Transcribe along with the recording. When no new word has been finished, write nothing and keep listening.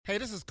Hey,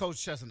 this is Coach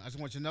Chesson. I just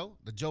want you to know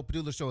the Joe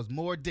Padula Show is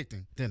more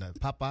addicting than a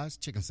Popeye's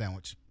chicken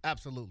sandwich.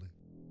 Absolutely.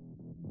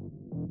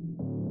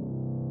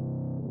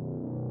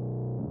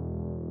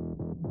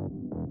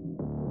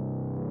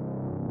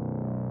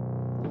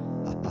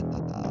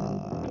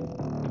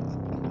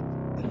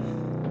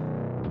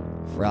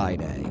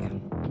 Friday.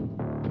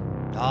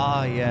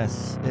 Ah,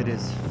 yes, it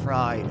is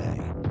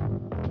Friday.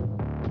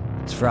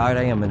 It's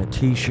Friday. I'm in a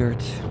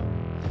t-shirt.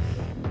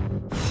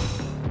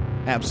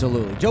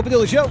 Absolutely. Joe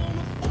Padula Show.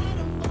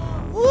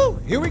 Woo!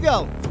 Here we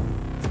go.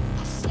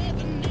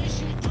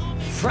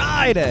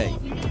 Friday,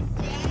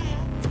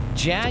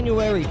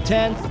 January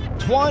 10th,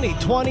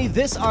 2020.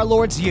 This our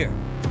Lord's year.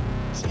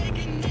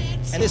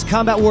 And this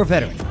combat war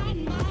veteran,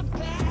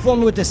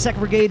 formed with the 2nd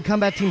Brigade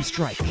Combat Team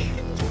Strike,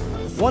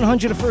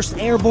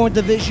 101st Airborne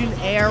Division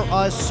Air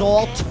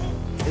Assault,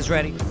 is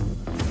ready.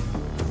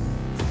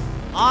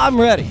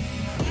 I'm ready.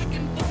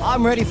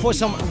 I'm ready for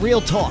some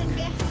real talk.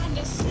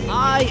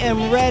 I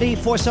am ready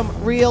for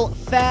some real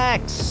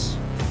facts.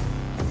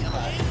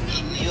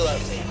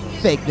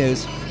 Fake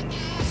news.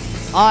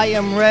 I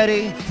am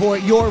ready for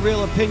your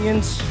real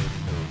opinions.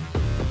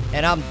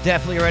 And I'm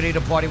definitely ready to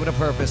party with a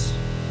purpose.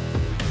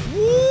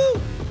 Woo!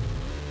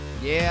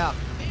 Yeah.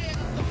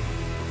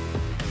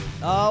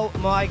 Oh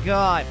my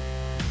God.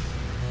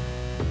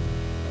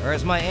 Or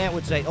as my aunt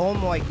would say, oh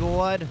my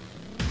God.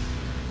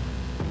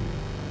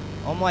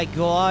 Oh my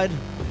God.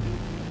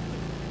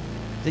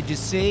 Did you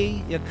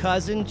see your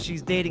cousin?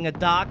 She's dating a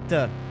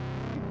doctor.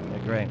 Yeah,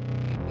 great.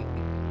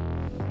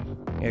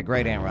 Yeah,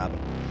 great, Aunt Robin.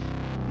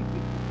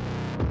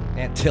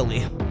 Aunt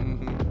Tilly.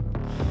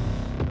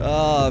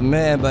 Oh,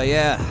 man, but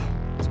yeah.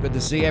 It's good to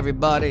see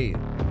everybody.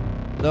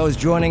 Those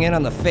joining in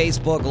on the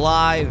Facebook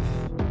Live.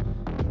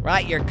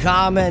 Write your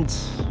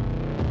comments.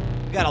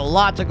 We got a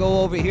lot to go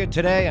over here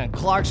today on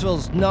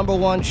Clarksville's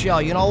 #1 show.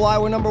 You know why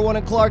we're #1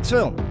 in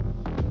Clarksville?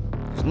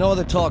 There's no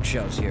other talk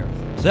shows here.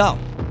 So,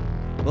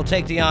 we'll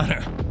take the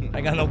honor.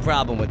 I got no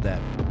problem with that.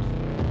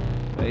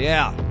 But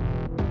yeah.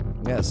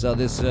 Yeah, so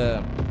this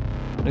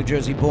New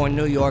Jersey-born,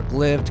 New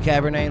York-lived,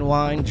 Cabernet and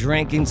wine,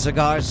 drinking,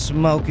 cigars,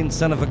 smoking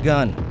son of a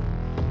gun.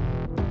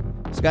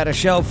 It's got a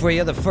show for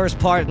you. The first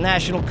part,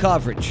 national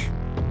coverage.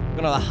 We're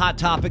going to the hot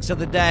topics of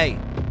the day.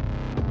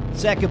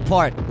 Second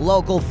part,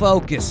 local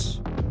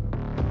focus.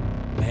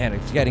 Man,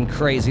 it's getting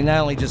crazy. Not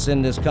only just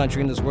in this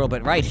country, in this world,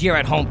 but right here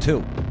at home,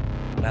 too.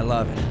 And I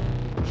love it.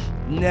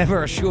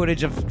 Never a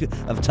shortage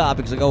of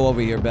topics to go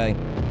over here, Bay.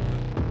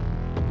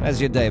 How's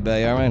your day,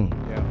 Bay? All right?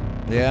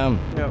 Yeah?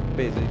 Yeah,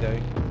 busy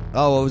day.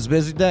 Oh, it was a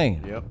busy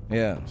day? Yep.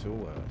 Yeah. Sure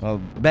was. Well,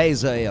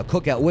 Bay's a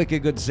cookout,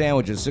 wicked good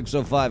sandwiches,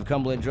 605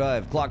 Cumberland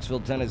Drive,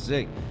 Clarksville,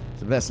 Tennessee. It's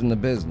the best in the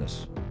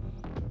business.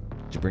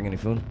 Did you bring any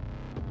food?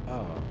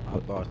 Oh, I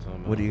bought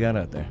some. What do you got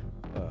out there?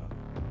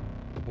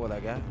 What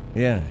I got?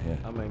 Yeah.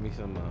 I made me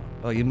some.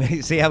 Oh, you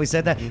made? See how he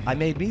said that? I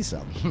made me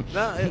some.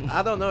 No,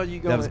 I don't know if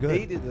you're That was gonna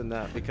good. eat it or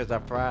not because I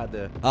fried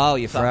the. Oh,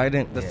 you fried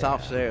it? The Yeah.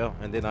 soft shell,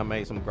 and then I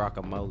made some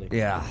guacamole.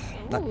 Yeah.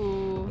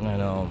 Ooh. I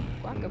know.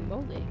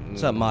 Guacamole.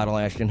 What's up, Model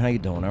Ashton? How you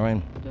doing? All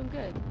right. Doing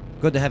good.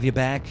 Good to have you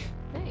back.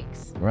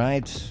 Thanks.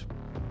 Right.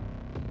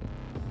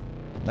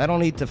 I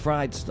don't eat the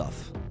fried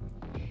stuff.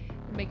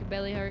 Make your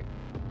belly hurt.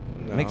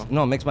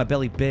 No. It makes my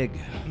belly big.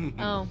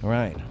 Oh,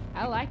 Right.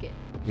 I like it.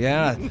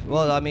 Yeah.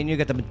 Well, I mean, you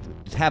got the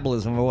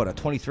metabolism of what, a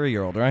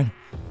 23-year-old, right?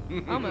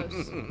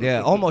 Almost. Yeah,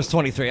 almost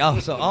 23. Oh,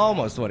 so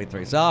almost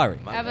 23. Sorry.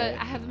 I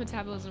have the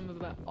metabolism of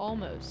about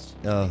almost.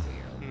 Oh,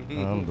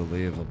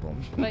 unbelievable.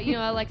 But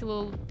I like to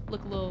look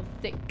a little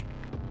thick.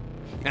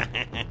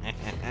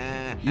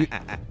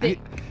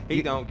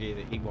 He don't get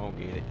it. He won't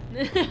get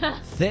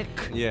it.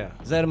 Thick? Yeah.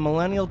 Is that a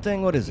millennial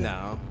thing? What is it?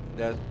 No,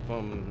 that's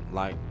from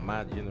like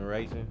my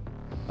generation.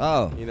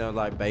 Oh,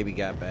 Like baby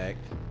got back.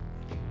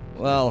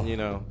 well,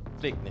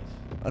 Thickness.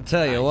 I'll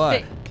tell you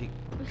what. Thick.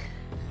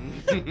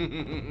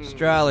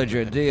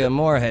 Astrologer Dia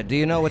Moorhead, do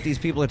you know what these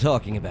people are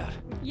talking about?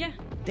 Yeah.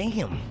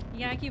 Damn.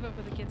 Yeah, I keep up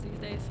with the kids these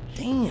days.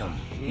 Damn.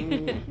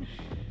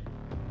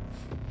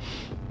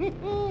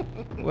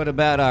 What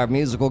about our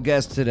musical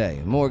guest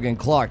today, Morgan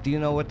Clark? Do you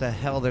know what the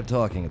hell they're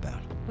talking about?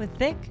 With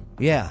thick?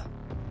 Yeah.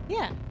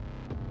 Yeah.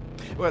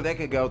 Well, that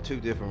could go two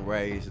different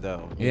ways,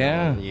 though.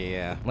 Yeah?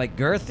 Yeah. Like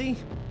girthy?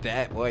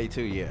 That way,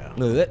 too, yeah.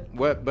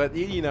 Blech. But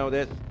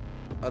that's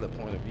other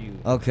point of view.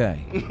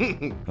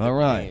 Okay. All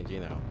right.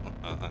 And,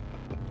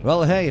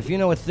 Well, hey, if you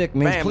know what thick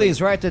means, Family. please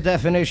write the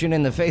definition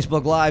in the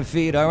Facebook Live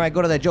feed. All right,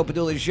 go to that Joe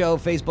Padula Show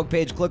Facebook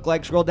page, click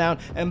like, scroll down,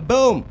 and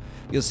boom,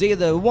 you'll see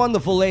the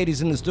wonderful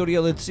ladies in the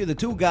studio. Let's see the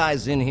two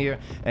guys in here.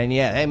 And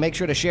yeah, hey, make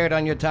sure to share it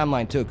on your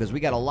timeline too, because we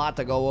got a lot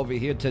to go over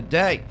here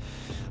today.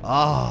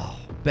 Oh,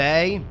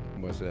 Bay.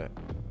 What's that?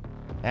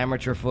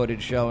 Amateur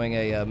footage showing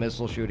a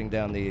missile shooting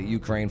down the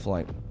Ukraine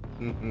flight.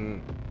 The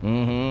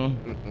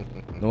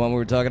one we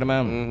were talking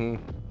about?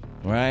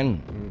 Right?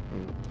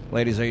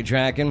 Ladies, are you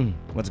tracking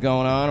what's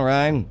going on,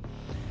 right?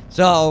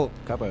 So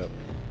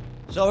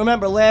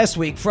remember last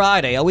week,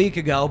 Friday, a week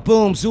ago,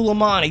 boom,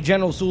 Soleimani,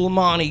 General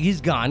Soleimani, he's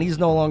gone. He's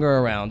no longer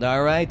around,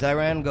 all right?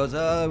 Iran goes,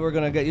 we're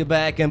going to get you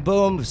back, and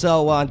boom.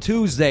 So on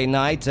Tuesday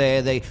night,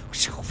 they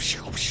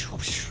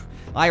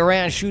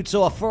Iran shoots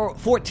off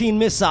 14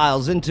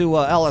 missiles into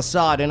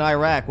al-Assad in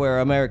Iraq, where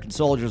American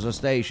soldiers are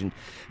stationed.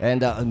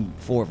 And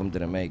 4 of them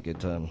didn't make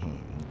it.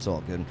 It's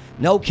all good.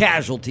 No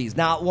casualties,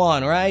 not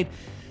one, right?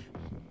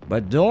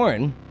 But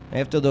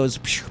after those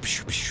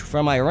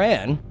from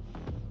Iran,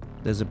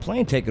 there's a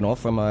plane taking off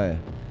from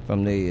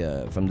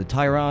the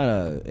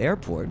Tehran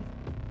airport,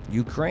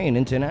 Ukraine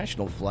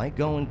international flight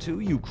going to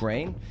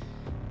Ukraine.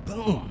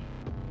 Boom.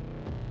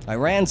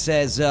 Iran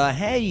says,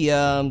 hey,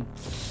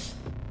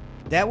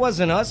 that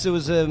wasn't us. It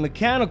was a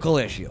mechanical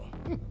issue.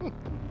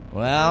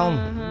 Well,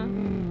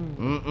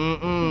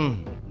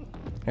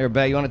 Here,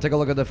 Bay, you want to take a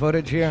look at the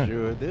footage here?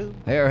 Sure do.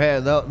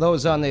 Here,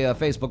 those on the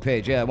Facebook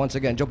page. Yeah, once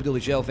again, Joe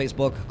Padula Show,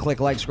 Facebook. Click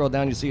like, scroll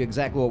down, you see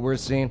exactly what we're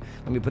seeing.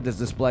 Let me put this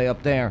display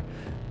up there.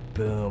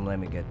 Boom, let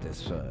me get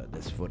this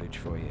footage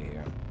for you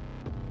here.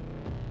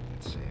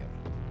 Let's see.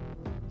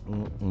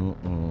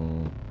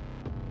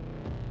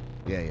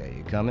 Yeah,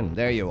 you coming?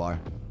 There you are.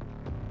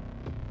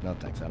 No,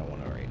 thanks, I don't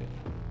want to read it.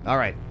 All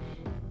right.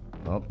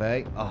 Oh,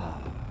 Bay. Oh.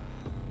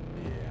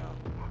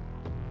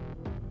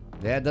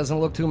 Yeah, it doesn't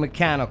look too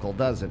mechanical,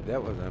 does it?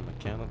 That was a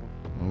mechanical.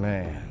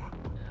 Man.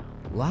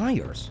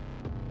 Liars.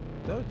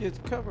 They'll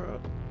just cover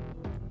up.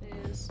 It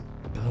is.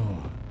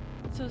 Boom.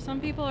 So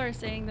some people are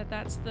saying that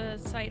that's the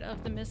site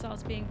of the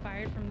missiles being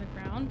fired from the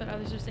ground, but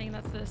others are saying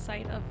that's the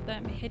site of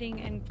them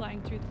hitting and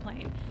flying through the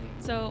plane.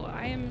 So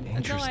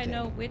until I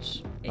know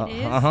which it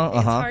is,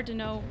 it's hard to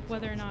know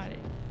whether or not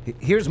it.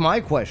 Here's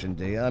my question,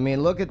 D. I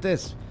mean, look at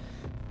this.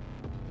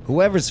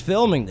 Whoever's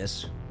filming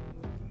this,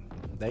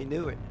 They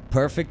knew it.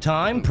 perfect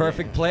time,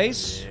 perfect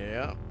place.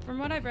 Yeah. From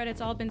what I've read,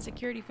 it's all been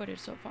security footage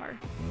so far.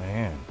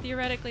 Man.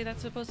 Theoretically,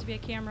 that's supposed to be a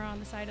camera on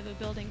the side of the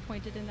building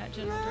pointed in that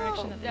general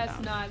direction that they That's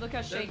found. not. Look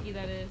how shaky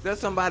that is. That's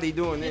somebody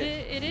doing It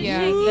it. is Yeah,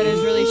 shaky. that is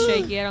really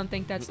shaky. I don't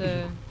think that's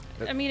a.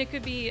 I mean, it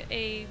could be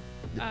a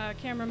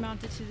camera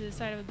mounted to the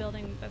side of a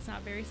building that's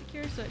not very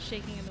secure, so it's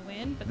shaking in the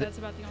wind, but that's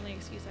about the only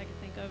excuse I could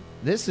think of.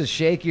 This is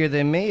shakier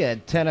than me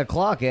at 10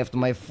 o'clock after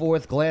my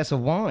 4th glass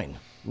of wine.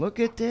 Look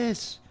at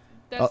this.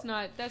 That's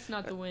not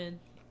the wind.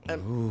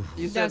 You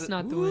said That's it-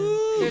 not the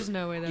wind. There's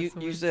no way that's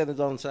the You wind. said it's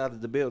on the side of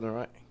the building,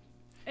 right?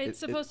 It's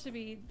supposed to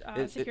be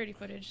security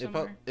footage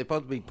somewhere. It's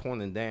supposed to be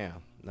pointing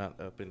down, not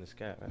up in the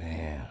sky. Right?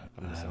 Man,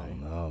 I'm just I saying.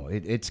 don't know.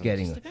 It's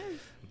getting...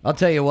 Depends. I'll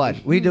tell you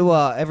what. We do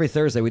every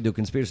Thursday. We do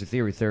Conspiracy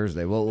Theory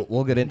Thursday.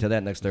 We'll get into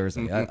that next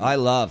Thursday. I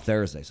love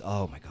Thursdays.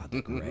 Oh my God,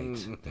 they're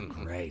great. They're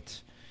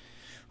great.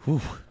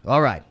 Whew.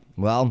 All right.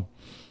 Well,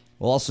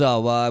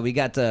 also we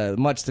got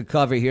much to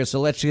cover here, so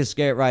let's just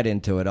get right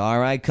into it. All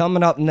right.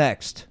 Coming up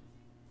next,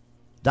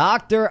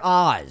 Dr.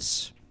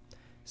 Oz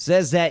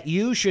says that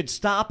you should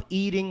stop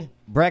eating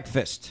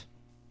breakfast.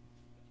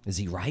 Is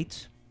he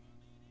right?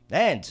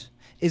 And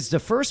is the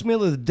first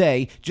meal of the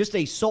day just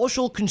a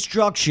social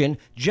construction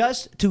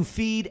just to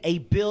feed a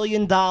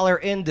billion-dollar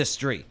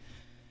industry?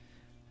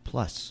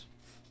 Plus,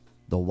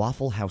 the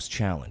Waffle House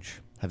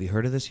Challenge. Have you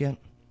heard of this yet?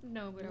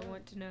 No, but I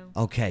want to know.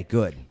 Okay,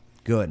 good.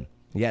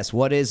 Yes,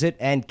 what is it,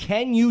 and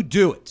can you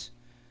do it?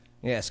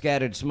 Yeah,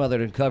 Scattered,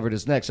 Smothered, and Covered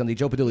is next on the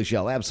Joe Padula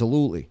Show.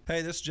 Absolutely.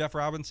 Hey, this is Jeff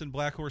Robinson,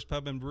 Black Horse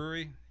Pub and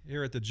Brewery,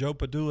 here at the Joe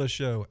Padula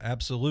Show.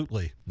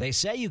 Absolutely. They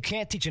say you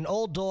can't teach an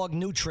old dog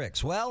new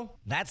tricks. Well,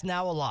 that's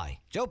now a lie.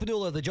 Joe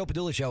Padula, the Joe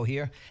Padula Show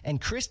here,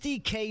 and Christy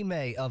K.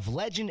 May of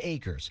Legend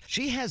Acres.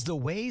 She has the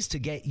ways to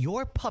get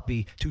your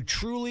puppy to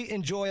truly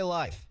enjoy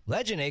life.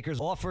 Legend Acres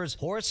offers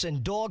horse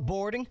and dog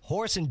boarding,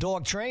 horse and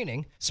dog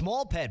training,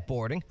 small pet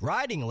boarding,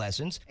 riding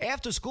lessons,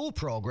 after-school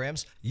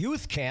programs,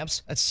 youth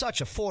camps at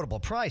such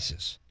affordable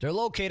prices. They're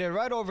located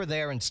right over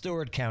there in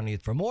Stewart County.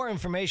 For more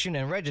information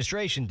and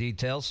registration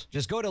details,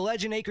 just go to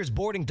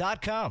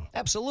legendacresboarding.com.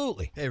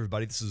 Absolutely. Hey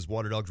everybody, this is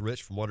Water Dogs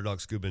Rich from Water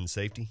Dog Scuba and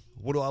Safety.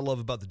 What do I love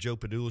about the Joe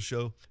Padula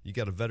Show? You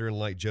got a veteran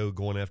like Joe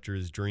going after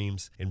his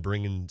dreams and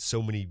bringing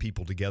so many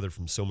people together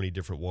from so many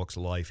different walks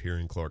of life here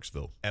in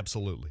Clarksville.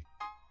 Absolutely.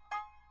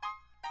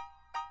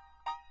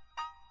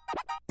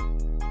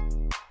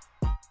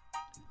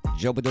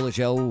 Joe Padula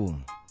Show.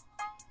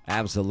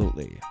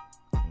 Absolutely.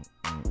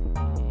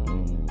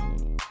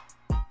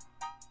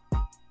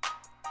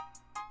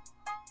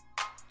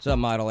 What's up,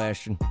 Model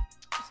Ashton?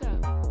 What's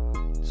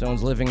up?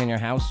 Someone's living in your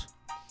house?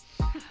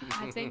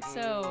 I think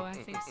so.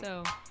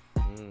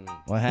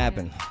 What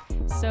happened?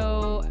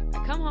 So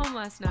I come home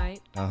last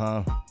night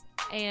Uh-huh.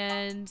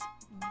 and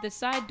the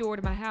side door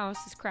to my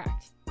house is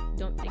cracked.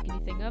 Don't think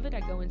anything of it.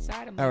 I go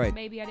inside. I'm All like, right.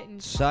 maybe I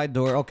didn't. Side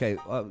door. Okay.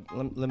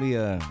 Let me,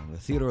 the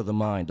theater of the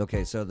mind.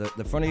 Okay, so the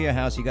front of your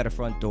house, you got a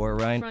front door,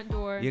 right? Front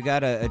door. You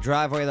got a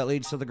driveway that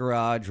leads to the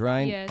garage,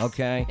 right? Yes.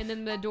 Okay. And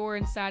then the door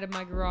inside of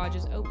my garage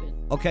is open.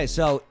 Okay,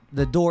 so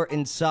the door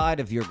inside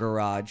of your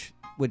garage,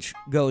 which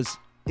goes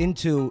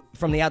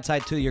from the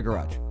outside to your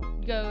garage.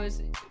 It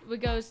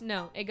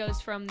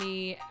goes from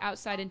the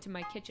outside into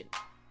my kitchen.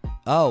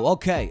 Oh,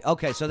 okay.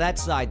 Okay, so that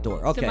side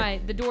door. Okay.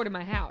 To the door to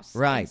my house.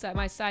 Right. Inside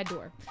my side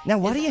door. Now,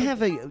 why do you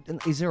have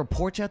is there a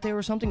porch out there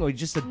or something? Or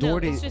just a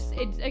door No, to...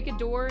 it's like a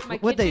door. My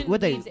What kitchen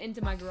they- leads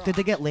into my garage. Did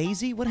they get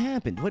lazy? What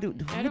happened? Who I don't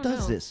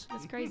does know. this?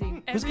 That's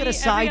crazy. Who's got a Every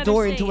side other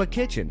door state- into a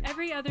kitchen?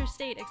 Every other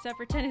state except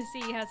for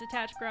Tennessee has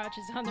attached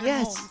garages on their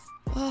Yes. homes.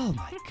 Oh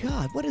my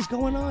God, what is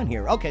going on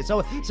here? Okay,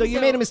 so you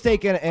made a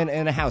mistake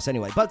in a house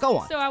anyway, but go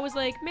on. So I was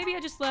like, maybe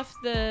I just left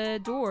the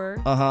door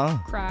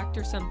cracked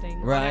or something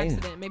Right. on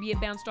accident. Maybe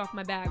it bounced off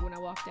my bag when I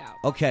walked out.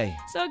 Okay.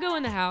 So I go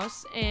in the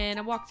house and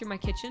I walk through my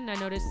kitchen and I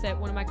notice that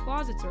one of my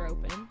closets are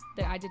open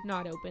that I did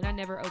not open. I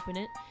never open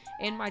it.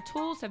 And my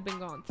tools have been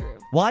gone through.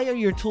 Why are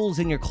your tools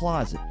in your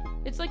closet?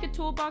 It's like a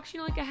toolbox,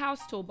 like a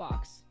house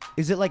toolbox.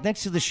 Is it like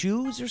next to the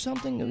shoes or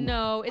something?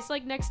 No, it's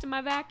like next to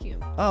my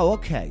vacuum. Oh,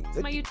 okay. It's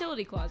my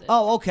utility closet.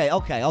 Oh, okay.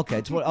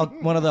 It's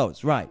one of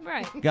those, right?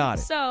 Right. Got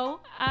it.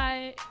 So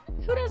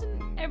who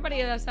doesn't?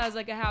 Everybody else has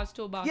like a house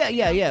toolbox.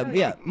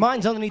 Yeah.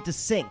 Mine's underneath the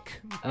sink.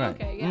 Right.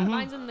 Okay, yeah.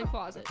 Mine's in the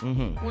closet.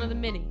 One of the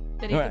mini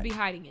that he Right. could be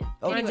hiding in.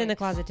 Oh, Mine's Anyway, in the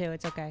closet too.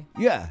 It's okay.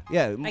 Yeah.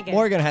 guess.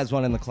 Morgan has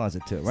one in the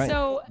closet too, right?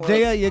 So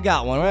There you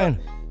got one, right?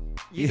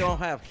 You don't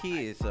have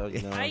kids, so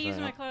you know. what I I'm use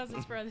saying. my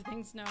closets for other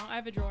things now. I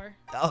have a drawer.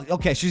 Oh,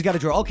 okay, she's got a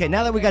drawer. Okay,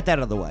 now that we got that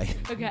out of the way.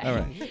 Okay. All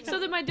right.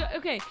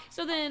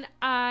 So then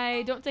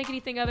I don't think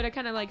anything of it. I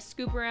kind of like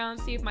scoop around,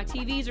 see if my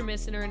TVs are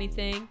missing or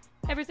anything.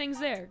 Everything's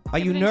there. Are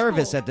you Everything's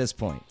nervous cool. at this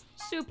point?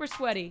 Super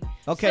sweaty.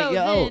 Okay, So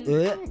yeah.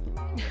 then-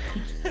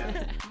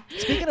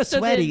 Speaking of So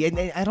sweaty, and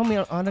I don't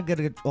mean I'm not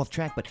gonna get off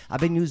track, but I've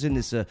been using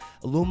this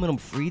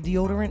aluminum-free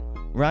deodorant,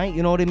 right?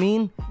 You know what I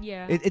mean?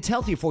 Yeah. It's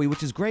healthier for you,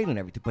 which is great and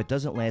everything, but it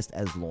doesn't last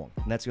as long,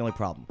 and that's the only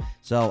problem.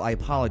 So I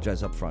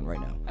apologize up front right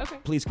now. Okay.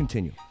 Please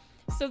continue.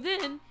 So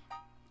then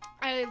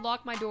I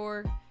lock my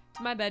door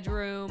to my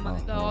bedroom,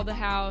 Uh-huh. the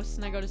house,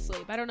 and I go to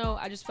sleep. I don't know.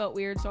 I just felt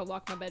weird, so I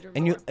locked my bedroom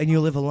And door. you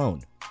live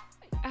alone.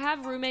 I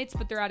have roommates,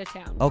 but they're out of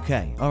town.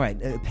 Okay. All right.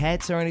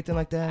 Pets or anything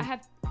like that? I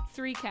have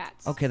 3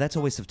 cats. Okay, that's a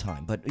waste of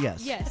time, but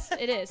yes. Yes,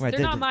 it is. Right, they're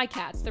they're- not my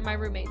cats. They're my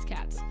roommates'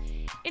 cats.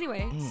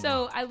 Anyway,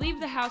 so I leave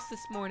the house this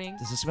morning.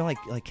 Does it smell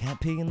like cat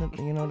pee in the?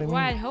 You know what I mean?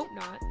 Well, I hope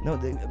not. No,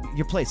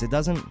 your place. It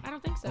doesn't. I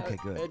don't think so. Okay,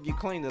 good. If you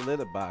clean the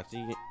litter box,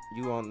 you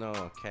won't know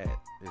a cat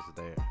is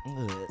there.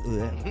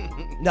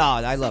 No,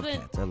 I love then-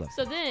 cats.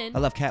 So I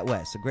love Cat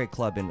West, a great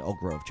club in Oak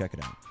Grove. Check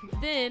it out.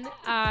 then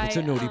It's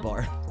a nudie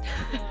bar.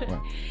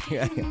 Right.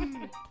 Yeah.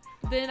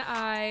 Then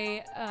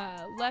I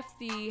left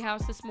the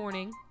house this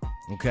morning,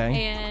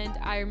 Okay. and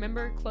I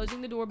remember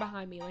closing the door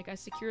behind me, like I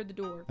secured the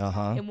door.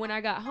 Uh-huh. And when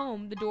I got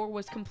home, the door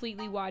was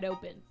completely wide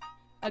open.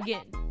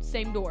 Again,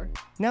 same door.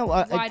 Now,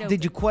 Wide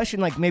did you open. question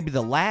like maybe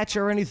the latch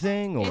or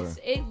anything, or?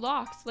 It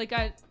locks. Like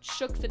I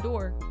shook the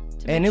door.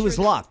 To And make it was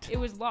sure that- locked. It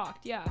was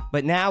locked. Yeah.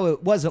 But now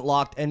it wasn't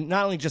locked, and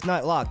not only just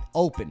not locked,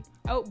 open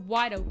Oh,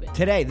 wide open.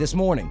 today, this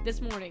morning. This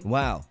morning.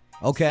 Wow.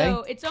 Okay.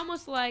 So it's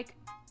almost like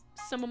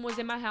someone was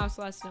in my house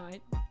last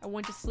night. I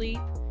went to sleep.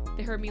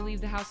 They heard me leave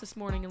the house this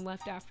morning and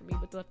left after me,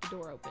 but they left the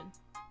door open.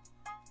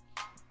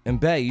 And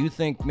Bay, you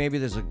think maybe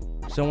there's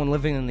someone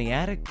living in the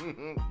attic?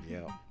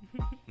 Yeah.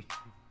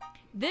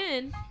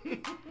 Then,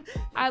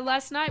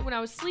 last night when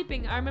I was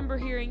sleeping, I remember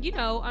hearing,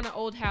 on an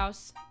old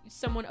house,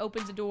 someone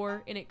opens a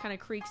door and it kind of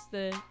creaks,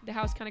 the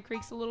house kind of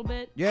creaks a little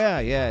bit. Yeah.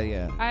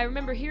 I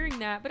remember hearing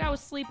that, but I was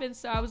sleeping,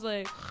 so I was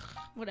like,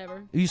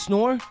 whatever. You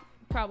snore?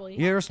 Probably.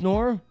 You ever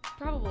snore?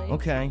 Probably.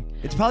 Okay.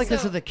 It's probably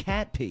because So- of the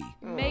cat pee.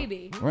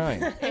 Maybe.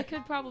 Right. It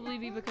could probably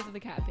be because of the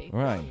cat pee.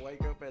 Right.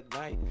 Wake up at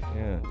night.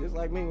 Yeah. Just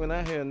like me when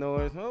I hear a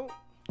noise. Oh,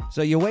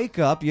 So you wake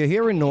up, you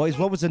hear a noise.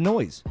 What was the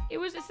noise? It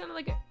sounded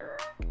like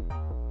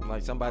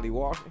like somebody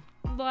walking.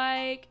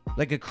 like,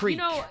 Like a creak.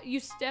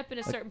 you step in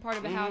a certain part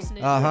of the house and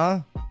Uh-huh.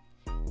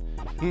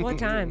 What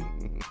time?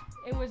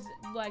 it was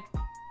like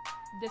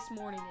this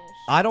morning-ish.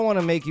 I don't want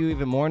to make you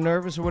even more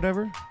nervous or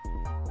whatever.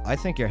 I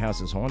think your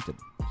house is haunted.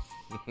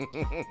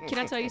 Can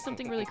I tell you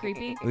something really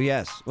creepy?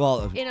 Yes.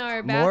 Well, In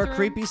our more bathroom-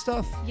 creepy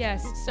stuff?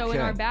 Yes. So in Okay.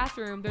 our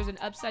bathroom, there's an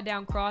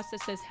upside-down cross that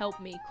says "Help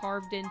Me"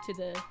 carved into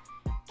the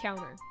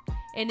counter,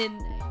 and then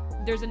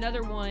there's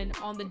another one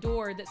on the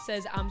door that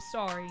says "I'm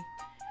sorry."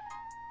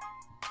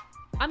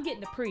 I'm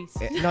getting a priest.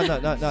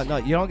 No.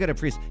 You don't get a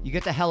priest. You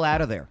get the hell out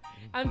of there.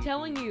 I'm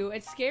telling you,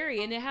 it's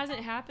scary, and it hasn't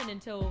happened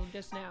until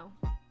just now.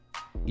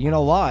 You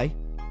know why?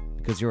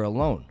 Because you're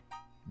alone.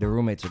 The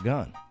roommates are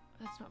gone.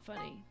 That's not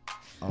funny.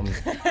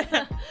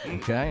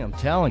 Okay, I'm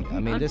telling you. I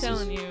mean, I'm this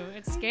telling is. you,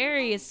 it's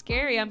scary. It's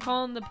scary. I'm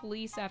calling the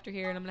police after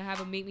here, and I'm gonna have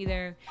them meet me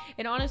there.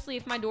 And honestly,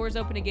 if my door's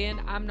open again,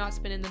 I'm not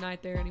spending the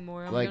night there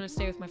anymore. I'm Like- gonna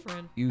stay with my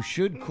friend. You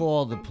should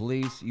call the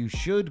police. You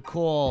should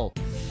call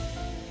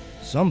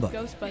somebody.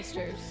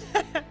 Ghostbusters.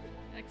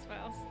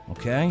 X-Files.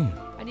 Okay?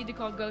 I need to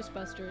call Ghostbusters. is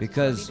what I need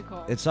Because to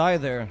call. it's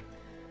either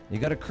you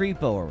got a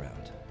creepo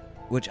around,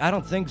 which I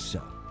don't think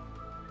so.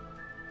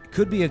 It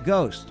could be a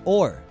ghost,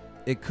 or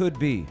it could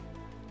be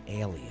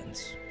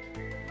aliens.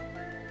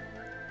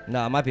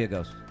 No, it might be a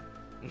ghost.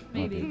 Might be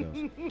a Maybe.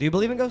 ghost. Do you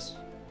believe in ghosts?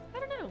 I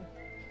don't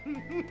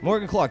know.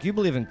 Morgan Clark, you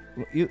believe in,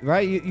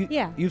 right?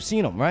 Yeah. You've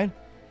seen them, right?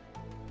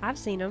 I've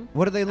seen them.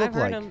 What do they look I've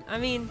heard like? them. I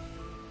mean,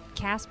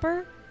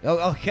 Casper?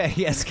 Oh, okay.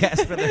 Yes,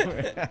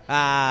 Casper.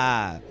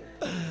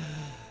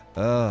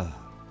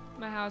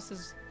 My house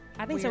is.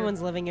 I think weird.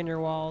 someone's living in your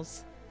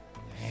walls.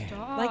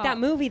 Stop. Like that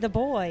movie, The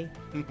Boy.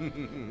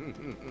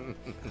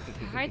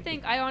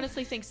 I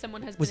honestly think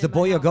someone has. Was been the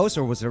in my boy a house. ghost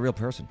or was it a real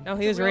person? Oh,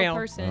 he It's was a real.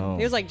 person. Oh.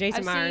 He was like Jason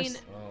I've Myers.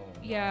 seen.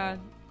 Yeah,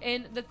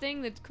 and the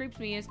thing that creeps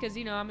me is because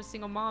I'm a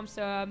single mom,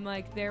 so I'm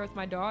like there with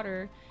my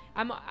daughter.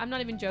 I'm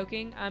not even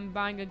joking. I'm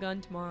buying a gun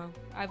tomorrow.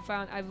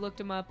 I've looked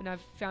them up and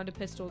I've found a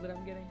pistol that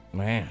I'm getting.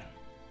 Man,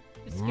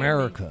 It scared me.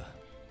 America.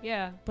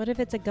 Yeah, But if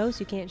it's a ghost,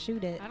 you can't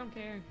shoot it. I don't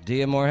care.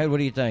 Dia Moorhead, what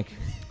do you think?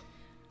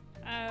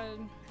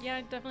 Yeah,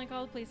 definitely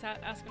call the police.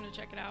 Ask them to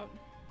check it out.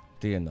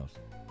 Dia knows.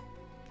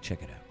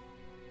 Check it out.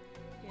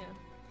 Yeah.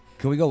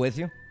 Can we go with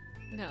you?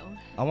 No.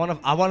 I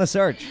want to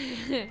search.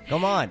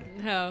 Come on.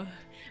 No.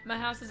 My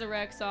house is a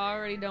wreck, so I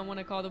already don't want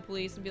to call the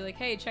police and be like,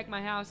 hey, check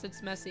my house.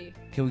 It's messy.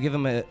 Can we give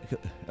him a...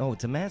 Oh,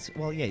 it's a mess?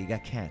 Well, yeah, you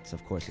got cats.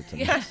 Of course it's a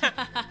mess.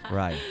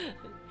 Right.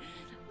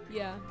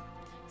 Yeah.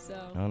 So.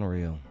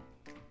 Unreal.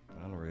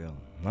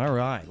 All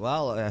right.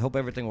 Well, I hope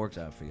everything works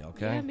out for you,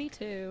 okay? Yeah, me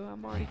too.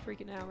 I'm already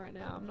freaking out right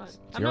now. I'm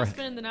your- not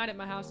spending the night at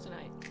my house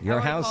tonight. Your I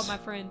already house? called my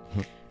friend.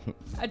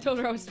 I told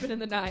her I was spending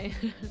the night.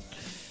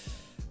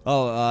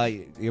 Oh,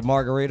 your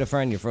margarita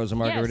friend, your frozen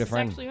margarita yes,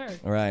 friend? it's actually her.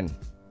 All right.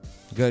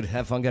 Good.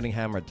 Have fun getting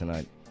hammered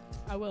tonight.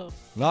 I will.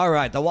 All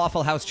right, the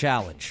Waffle House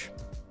Challenge.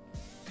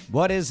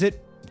 What is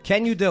it?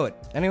 Can you do it?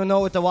 Anyone know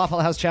what the Waffle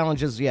House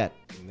Challenge is yet?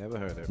 Never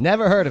heard of it.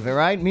 Never heard of it,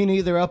 right? Me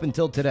neither up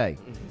until today.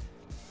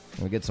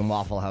 We get some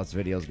Waffle House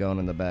videos going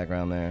in the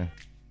background there.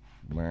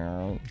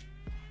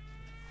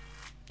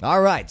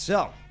 All right,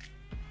 so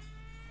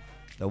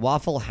the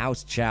Waffle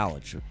House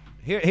Challenge.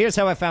 Here's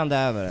how I found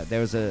out about it.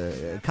 There was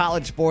a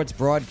college sports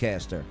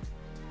broadcaster.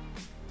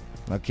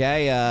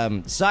 Okay,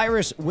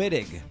 Cyrus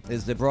Wittig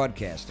is the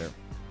broadcaster.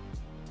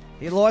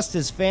 He lost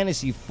his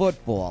fantasy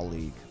football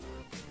league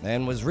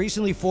and was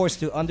recently forced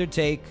to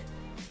undertake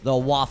the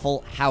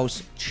Waffle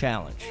House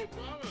Challenge.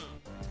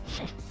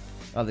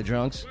 Oh, the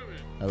drunks?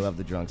 I love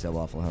the drunks at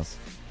Waffle House.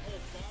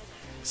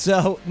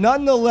 So,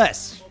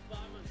 nonetheless,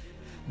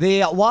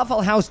 the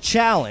Waffle House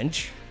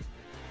Challenge...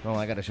 Oh,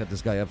 I gotta shut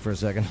this guy up for a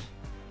second.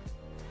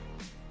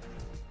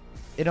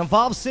 It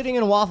involves sitting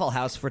in a Waffle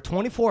House for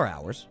 24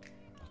 hours.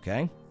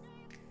 Okay?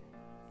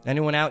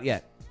 Anyone out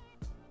yet?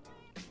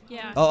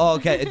 Yeah. Oh,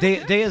 okay.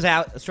 Day is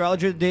out.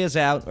 Astrology, day is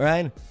out,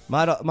 right?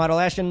 Model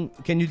Ashton,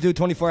 can you do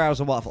 24 hours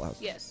of Waffle House?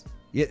 Yes.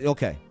 Yeah,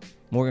 okay.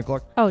 Morgan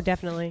Clark? Oh,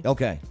 definitely.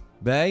 Okay.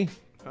 Bay?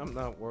 I'm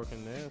not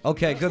working there.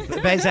 Okay, good.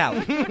 Bay's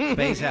out.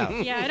 Bay's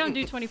out. Yeah, I don't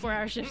do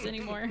 24-hour shifts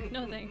anymore.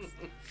 No thanks.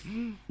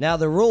 Now,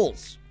 the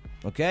rules.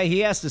 Okay, he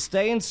has to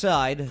stay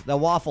inside the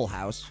Waffle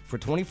House for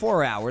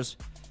 24 hours,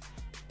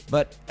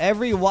 but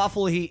every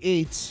waffle he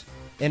eats,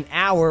 an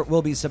hour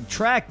will be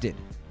subtracted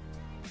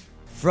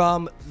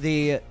from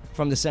the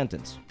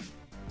sentence.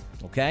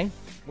 Okay?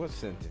 What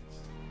sentence?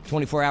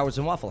 24 hours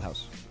in Waffle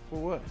House. For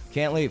what?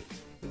 Can't leave.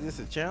 Is this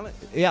a challenge?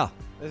 Yeah.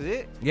 That's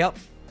it? Yep.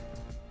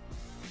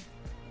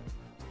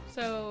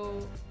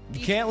 So. You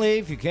can't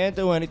leave. You can't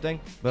do anything.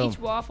 Boom. Each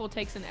waffle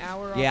takes an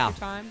hour off Yeah. your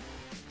time.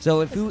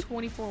 So if That's you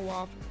 24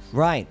 waffles.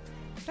 right.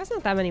 That's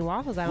not that many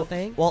waffles, I don't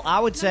think. Well, I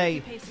would Not if say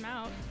you pace them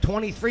out.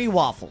 23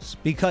 waffles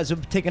because it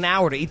would take an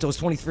hour to eat those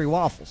 23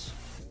 waffles.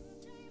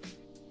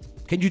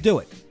 Can you do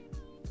it?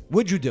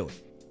 Would you do it?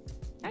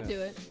 I'd do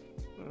it.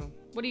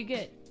 What do you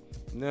get?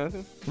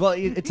 Nothing. Well,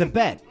 it's a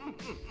bet.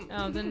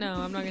 Oh, then no,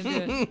 I'm not gonna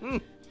do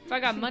it. If I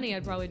got money,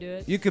 I'd probably do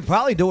it. You could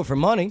probably do it for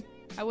money.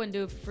 I wouldn't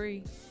do it for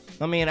free.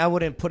 I mean, I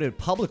wouldn't put it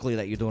publicly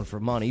that you're doing it for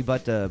money,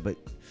 but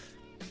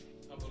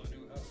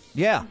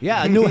yeah,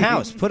 a new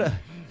house. Put a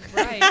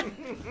Right.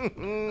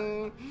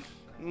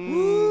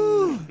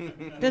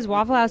 Does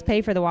Waffle House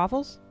pay for the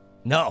waffles?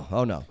 no.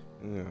 Oh no,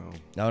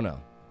 No.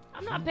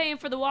 I'm not paying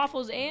for the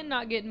waffles and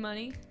not getting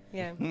money.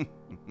 Yeah.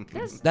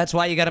 That's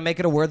why you got to make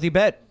it a worthy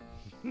bet.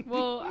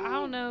 Well, I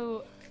don't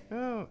know.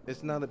 Oh,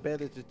 it's not a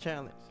bet, it's a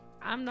challenge.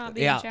 I'm not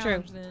being Yeah.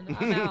 challenged then.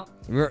 I'm out.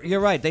 You're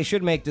right. They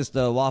should make this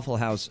the Waffle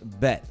House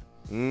bet.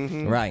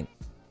 Mm-hmm. Right.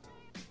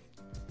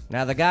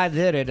 Now the guy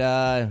did it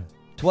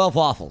 12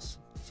 waffles,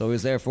 so he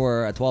was there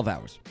for 12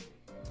 hours.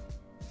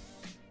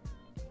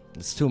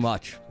 It's too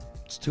much.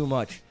 It's too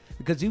much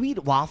because you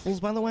eat waffles.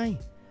 By the way,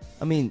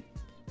 I mean,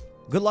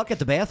 good luck at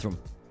the bathroom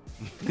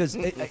because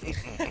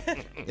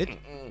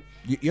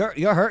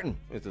you're hurting.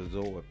 It's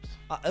absorbs.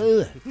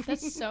 Ugh.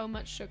 That's so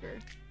much sugar.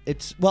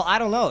 It's well, I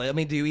don't know. I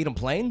mean, do you eat them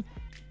plain?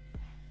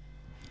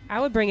 I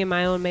would bring in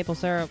my own maple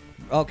syrup.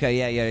 Okay,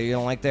 yeah. You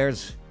don't like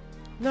theirs?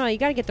 No, you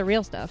got to get the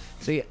real stuff.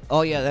 See,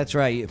 oh yeah, that's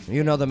right.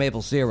 You know the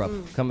maple syrup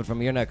coming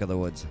from your neck of the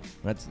woods.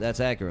 That's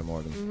accurate,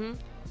 Morgan. Mm-hmm.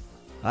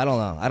 I don't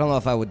know. I don't know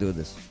if I would do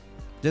this,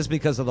 just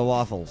because of the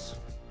waffles.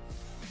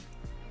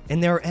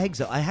 And their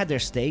eggs. I had their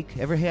steak.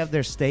 Ever have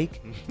their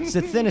steak? It's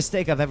the thinnest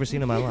steak I've ever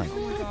seen in my life. Oh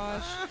my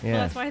gosh. Yeah.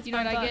 Well, that's why it's You know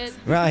what I $5. get?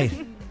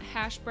 Right.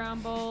 Hash brown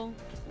bowl,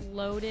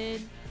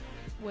 loaded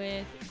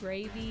with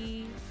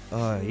gravy.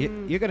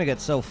 You're gonna get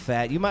so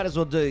fat. You might as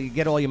well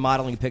get all your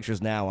modeling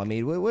pictures now. I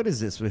mean, what is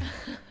this?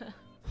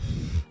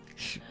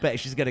 Bet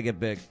she's gonna get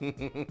big.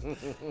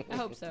 I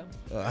hope so.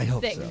 I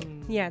hope Thick. so.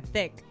 Yeah,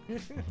 thick.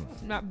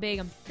 I'm not big,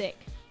 I'm thick.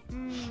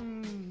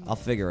 I'll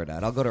figure it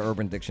out. I'll go to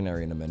Urban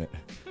Dictionary in a minute.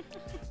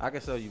 I can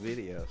show you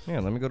videos. Yeah,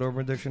 let me go to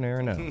Urban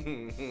Dictionary now.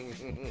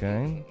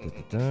 Okay.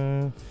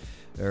 Da-da-da.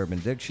 Urban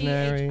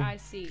Dictionary.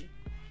 THIC.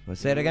 Let's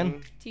say it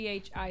again.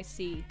 THIC.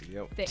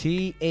 Yep. Thick.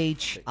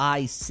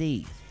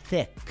 THIC.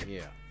 Thick.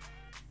 Yeah.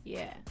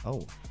 Yeah.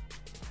 Oh.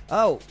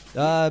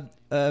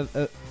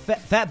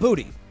 Fat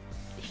booty.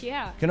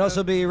 Yeah. Can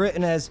also be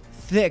written as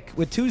thick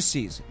with 2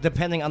 C's,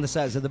 depending on the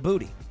size of the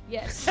booty.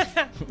 Yes.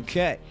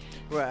 Okay.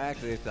 Well,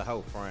 actually, it's the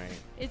whole frame.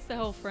 It's the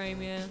whole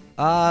frame, yeah.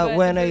 But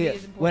When the booty a is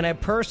important. when a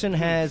person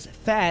has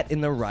fat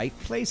in the right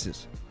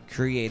places,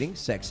 creating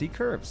sexy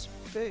curves.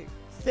 Thick.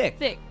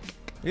 Thick.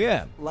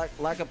 Yeah.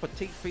 Like a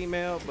petite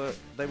female, but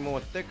they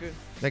more thicker.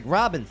 Like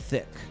Robin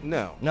Thick.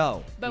 No.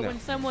 No. But No. when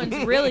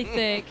someone's really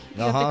thick,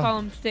 you have to Uh-huh. call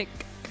them thick.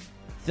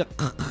 Thick.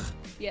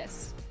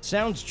 Yes.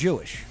 Sounds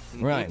Jewish.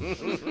 Right.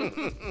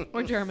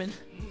 Or German.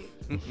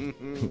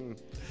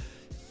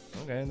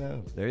 Okay,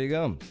 no. There you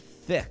go.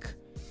 Thick.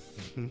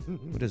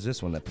 What is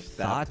this one? That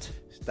thought?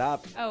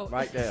 Stop. Oh.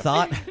 Right there.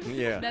 Thought?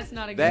 Yeah. That's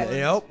not a good That- one.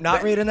 Nope,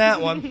 not reading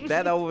that one.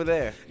 That over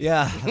there.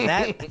 Yeah,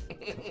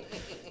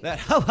 that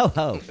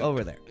ho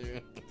over there.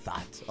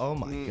 Thoughts. Oh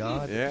my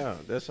God. Yeah,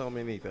 there's so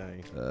many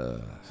things.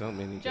 So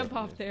many. Jump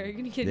off there. You're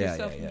going to get Yeah,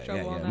 yourself in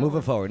trouble on that Moving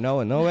one. forward. No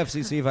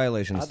FCC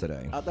violations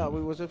today. I thought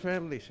we was a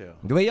family show.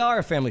 We are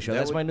a family show. That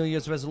That's what- my New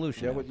Year's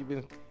resolution. That what you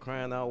been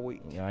crying all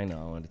week? Yeah, I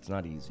know, and it's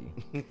not easy.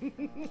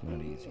 It's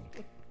not easy.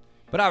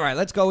 But all right,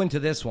 let's go into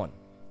this one.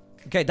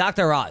 Okay,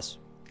 Dr. Oz.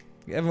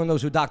 Everyone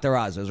knows who Dr.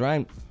 Oz is,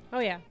 right? Oh,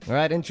 yeah. All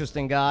right,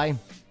 interesting guy.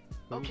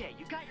 Okay,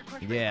 you got your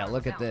crunch Yeah, breakfast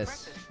look at now.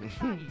 this. Breakfast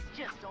for Soggies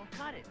just don't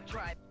cut it.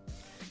 Try.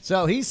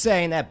 So he's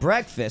saying that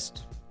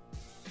breakfast,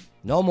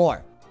 no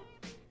more.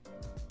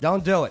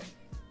 Don't do it.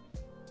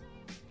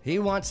 He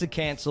wants to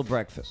cancel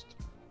breakfast.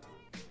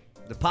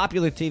 The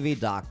popular TV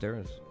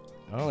doctor,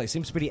 I don't know, he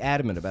seems pretty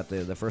adamant about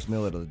the first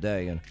meal of the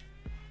day. And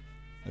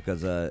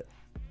because, they're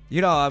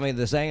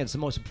saying it's the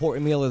most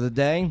important meal of the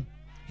day.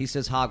 He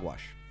says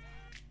hogwash.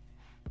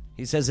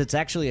 He says it's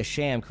actually a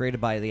sham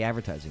created by the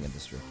advertising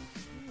industry.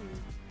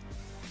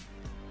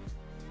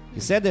 He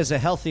said there's a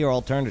healthier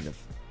alternative.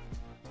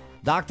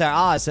 Dr.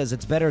 Oz says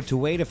it's better to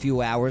wait a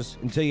few hours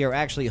until you're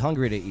actually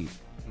hungry to eat.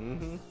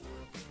 Mm-hmm.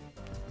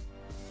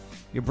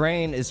 Your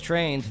brain is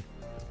trained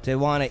to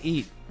want to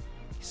eat.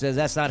 He says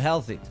that's not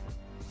healthy.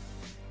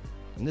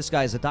 And this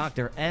guy's a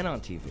doctor and on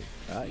TV.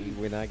 I eat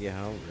when I get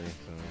hungry.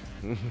 So.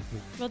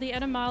 Well, the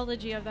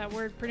etymology of that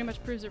word pretty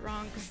much proves it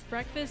wrong because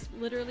breakfast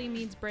literally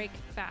means break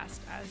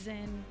fast, as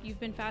in you've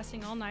been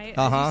fasting all night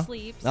as you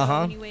sleep. So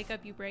when you wake up,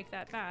 you break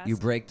that fast. You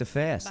break the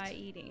fast. by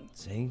eating.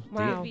 See?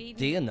 Wow.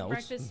 Dia knows.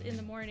 Breakfast in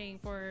the morning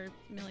for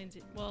millions,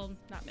 well,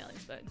 not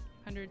millions, but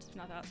hundreds, if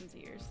not thousands of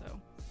years. So,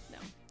 no.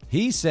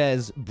 He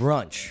says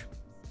brunch.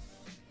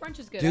 Brunch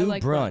is good. Do I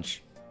like brunch.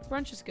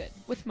 Brunch is good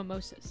with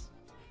mimosas.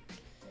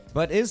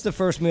 But is the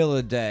first meal of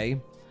the day,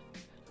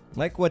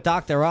 like what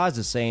Dr. Oz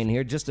is saying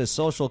here, just a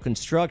social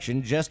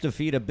construction just to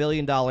feed $1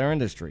 billion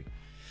industry?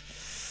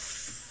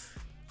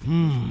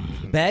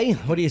 Bay,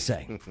 what do you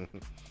say?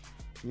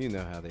 You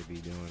know how they be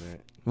doing that.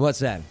 What's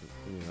that?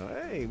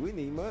 Hey, we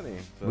need money.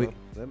 So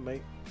that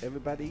make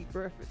everybody eat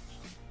breakfast.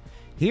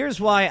 Here's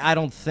why I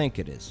don't think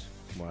it is.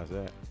 Why is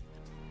that?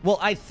 Well,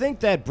 I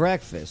think that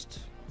breakfast,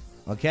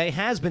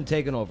 has been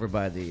taken over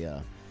by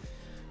the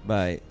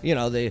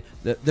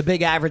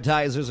big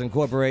advertisers and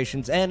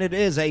corporations, and it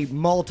is a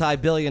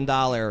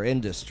multi-billion-dollar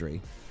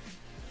industry.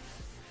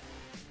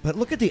 But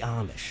look at the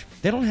Amish.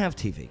 They don't have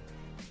TV,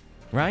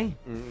 right?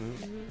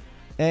 Mm-hmm.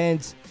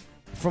 And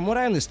from what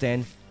I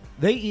understand,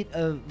 they eat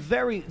a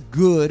very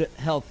good,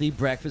 healthy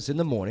breakfast in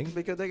the morning.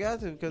 Because they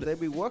got to, because they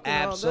be working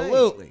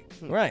Absolutely.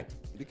 all day. Right.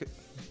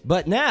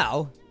 But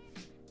now,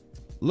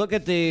 look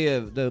at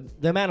the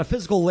amount of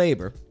physical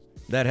labor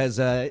that has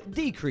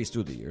decreased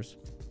through the years.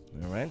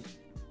 All right?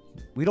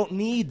 We don't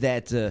need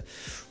that,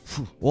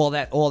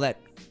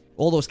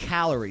 all those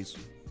calories.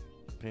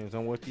 Depends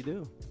on what you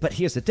do. But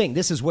here's the thing.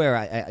 This is where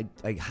I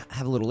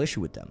have a little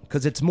issue with them.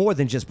 Because it's more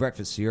than just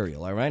breakfast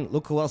cereal, all right?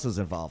 Look who else is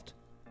involved.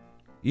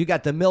 You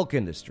got the milk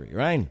industry,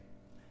 right?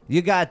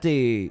 You got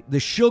the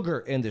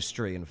sugar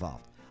industry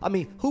involved. I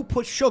mean, who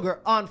puts sugar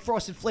on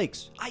Frosted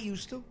Flakes? I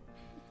used to.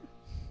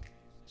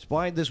 It's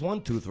why this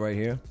one tooth right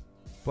here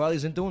probably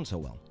isn't doing so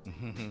well.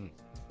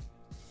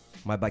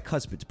 My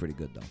bicuspid's pretty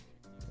good, though.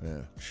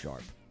 Yeah,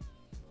 sharp.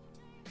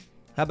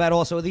 How about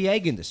also the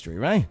egg industry,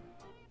 right?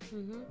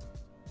 Mm-hmm.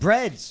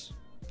 Breads.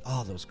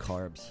 Oh, those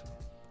carbs.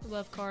 I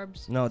love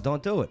carbs. No,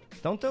 don't do it.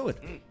 Don't do it.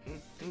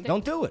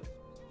 Don't do it.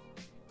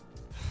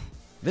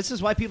 This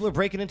is why people are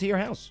breaking into your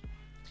house.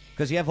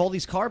 Because you have all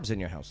these carbs in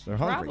your house. They're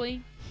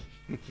hungry.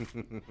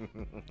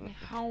 Probably.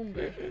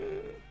 Hungry.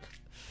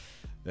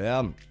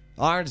 Yeah.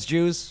 Orange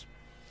juice.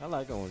 I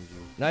like orange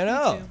juice. I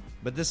know. too.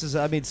 But this is,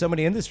 so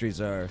many industries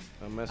are.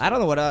 I'm I don't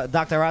know what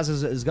Dr. Oz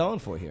is going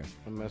for here.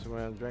 mess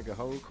around and drink a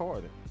whole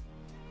quarter.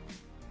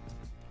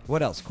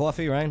 What else?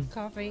 Coffee, right?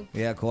 Coffee.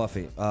 Yeah,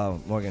 coffee.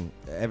 Morgan,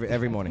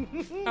 every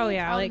morning. Oh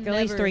yeah, I'll like at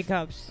least never- 3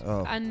 cups.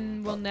 Oh, I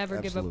will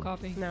never give up absolutely.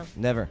 coffee. No.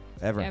 never,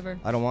 ever. Ever.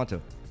 I don't want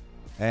to.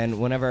 And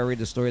whenever I read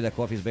the story that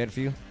coffee is bad for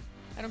you,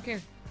 I don't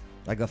care.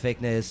 I go fake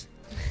news.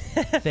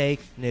 Fake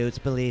news,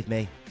 believe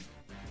me.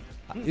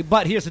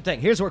 But here's the thing.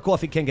 Here's where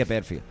coffee can get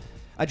bad for you.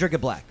 I drink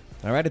it black.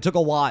 All right? It took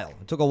a while.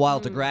 It took a while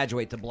to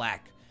graduate to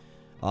black.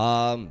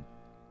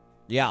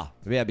 Yeah,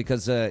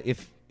 because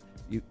if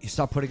you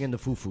start putting in the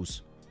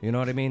foo-foos, you know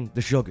what I mean?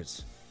 The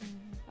sugars.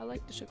 I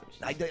like the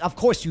sugars. Of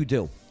course you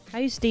do.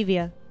 I use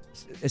stevia.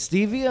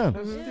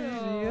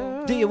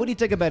 Stevia? Dia, what do you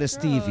think about a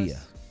stevia?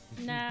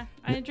 Nah,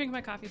 I drink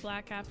my coffee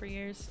black half for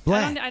years.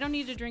 Black. I don't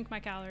need to drink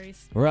my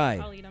calories. Right.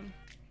 I'll eat them.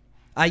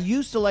 I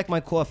used to like my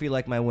coffee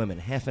like my women,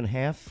 half and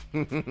half.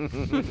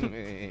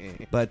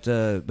 But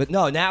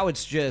no, now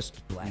it's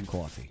just black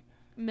coffee.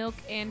 Milk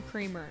and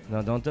creamer.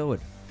 No, don't do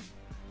it.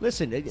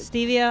 Listen,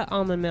 Stevia,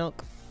 almond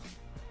milk.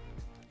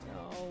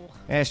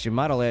 Ashton,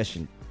 model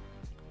Ashton.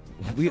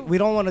 We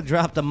don't want to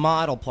drop the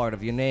model part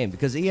of your name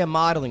because EM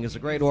Modeling is a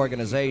great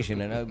organization,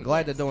 and I'm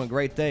glad they're doing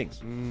great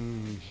things.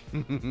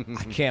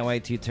 I can't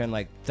wait till you turn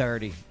like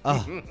 30.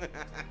 Oh,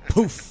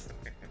 poof.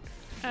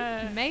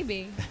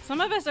 Maybe. Some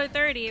of us are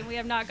 30 and we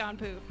have not gone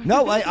poof.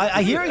 No,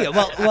 I hear you.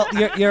 Well,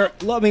 you're.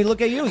 I mean,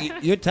 look at you.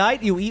 You're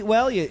tight. You eat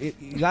well. You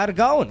got it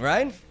going,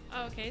 right?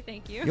 Okay,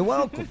 thank you. You're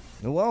welcome.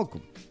 You're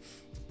welcome.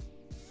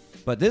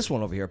 But this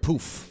one over here,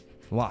 poof.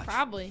 Watch.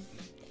 Probably.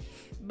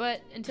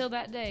 But until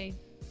that day,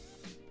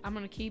 I'm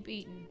going to keep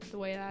eating the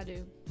way I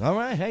do. All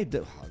right. Hey,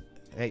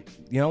 hey.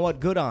 You know what?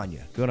 Good on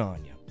you. Good on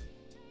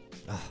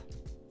you.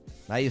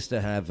 I used to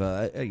have,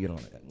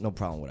 no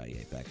problem with what I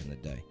ate back in the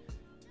day.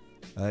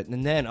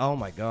 And then, oh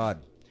my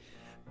God,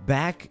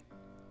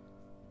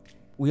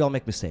 we all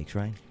make mistakes,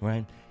 right?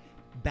 Right?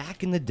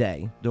 Back in the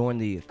day, during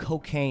the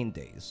cocaine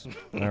days,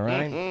 all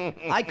right,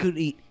 I could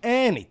eat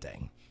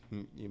anything.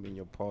 You mean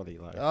your party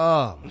life?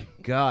 Oh my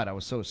God, I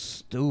was so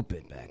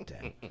stupid back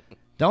then.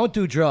 Don't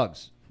do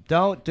drugs.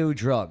 Don't do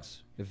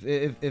drugs.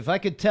 If I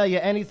could tell you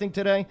anything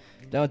today,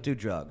 don't do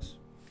drugs.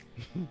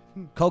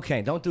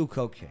 Cocaine, don't do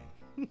cocaine.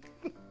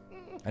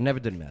 I never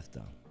did meth,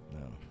 though.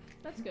 No.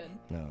 That's good.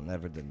 No,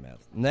 never did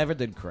meth. Never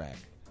did crack.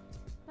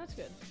 That's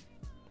good.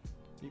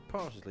 You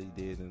partially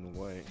did in a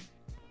way.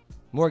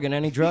 Morgan,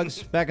 any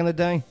drugs back in the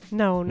day?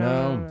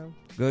 No.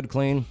 Good,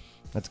 clean.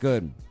 That's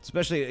good.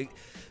 Especially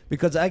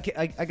because I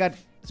got,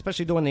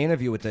 especially during the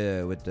interview with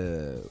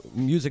the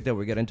music that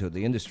we get into,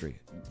 the industry.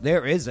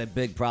 There is a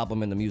big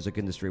problem in the music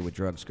industry with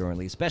drugs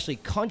currently, especially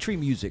country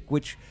music,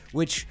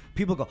 which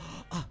people go,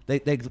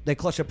 they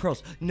clutch their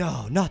pearls.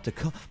 No, not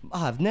the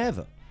I've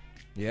never.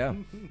 Yeah,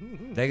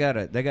 they got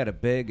a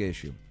big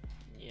issue.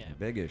 Yeah.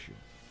 Big issue.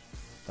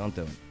 Don't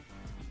do it.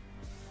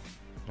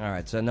 All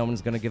right, so no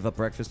one's gonna give up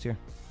breakfast here.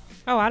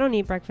 Oh, I don't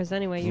eat breakfast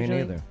anyway. Me Usually,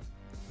 neither.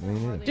 Me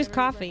neither. just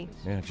coffee.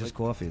 Yeah, just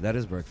coffee. That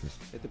is breakfast.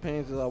 It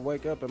depends if I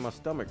wake up and my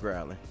stomach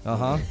growling.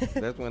 Uh-huh.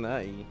 That's when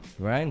I eat.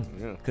 Right?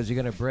 Yeah. Because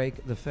you're gonna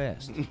break the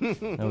fast.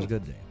 That was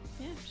good, Dan.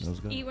 Yeah, That was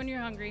good. just eat when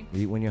you're hungry.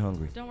 Eat when you're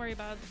hungry. Don't worry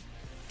about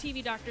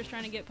TV doctors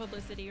trying to get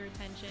publicity or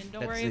attention.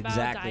 Don't That's worry about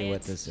exactly diets.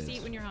 what this Just is.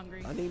 eat when you're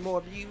hungry. I need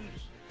more views.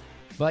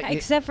 But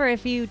Except for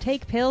if you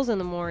take pills in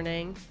the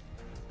morning,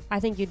 I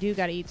think you do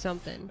got to eat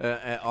something.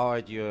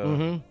 Or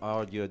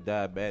you're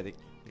diabetic.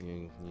 You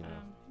know.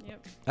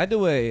 Yep. I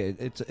do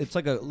it's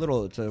like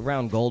it's a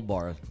round gold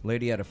bar.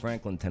 Lady out of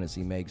Franklin,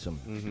 Tennessee makes them.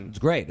 Mm-hmm. It's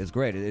great.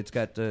 It's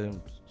got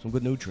some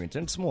good nutrients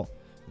and it's small,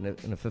 and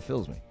it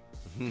fulfills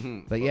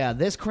me. But yeah,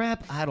 this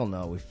crap, I don't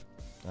know.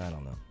 I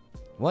don't know.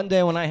 One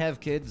day when I have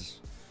kids,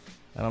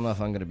 I don't know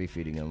if I'm going to be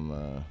feeding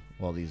them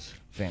all these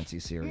fancy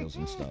cereals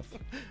and stuff.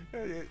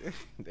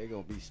 They're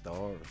going to be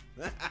starved.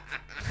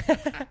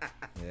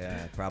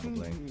 Yeah,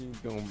 probably.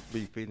 You're going to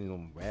be feeding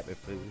them rabbit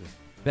food.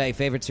 Hey,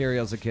 favorite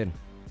cereal as a kid?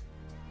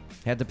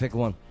 Had to pick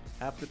one.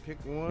 Have to pick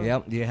one?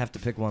 Yep, you have to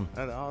pick one.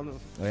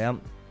 Yep.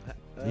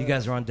 You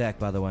guys are on deck,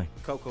 by the way.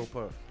 Cocoa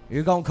Puff.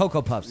 You're going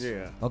Cocoa Puffs?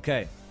 Yeah.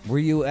 Okay. Were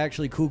you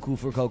actually cuckoo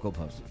for Cocoa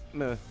Puffs?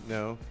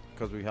 No,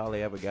 because we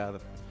hardly ever got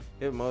them.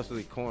 It was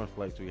mostly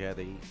cornflakes we had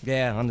to eat.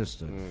 Yeah,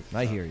 understood.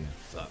 I hear you.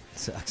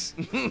 Sucks.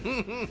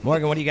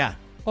 Morgan, what do you got?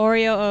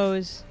 Oreo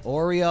O's.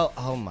 Oreo.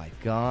 Oh my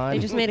God. They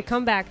just made a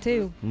comeback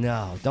too.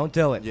 No, don't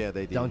do it. Yeah,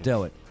 they did. Don't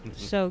do it.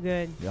 So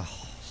good. Ugh.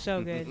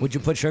 So good. Would you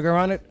put sugar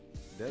on it?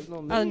 There's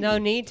no need. Oh, no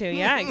need to.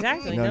 Yeah,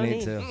 exactly. No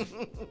need to.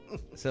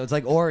 So it's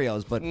like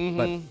Oreos, but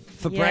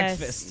for Yes.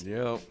 breakfast.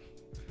 Yep.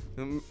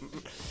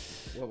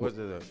 What was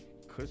it? A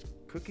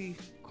cookie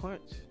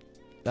crunch?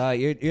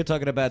 You're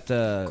talking about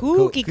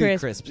Cookie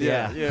Crisps.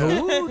 Yeah. Yeah.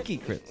 Cookie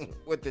Crisps.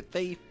 With the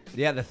thief.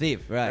 Yeah, the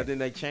thief. Right. And then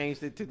they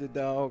changed it to the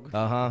dog.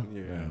 Uh-huh.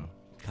 Yeah.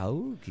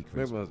 Cookie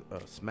Crisps. Remember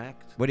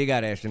Smacked? What do you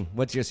got, Ashton?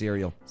 What's your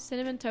cereal?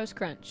 Cinnamon Toast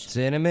Crunch.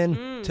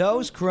 Cinnamon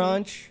Toast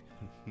Crunch.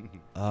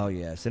 Oh,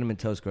 yeah. Cinnamon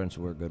Toast Crunch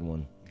were a good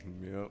one.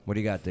 Yep. What do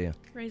you got there?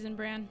 Raisin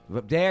Bran.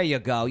 There you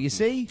go. You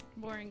see?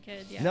 Boring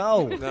kid, yeah.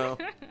 No.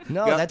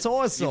 No. That's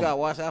awesome. You got to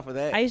watch out for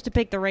that. I used to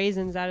pick the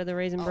raisins out of the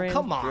Raisin Bran.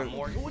 Come on,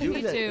 Morgan. What are you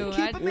Me doing? too. Keep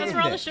it That's in where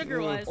all there. the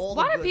sugar was. All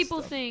the Why do good people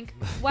stuff. think,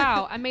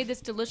 wow, I made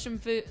this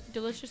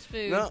delicious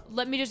food. No.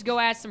 Let me just go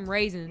add some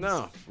raisins.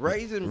 No.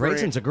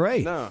 Raisins are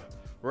great. No.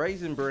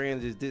 Raisin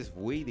Bran is this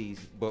Wheaties,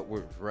 but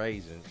with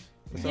raisins.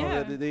 That's all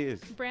Yeah. that it is.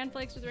 Bran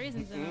flakes with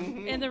raisins in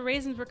them. And the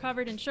raisins were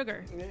covered in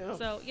sugar. Yeah.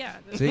 So, yeah.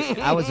 See,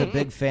 I was a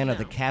big fan of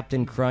the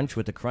Captain Crunch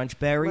with the Crunch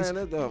Berries,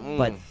 Man, that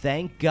but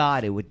thank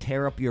God it would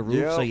tear up your roof,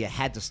 Yep. so you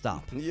had to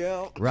stop.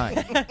 Yeah. Right.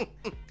 did.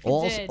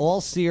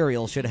 all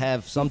cereal should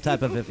have some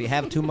type of, if you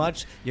have too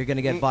much, you're going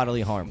to get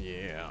bodily harm.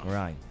 Yeah.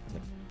 Right.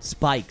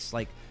 Spikes,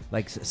 like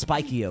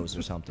Spikios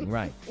or something,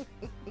 right.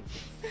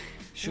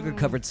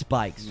 Sugar-covered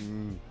spikes.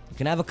 You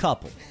can have a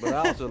couple. But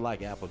I also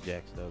like Apple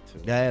Jacks, though, too.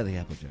 Yeah, the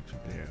Apple Jacks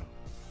are good. Yeah.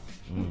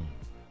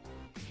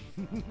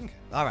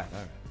 All right.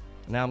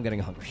 Now I'm getting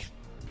hungry.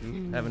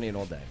 Haven't eaten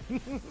all day.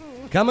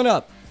 Coming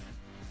up,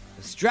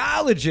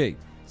 astrology.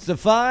 It's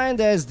defined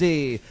as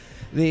the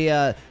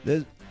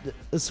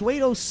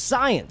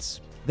pseudoscience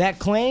that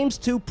claims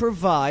to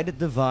provide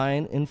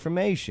divine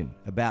information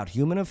about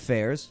human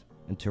affairs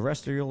and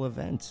terrestrial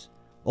events,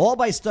 all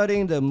by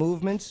studying the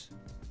movements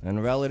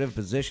and relative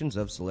positions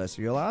of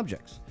celestial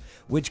objects,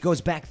 which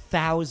goes back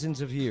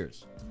thousands of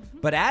years.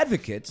 But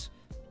advocates,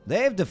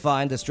 they have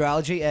defined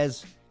astrology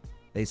as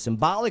a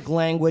symbolic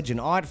language, an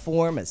art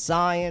form, a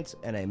science,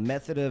 and a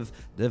method of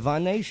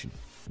divination.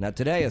 Now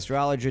today,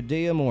 astrologer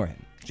Dia Moorhead.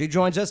 She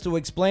joins us to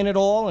explain it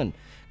all and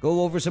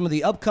go over some of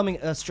the upcoming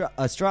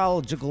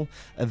astrological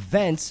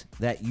events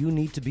that you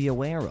need to be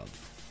aware of.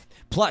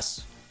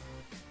 Plus,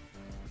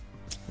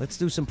 let's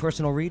do some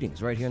personal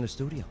readings right here in the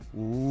studio.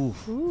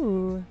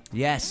 Ooh.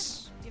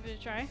 Yes, Give it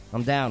a try.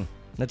 I'm down.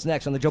 That's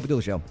next on the Joe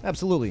Padula Show.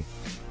 Absolutely.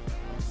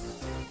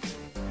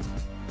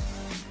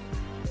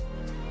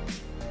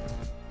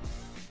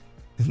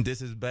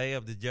 This is Bay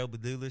of the Joe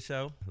Padula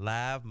Show,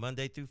 live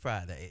Monday through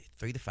Friday,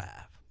 3 to 5.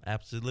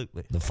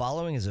 Absolutely. The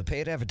following is a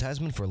paid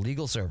advertisement for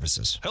legal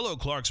services. Hello,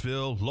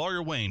 Clarksville.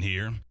 Lawyer Wayne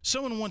here.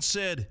 Someone once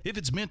said, if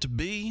it's meant to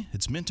be,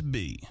 it's meant to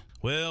be.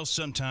 Well,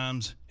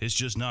 sometimes it's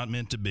just not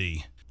meant to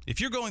be. If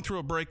you're going through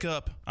a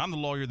breakup, I'm the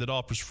lawyer that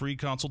offers free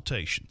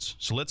consultations.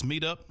 So let's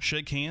meet up,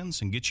 shake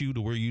hands, and get you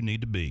to where you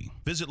need to be.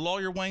 Visit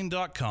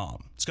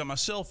lawyerwayne.com. It's got my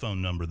cell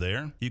phone number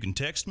there. You can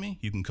text me,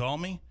 you can call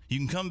me, you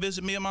can come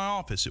visit me at my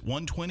office at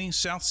 120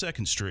 South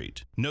 2nd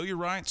Street. Know your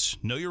rights,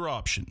 know your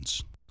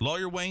options.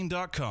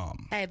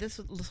 LawyerWayne.com. Hey, this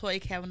is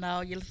LaToya Kavanaugh.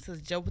 You listen to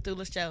the Joe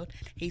Padula Show.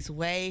 He's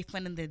way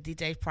funnier than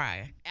DJ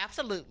Pryor.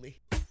 Absolutely.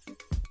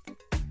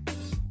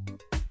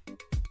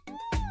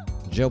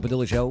 Joe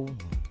Padula Show.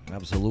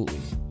 Absolutely.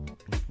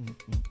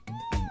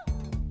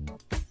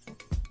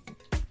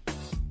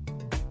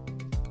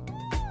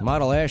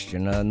 Model asked you,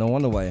 no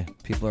wonder why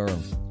people are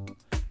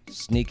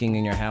sneaking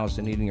in your house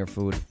and eating your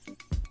food.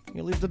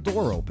 You leave the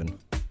door open.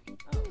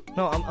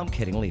 No, I'm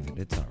kidding. Leave it.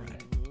 It's all right.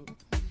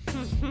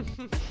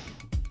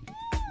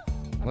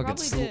 Look,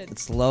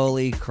 it's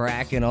slowly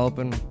cracking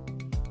open.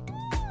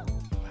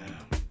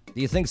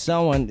 Do you think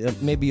someone,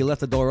 maybe you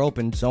left the door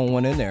open, someone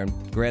went in there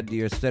and grabbed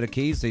your set of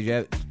keys? Did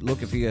you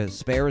look if your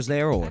spares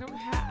there? Or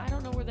I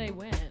don't know where they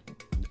went.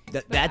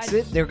 That's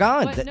it? They're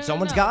gone.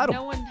 Someone's got them.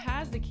 No one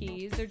has the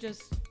keys. They're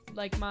just,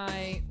 like,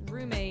 my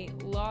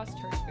roommate lost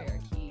her spare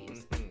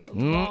keys a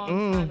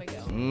long time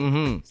ago.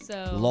 Mm-hmm.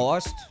 So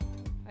Lost?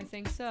 I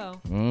think so.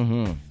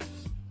 Mm-hmm.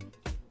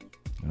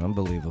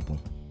 Unbelievable.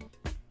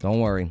 Don't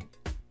worry.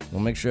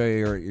 We'll make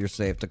sure you're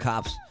safe.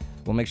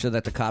 We'll make sure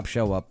that the cops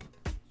show up.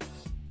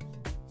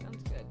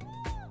 Sounds good.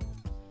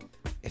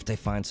 If they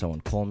find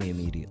someone, call me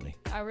immediately.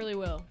 I really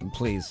will.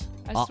 Please.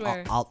 I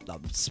swear. I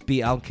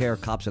don't care if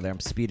cops are there. I'm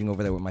speeding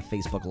over there with my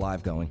Facebook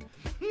Live going.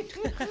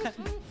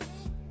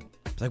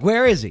 It's like,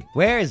 where is he?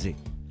 Where is he?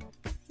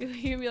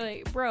 You'd be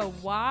like, bro,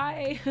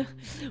 why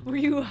were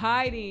you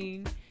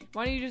hiding?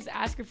 Why don't you just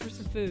ask her for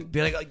some food?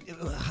 Be like,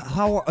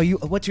 how are you?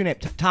 What's your name?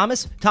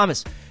 Thomas?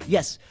 Thomas.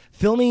 Yes.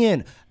 Fill me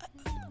in.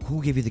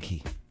 Who gave you the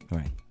key? All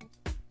right.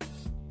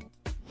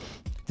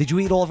 Did you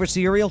eat all of her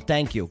cereal?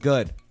 Thank you.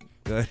 Good.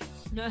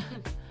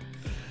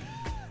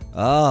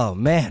 Oh,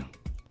 man.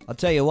 I'll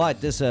tell you what,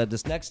 this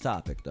next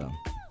topic, though,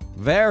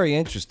 very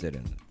interested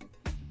in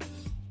it.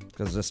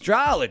 Because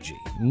astrology,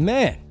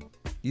 man,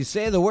 you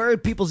say the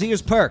word, people's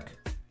ears perk.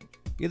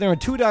 Either in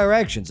two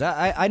directions.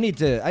 I need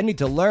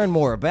to learn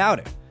more about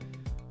it.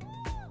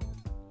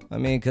 I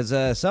mean,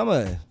 because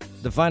some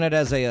define it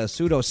as a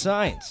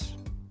pseudoscience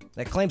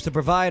that claims to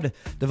provide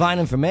divine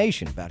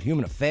information about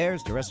human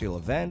affairs, terrestrial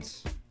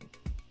events.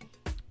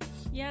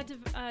 Yeah,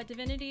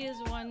 divinity is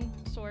one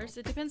source.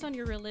 It depends on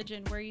your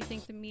religion where you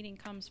think the meaning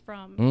comes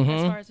from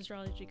as far as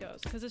astrology goes.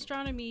 Because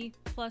astronomy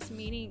plus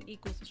meaning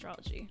equals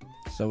astrology.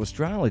 So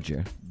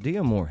astrologer,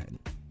 Dia Moorhead.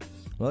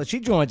 Well, she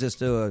joins us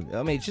to,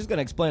 she's going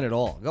to explain it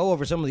all. Go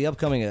over some of the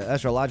upcoming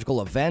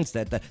astrological events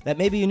that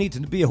maybe you need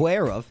to be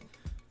aware of.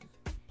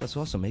 Plus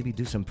also maybe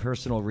do some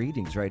personal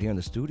readings right here in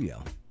the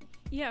studio.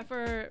 Yeah,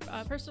 for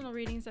personal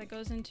readings, that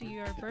goes into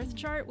your birth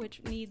chart, which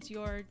needs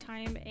your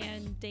time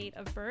and date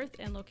of birth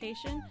and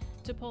location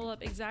to pull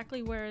up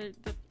exactly where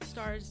the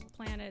stars,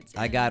 planets.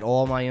 I got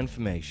all my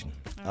information.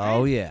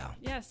 All right. Yeah.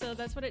 Yeah, so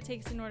that's what it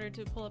takes in order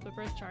to pull up a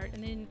birth chart.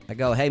 And then I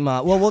go, hey,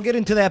 Ma. Well, we'll get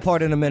into that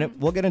part in a minute.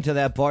 We'll get into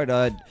that part.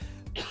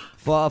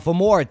 For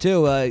more,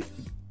 too,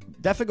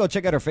 definitely go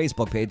check out our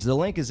Facebook page. The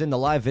link is in the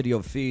live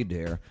video feed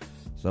here.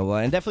 So,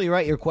 and definitely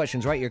write your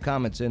questions, write your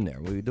comments in there.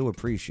 We do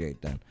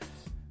appreciate that.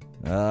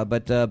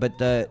 But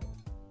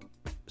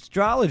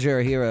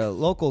astrologer here,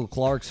 local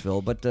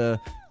Clarksville, but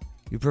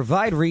you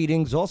provide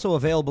readings, also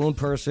available in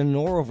person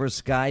or over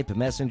Skype,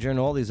 Messenger, and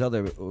all these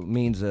other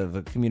means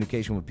of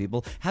communication with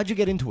people. How'd you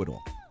get into it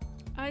all?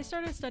 I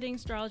started studying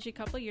astrology a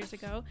couple of years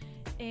ago,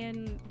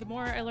 and the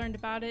more I learned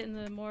about it and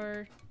the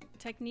more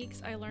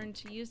techniques I learned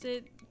to use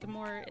it, the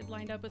more it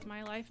lined up with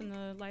my life and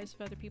the lives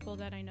of other people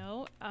that I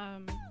know.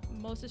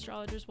 Most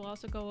astrologers will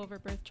also go over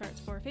birth charts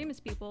for famous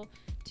people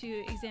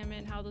to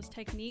examine how those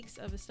techniques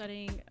of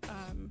studying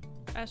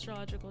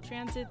astrological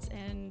transits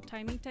and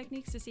timing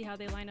techniques to see how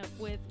they line up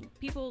with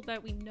people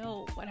that we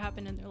know what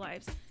happened in their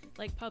lives,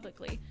 like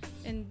publicly.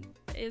 And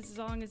as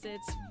long as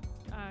it's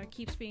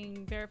keeps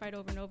being verified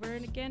over and over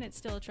and again, it's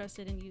still a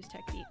trusted and used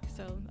technique.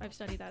 So I've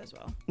studied that as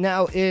well.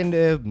 Now,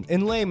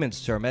 in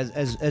layman's term,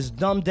 as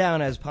dumbed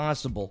down as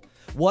possible,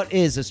 what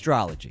is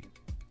astrology?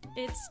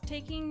 It's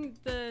taking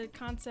the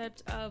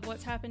concept of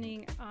what's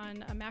happening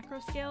on a macro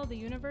scale, the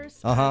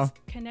universe, Uh-huh.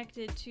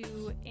 connected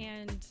to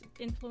and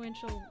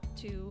influential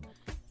to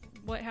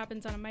what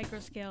happens on a micro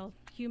scale,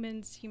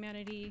 humans,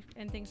 humanity,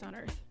 and things on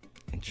Earth.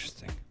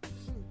 Interesting.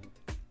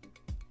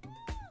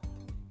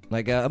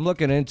 Like, I'm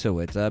looking into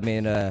it. I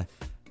mean,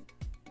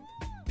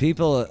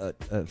 people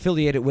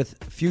affiliated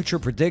with future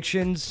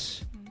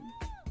predictions.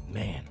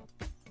 Man.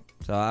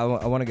 So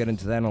I want to get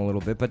into that in a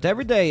little bit. But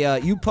every day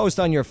you post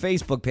on your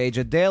Facebook page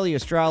a daily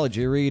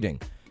astrology reading.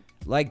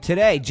 Like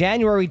today,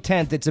 January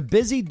 10th, it's a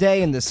busy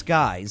day in the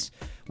skies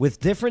with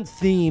different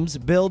themes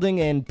building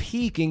and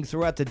peaking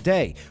throughout the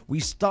day. We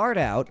start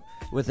out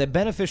with a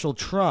beneficial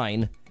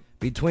trine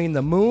between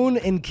the moon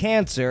in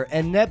Cancer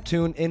and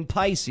Neptune in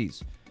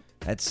Pisces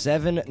at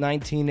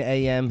 7:19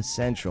 a.m.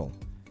 Central.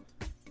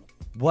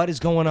 What is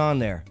going on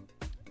there?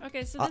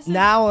 Okay, so this is...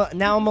 Now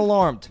I'm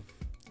alarmed.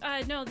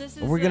 No, this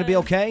is... Are we going to be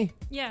okay?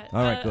 Yeah.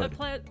 All right,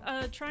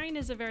 good. Trine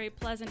is a very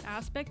pleasant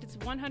aspect. It's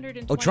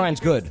 120 Oh, trine's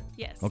degrees. good.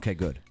 Yes. Okay,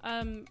 good.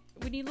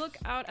 When you look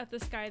out at the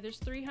sky, there's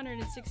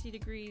 360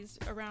 degrees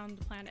around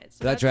the planet.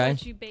 So That's right.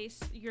 what you base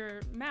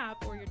your map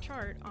or your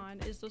chart on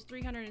is those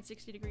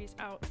 360 degrees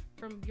out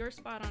from your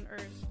spot on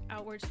Earth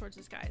outwards towards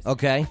the skies.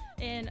 Okay.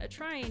 And a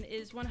trine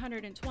is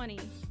 120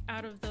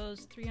 out of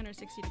those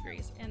 360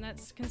 degrees. And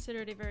that's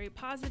considered a very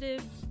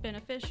positive,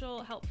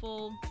 beneficial,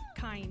 helpful,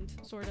 kind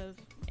sort of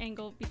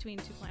angle between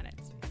two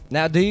planets.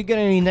 Now, do you get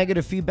any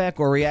negative feedback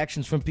or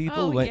reactions from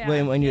people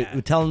when you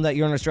tell them that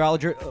you're an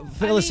astrologer?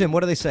 Fill us in. What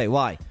do they say?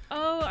 Why?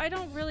 Oh, I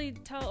don't really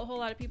tell a whole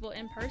lot of people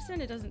in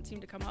person. It doesn't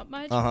seem to come up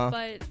much. Uh-huh.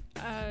 But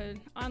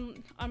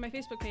on my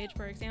Facebook page,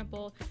 for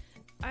example,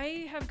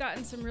 I have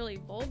gotten some really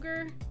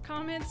vulgar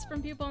comments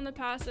from people in the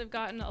past. I've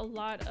gotten a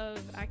lot of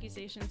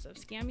accusations of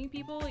scamming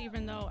people,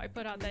 even though I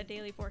put out that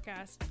daily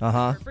forecast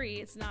for free.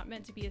 It's not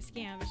meant to be a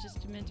scam. It's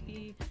just meant to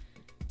be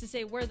to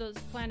say where those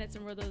planets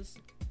and where those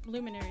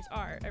luminaries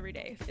are every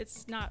day.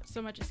 It's not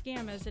so much a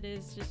scam as it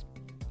is just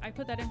I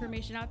put that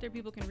information out there.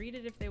 People can read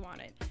it if they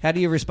want it. How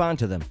do you respond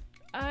to them?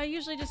 I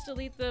usually just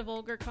delete the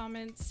vulgar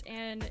comments,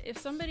 and if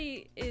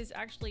somebody is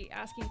actually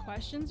asking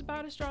questions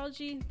about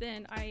astrology,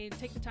 then I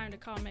take the time to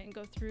comment and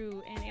go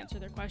through and answer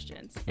their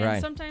questions.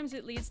 And sometimes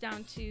it leads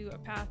down to a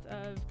path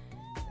of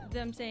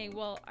them saying,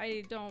 well,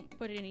 I don't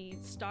put any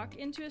stock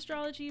into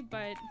astrology,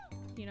 but,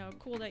 you know,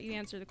 cool that you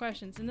answer the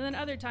questions. And then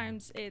other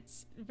times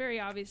it's very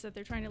obvious that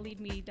they're trying to lead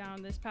me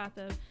down this path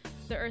of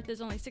the Earth is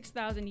only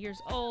 6,000 years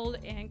old,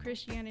 and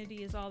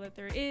Christianity is all that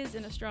there is,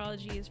 and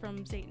astrology is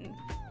from Satan.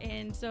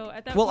 And so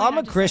at that point, I'm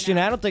a Christian.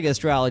 I don't think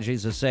astrology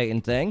is a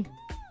Satan thing.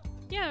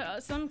 Yeah,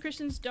 some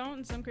Christians don't,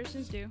 and some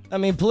Christians do. I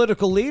mean,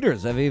 political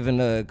leaders have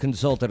even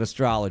consulted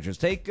astrologers.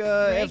 Take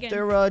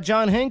after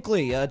John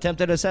Hinckley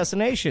attempted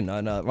assassination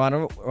on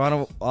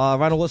Ronald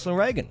Wilson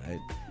Reagan,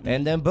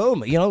 and then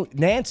boom,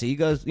 Nancy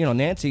goes.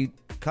 Nancy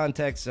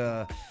contacts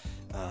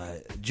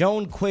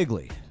Joan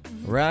Quigley,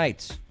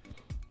 right?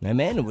 And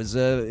man, it was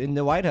in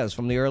the White House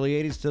from the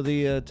early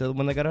 '80s to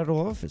when they got out of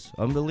office.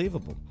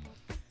 Unbelievable.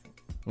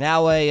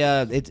 Now,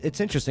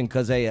 it's interesting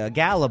because a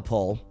Gallup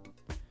poll.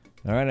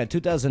 All right, a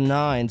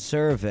 2009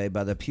 survey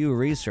by the Pew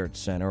Research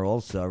Center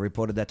also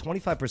reported that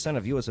 25%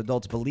 of U.S.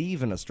 adults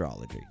believe in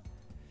astrology.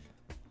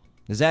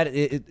 Does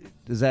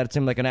that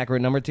seem like an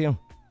accurate number to you?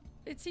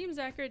 It seems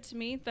accurate to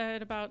me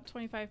that about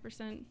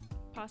 25%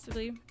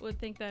 possibly would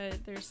think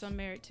that there's some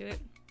merit to it.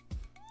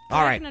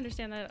 All right. I can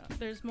understand that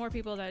there's more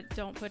people that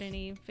don't put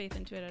any faith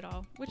into it at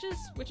all, which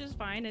is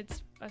fine.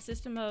 It's a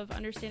system of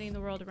understanding the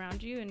world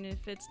around you, and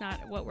if it's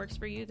not what works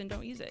for you, then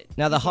don't use it.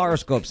 Now, the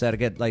horoscopes that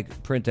get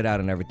like printed out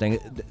and everything,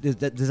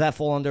 does that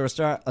fall under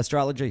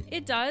astrology?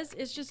 It does.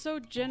 It's just so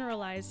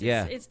generalized.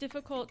 Yeah. It's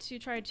difficult to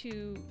try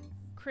to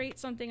create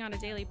something on a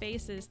daily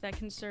basis that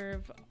can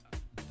serve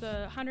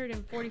the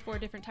 144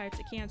 different types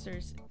of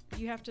cancers.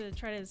 You have to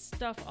try to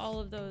stuff all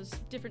of those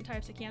different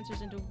types of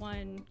cancers into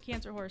one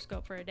cancer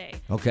horoscope for a day.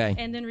 Okay.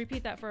 And then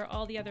repeat that for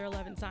all the other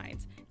 11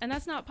 signs. And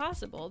that's not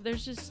possible.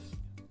 There's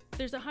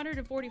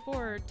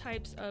 144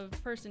 types of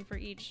person for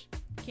each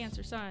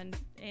Cancer sun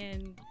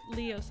and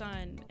Leo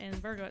sun and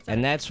Virgo, etc.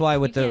 And that's why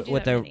with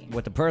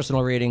the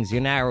personal readings,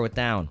 you narrow it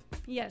down.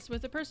 Yes,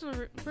 with the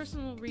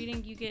personal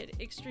reading, you get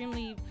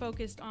extremely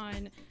focused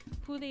on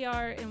who they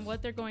are and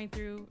what they're going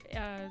through,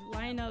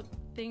 line up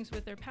things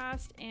with their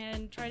past,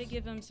 and try to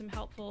give them some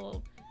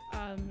helpful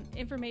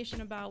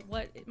information about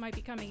what might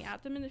be coming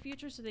at them in the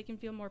future, so they can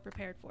feel more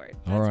prepared for it.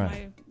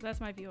 That's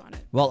my view on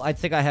it. Well, I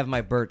think I have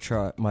my birth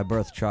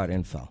chart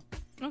info.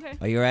 Okay.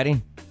 Are you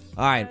ready?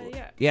 All right.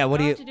 Yeah. What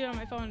do you? have to do it on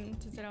my phone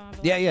since I don't have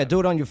a Yeah. laptop. Do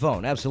it on your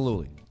phone.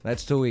 Absolutely.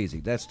 That's too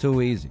easy.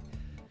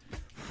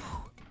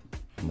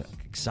 I'm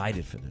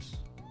excited for this.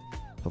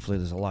 Hopefully,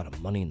 there's a lot of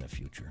money in the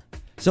future.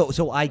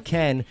 So I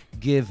can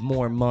give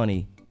more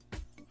money.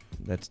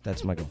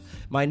 That's my goal.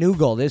 My new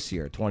goal this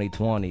year,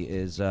 2020,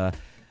 is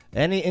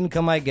any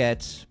income I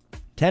get,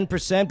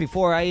 10%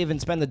 before I even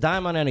spend a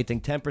dime on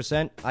anything.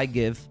 10% I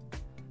give,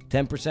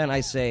 10%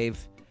 I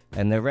save,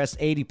 and the rest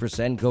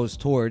 80% goes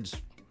towards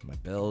my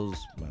bills,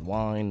 my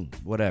wine,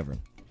 whatever,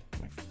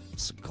 my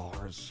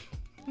cigars,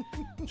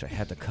 which I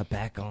had to cut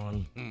back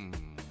on.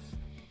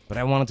 But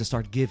I wanted to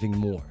start giving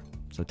more,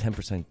 so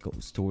 10%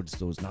 goes towards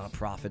those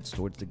nonprofits,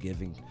 towards the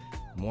giving,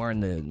 more in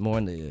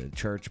the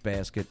church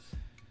basket.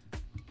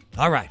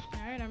 All right.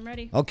 All right, I'm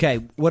ready. Okay,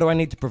 what do I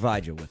need to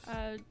provide you with?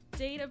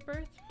 Date of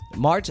birth?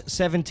 March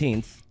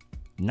 17th,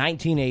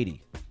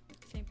 1980.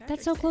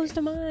 That's so close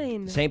to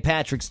mine. St.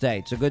 Patrick's Day.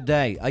 It's a good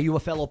day. Are you a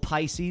fellow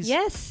Pisces?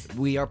 Yes.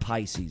 We are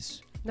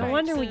Pisces. No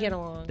wonder we get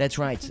along. That's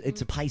right.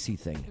 It's a Pisces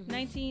thing.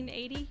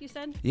 1980, you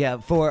said? Yeah,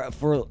 for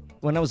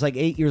when I was like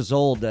 8 years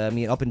old,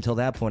 up until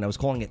that point, I was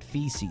calling it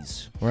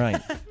feces.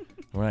 Right.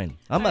 Right.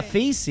 I'm a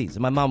feces.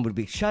 And my mom would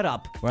be, shut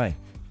up. Right.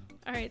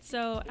 All right,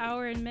 so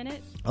hour and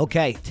minute.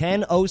 Okay,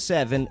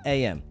 10:07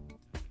 a.m.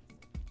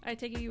 I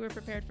take it you were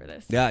prepared for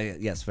this.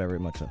 Yes, very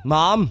much so.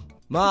 Mom,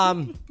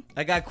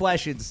 I got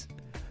questions.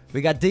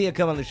 We got Dia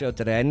coming on the show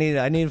today. I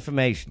need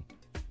information.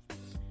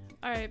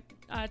 All right,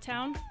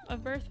 town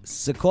of birth?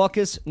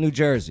 Secaucus, New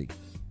Jersey.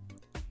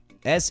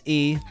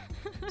 Secaucus.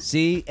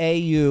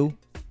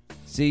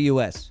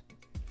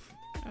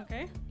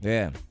 Okay.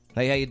 Yeah.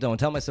 Hey, how you doing?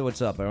 Tell myself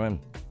what's up, all right?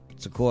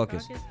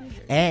 Secaucus.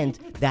 And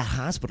that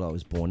hospital I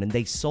was born in,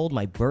 they sold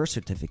my birth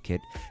certificate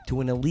to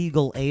an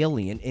illegal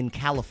alien in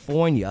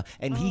California,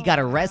 and he got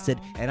arrested,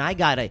 and I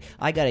got a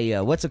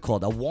what's it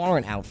called? A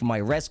warrant out for my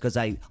arrest because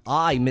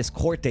I missed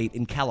court date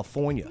in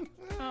California.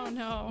 Oh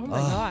no. Oh my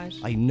gosh.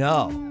 I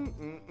know.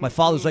 My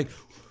father's like,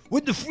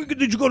 "When the freak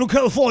did you go to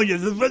California?" I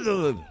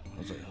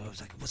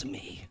was like, it wasn't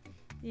me.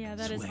 Yeah,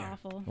 that is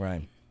awful.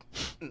 Right.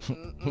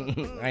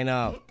 I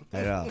know.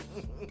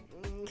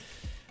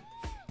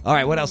 All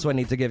right, what else do I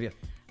need to give you?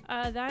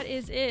 That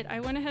is it.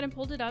 I went ahead and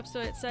pulled it up, so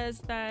it says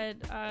that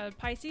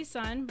Pisces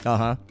sun.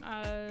 Uh-huh.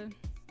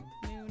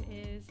 Moon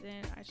is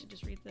in. I should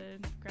just read the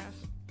graph.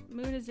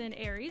 Moon is in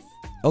Aries.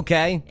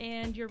 Okay.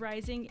 And your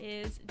rising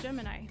is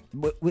Gemini.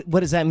 What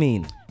does that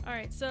mean? All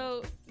right,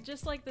 so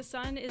just like the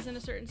sun is in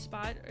a certain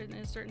spot or in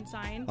a certain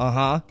sign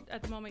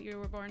at the moment you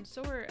were born,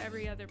 so were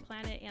every other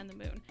planet and the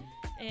moon.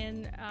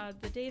 And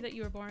the day that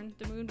you were born,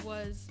 the moon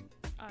was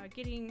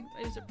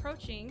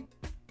approaching.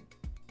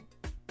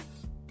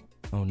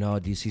 Oh no!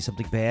 Do you see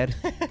something bad?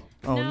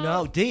 Oh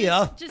no,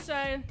 Dia! Just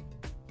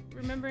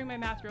remembering my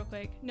math real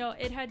quick. No,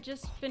 it had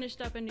just finished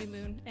up a new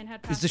moon and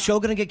had passed. Is the show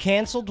gonna get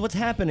canceled? What's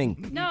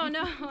happening? No,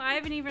 I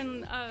haven't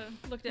even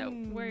looked at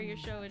where your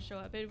show would show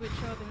up. It would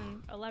show up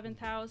in 11th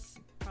house,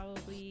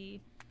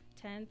 probably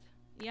 10th.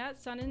 Yeah,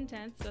 sun in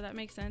 10th, so that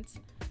makes sense.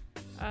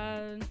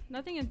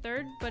 Nothing in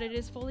 3rd, but it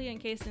is fully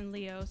encased in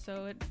Leo,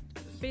 so it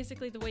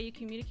basically the way you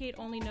communicate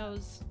only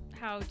knows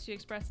how to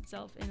express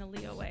itself in a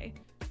Leo way,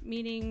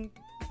 meaning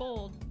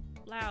bold,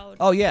 loud.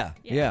 Oh yeah.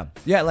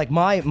 Like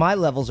my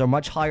levels are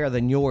much higher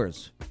than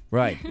yours.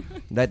 Right.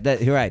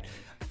 that you're right.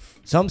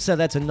 Some said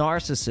that's a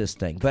narcissist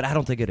thing, but I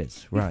don't think it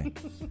is. Right.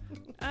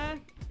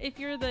 If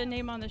you're the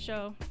name on the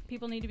show,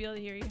 people need to be able to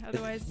hear you.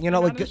 Otherwise, you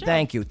know what?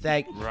 Thank you.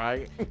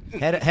 Right.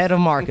 Head of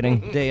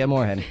marketing, Dia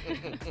Moorhead.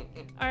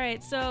 All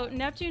right. So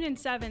Neptune in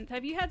 7th.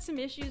 Have you had some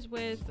issues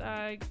with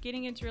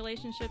getting into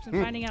relationships and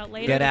finding out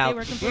later that they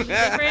were completely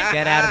different?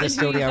 Get out of the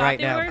studio right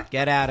now.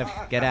 Get out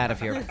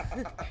of here.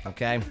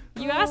 Okay.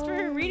 You asked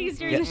for readings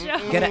during the show.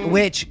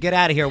 Get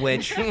out of here,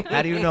 witch.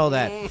 How do you know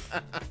that?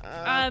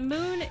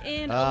 Moon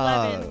in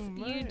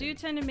 11th. You do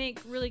tend to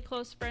make really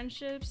close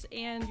friendships,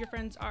 and your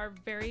friends are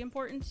very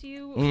important to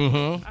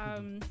you.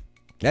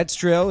 That's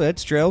true.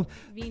 That's true.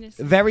 Venus.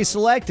 Very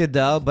selected,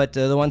 though, but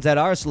the ones that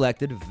are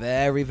selected,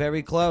 very,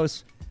 very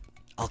close.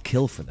 I'll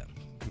kill for them.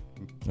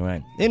 All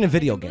right. In a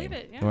video game. Believe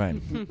it, yeah. All right.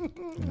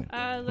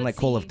 Let's Like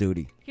Call of see.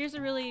 Duty. Here's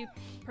a really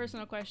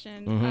personal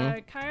question.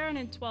 Chiron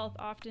in 12th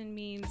often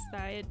means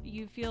that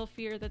you feel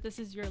fear that this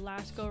is your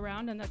last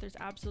go-round and that there's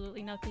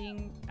absolutely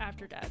nothing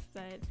after death.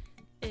 That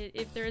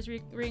if there is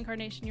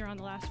reincarnation, you're on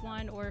the last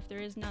one, or if there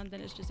is none, then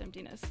it's just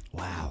emptiness.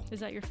 Wow. Is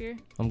that your fear?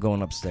 I'm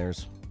going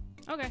upstairs.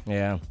 Okay.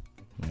 Yeah.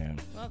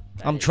 Well,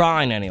 I'm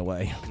trying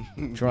anyway.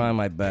 Trying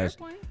my best.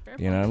 Fair point.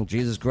 You know,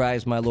 Jesus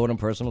Christ, my Lord and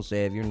personal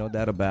Savior, no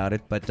doubt about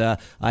it. But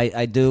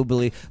I do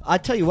believe. I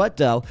tell you what,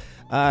 though,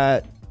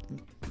 I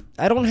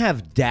don't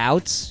have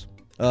doubts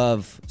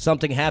of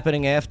something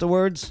happening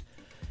afterwards.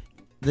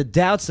 The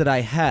doubts that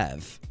I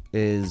have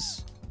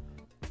is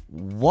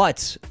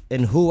what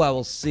and who I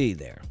will see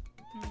there.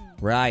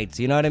 Right?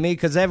 You know what I mean?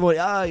 Because everyone,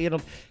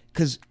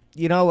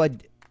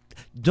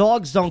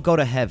 dogs don't go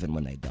to heaven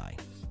when they die.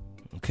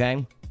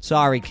 Okay?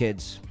 Sorry,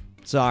 kids.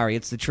 Sorry,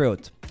 it's the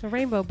truth. The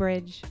Rainbow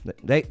Bridge.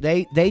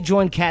 They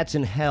join cats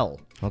in hell.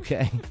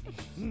 Okay.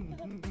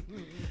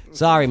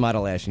 Sorry,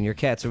 Model Ashton, your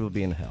cats will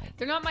be in hell.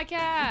 They're not my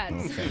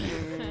cats.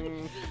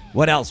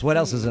 What else? What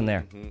else is in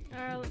there?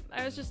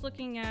 I was just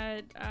looking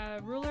at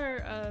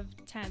ruler of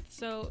 10th.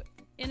 So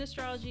in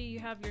astrology, you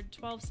have your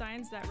 12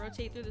 signs that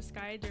rotate through the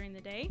sky during the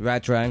day.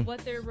 Right, right.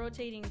 What they're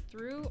rotating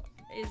through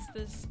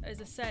is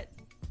a set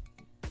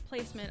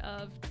placement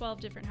of 12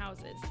 different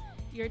houses.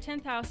 Your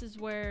 10th house is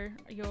where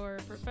your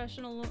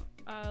professional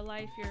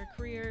life, your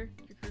career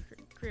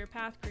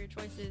path, career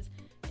choices,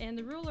 and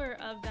the ruler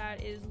of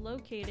that is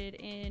located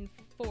in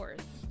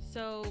 4th.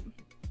 So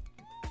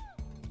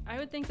I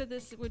would think that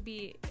this would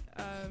be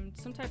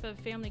some type of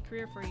family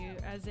career for you,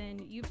 as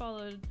in you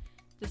followed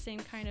the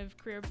same kind of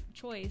career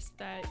choice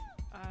that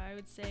I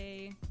would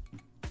say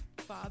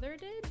father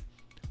did.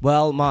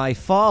 Well, my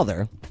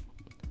father,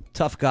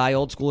 tough guy,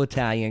 old school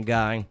Italian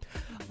guy,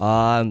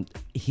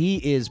 he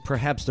is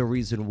perhaps the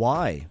reason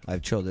why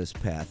I've chose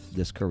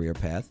this career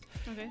path.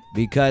 Okay.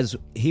 Because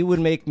he would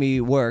make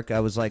me work. I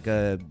was like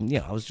I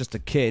was just a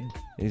kid.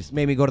 He just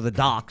made me go to the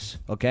docks,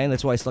 okay? And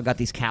that's why I still got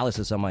these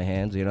calluses on my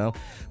hands, you know?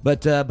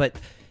 But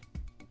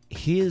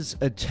his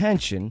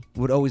attention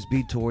would always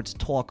be towards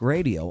talk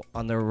radio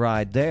on the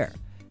ride there.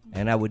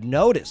 And I would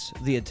notice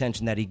the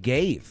attention that he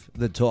gave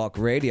the talk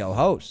radio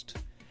host.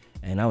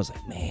 And I was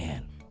like,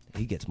 man,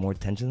 he gets more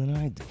attention than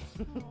I do.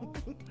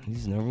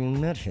 He's never even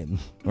met him.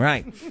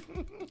 Right.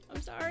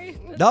 I'm sorry.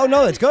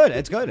 No, it's good.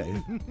 It's good.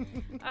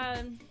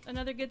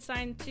 Another good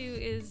sign, too,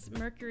 is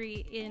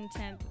Mercury in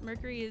 10th.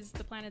 Mercury is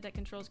the planet that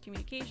controls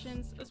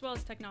communications as well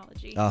as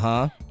technology.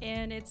 Uh-huh.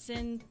 And it's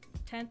in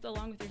 10th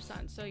along with your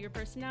sun. So your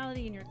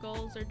personality and your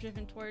goals are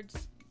driven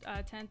towards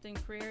 10th in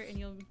career, and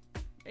you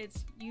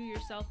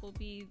yourself will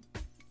be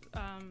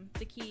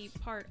the key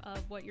part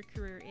of what your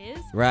career is.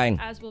 Right.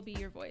 As will be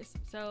your voice.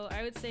 So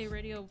I would say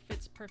radio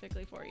fits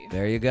perfectly for you.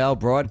 There you go,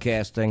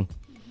 broadcasting.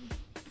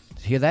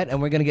 Hear that?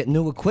 And we're going to get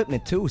new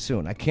equipment, too,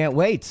 soon. I can't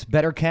wait.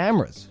 Better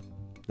cameras.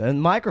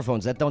 And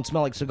microphones that don't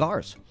smell like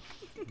cigars.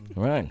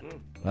 Right.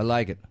 I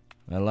like it.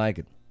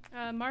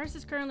 Mars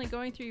is currently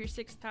going through your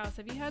 6th house.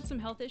 Have you had some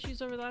health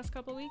issues over the last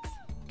couple weeks?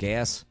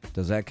 Gas?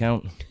 Does that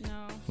count?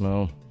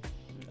 No.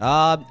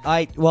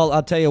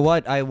 I'll tell you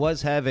what. I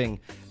was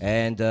having,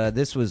 and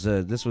this was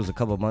a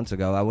couple months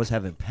ago. I was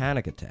having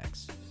panic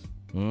attacks.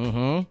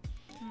 And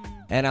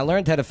I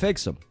learned how to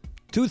fix them.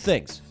 2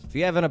 things. If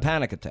you're having a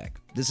panic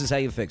attack, this is how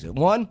you fix it.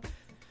 1,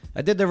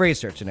 I did the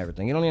research and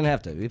everything. You don't even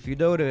have to. If you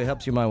do it, it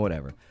helps your mind,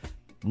 whatever.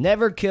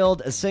 Never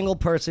killed a single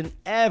person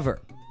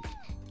ever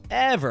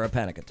a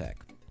panic attack.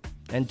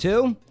 And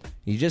 2,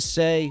 you just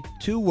say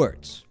 2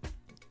 words.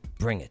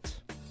 Bring it.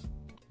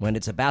 When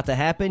it's about to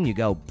happen, you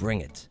go, bring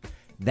it.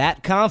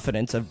 That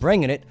confidence of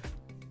bringing it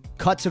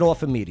cuts it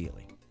off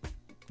immediately.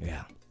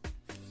 Yeah.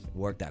 It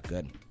worked out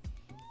good.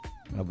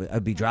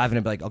 I'd be driving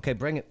and be like, okay,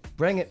 bring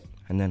it.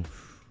 And then,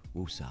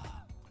 woosah,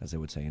 as they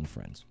would say in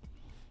Friends.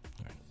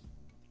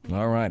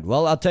 All right.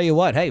 Well, I'll tell you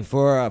what. Hey,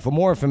 for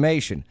more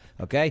information,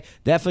 okay,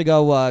 definitely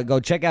go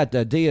check out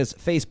Dia's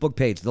Facebook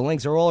page. The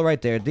links are all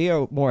right there.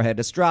 Dia Moorhead,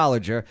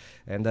 astrologer,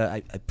 and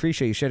I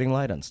appreciate you shedding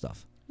light on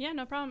stuff. Yeah,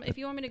 no problem. If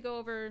you want me to go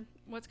over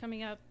what's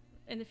coming up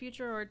in the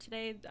future or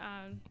today,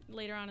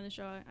 later on in the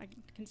show, I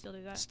can still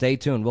do that. Stay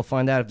tuned. We'll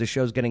find out if the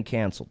show's getting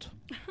canceled.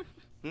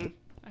 I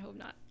hope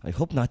not. I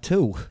hope not,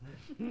 too.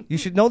 You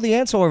should know the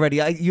answer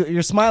already.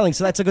 You're smiling,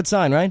 so that's a good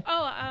sign, right?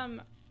 Oh,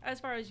 as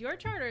far as your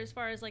chart or as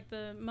far as like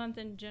the month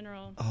in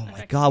general? Oh,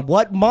 my God.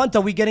 What month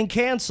are we getting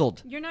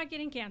canceled? You're not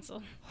getting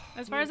canceled.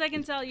 As far as I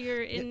can tell,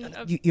 you're in...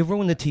 You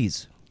ruined the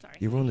tease. Sorry.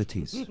 You ruined the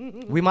tease.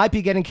 We might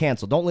be getting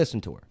canceled. Don't listen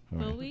to her. All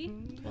Will right. we?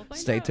 We'll find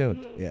Stay out.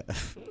 tuned. Yeah.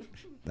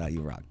 No,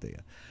 you rock,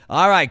 Dia.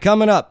 All right,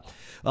 coming up.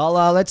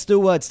 Well, let's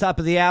do it's top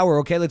of the hour,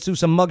 okay? Let's do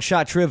some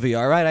mugshot trivia,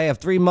 all right? I have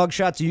 3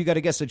 mugshots, and you got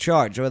to guess the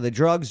charge, whether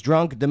drugs,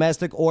 drunk,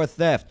 domestic, or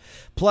theft.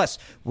 Plus,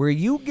 were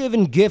you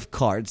given gift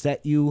cards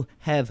that you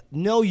have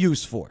no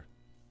use for?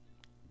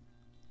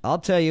 I'll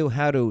tell you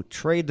how to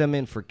trade them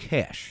in for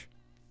cash.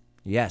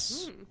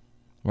 Yes.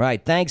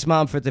 Right. Thanks,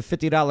 Mom, for the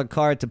 $50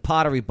 card to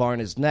Pottery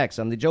Barn is next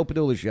on the Joe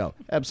Padula Show.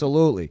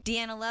 Absolutely.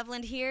 Deanna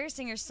Loveland here,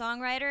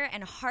 singer-songwriter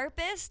and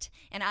harpist,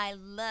 and I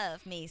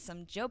love me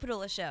some Joe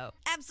Padula Show.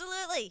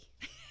 Absolutely.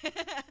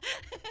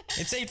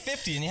 It's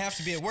 8:50 and you have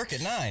to be at work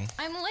at 9.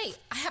 I'm late.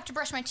 I have to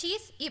brush my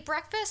teeth, eat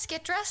breakfast,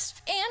 get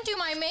dressed, and do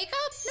my makeup?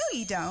 No,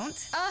 you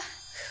don't.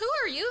 Who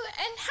are you,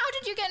 and how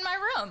did you get in my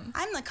room?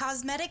 I'm the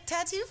cosmetic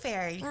tattoo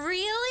fairy.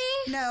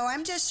 Really? No,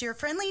 I'm just your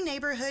friendly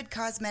neighborhood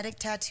cosmetic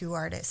tattoo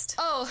artist.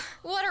 Oh,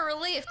 what a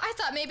relief. I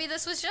thought maybe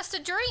this was just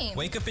a dream.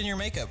 Wake up in your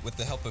makeup with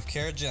the help of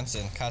Kara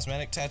Jensen,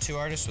 cosmetic tattoo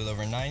artist with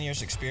over 9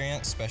 years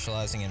experience,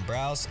 specializing in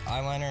brows,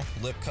 eyeliner,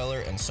 lip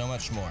color, and so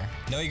much more.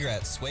 No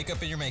regrets. Wake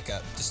up in your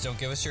makeup. Just don't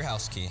give us your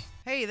house key.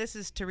 Hey, this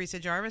is Teresa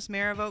Jarvis,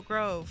 Mayor of Oak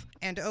Grove,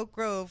 and Oak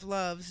Grove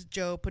loves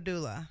Joe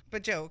Padula.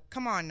 But Joe,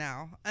 come on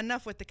now.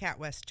 Enough with the Cat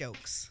West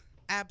jokes.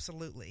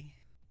 Absolutely.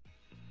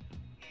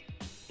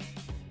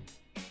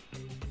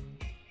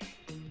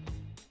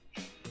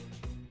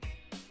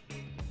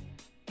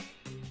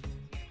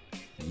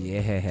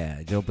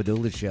 Yeah, Joe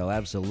Padula Show,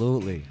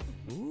 absolutely.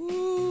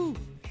 Woo!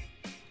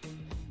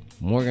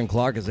 Morgan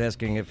Clark is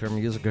asking if her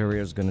music career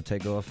is going to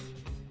take off.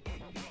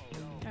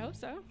 I hope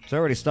so. It's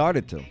already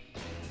started to.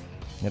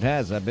 It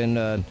has. I've been,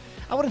 I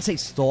wouldn't say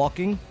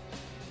stalking.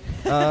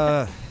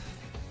 I've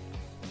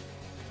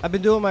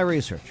been doing my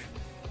research.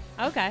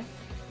 Okay.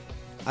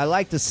 I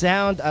like the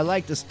sound. I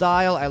like the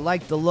style. I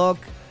like the look.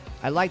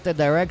 I like the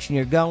direction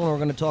you're going. We're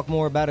going to talk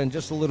more about it in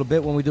just a little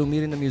bit when we do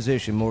Meeting the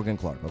Musician, Morgan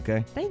Clark,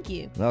 okay? Thank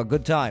you. No,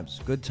 good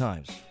times. Good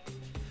times.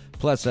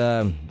 Plus,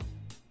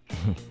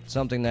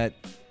 something that...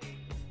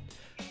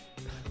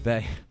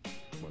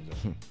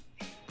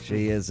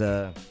 She is,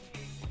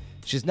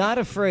 she's not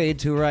afraid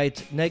to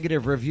write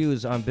negative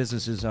reviews on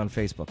businesses on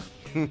Facebook.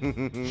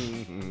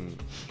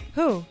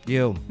 Who?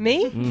 You.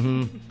 Me?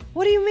 Mm-hmm.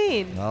 What do you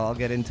mean? I'll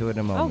get into it in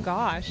a moment. Oh,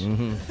 gosh.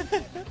 Mm-hmm.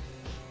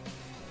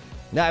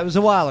 No, it was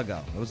a while ago.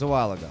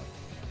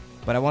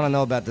 But I want to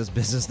know about this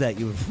business that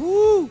you...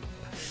 Woo!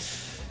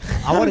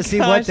 I want to see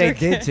what they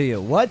did to you.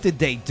 What did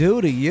they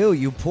do to you,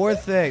 you poor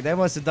thing? They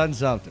must have done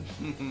something.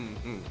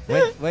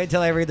 Wait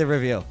till I read the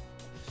review.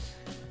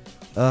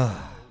 All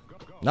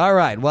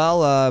right,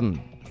 well,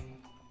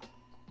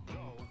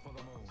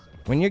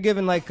 when you're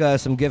given, like,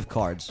 some gift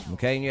cards,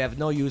 okay, and you have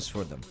no use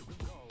for them,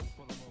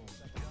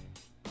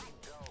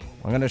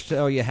 I'm going to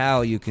show you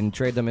how you can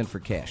trade them in for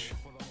cash.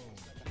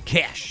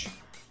 Cash.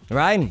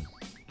 Right?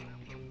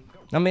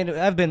 I mean,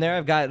 I've been there.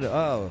 I've got,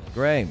 oh,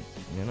 great,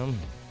 you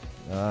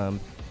know.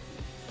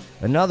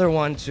 Another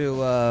one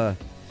to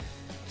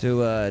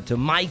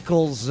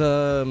Michael's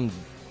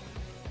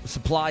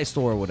supply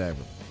store or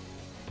whatever.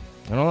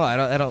 I don't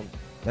know.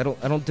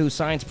 I don't do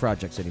science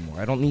projects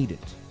anymore. I don't need it.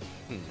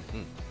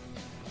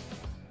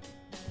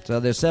 So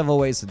there's several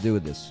ways to do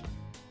this,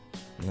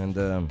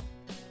 and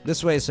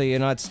this way, so you're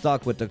not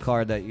stuck with the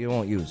card that you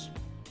won't use.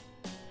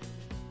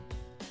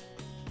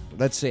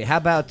 Let's see. How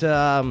about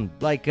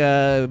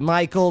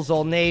Michael's,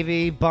 Old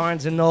Navy,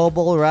 Barnes and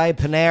Noble, right?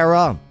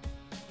 Panera.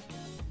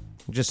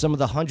 Just some of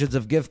the hundreds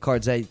of gift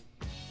cards that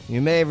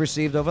you may have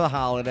received over the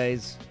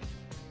holidays.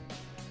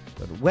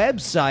 But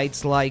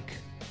websites like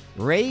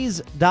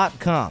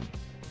Raise.com,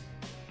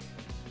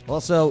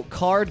 also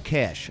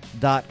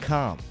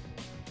CardCash.com,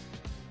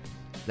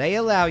 they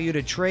allow you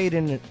to trade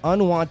in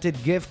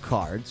unwanted gift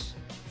cards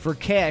for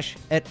cash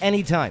at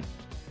any time.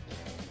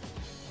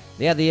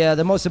 Yeah,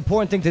 the most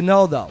important thing to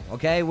know, though,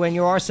 okay, when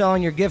you are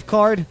selling your gift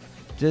card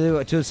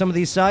to some of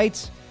these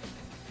sites,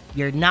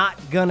 you're not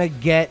going to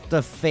get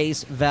the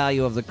face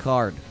value of the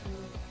card.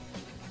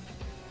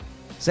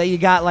 Say you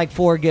got like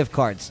 4 gift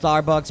cards,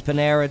 Starbucks,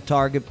 Panera,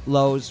 Target,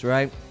 Lowe's,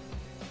 right?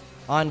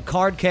 On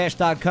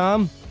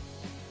cardcash.com,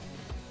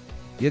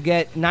 you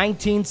get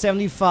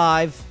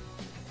 $19.75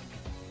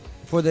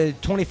 for the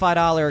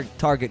 $25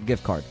 Target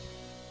gift card.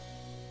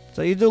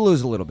 So you do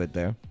lose a little bit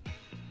there.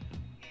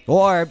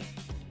 Or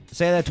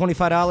say that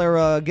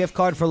 $25 gift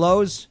card for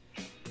Lowe's,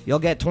 you'll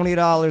get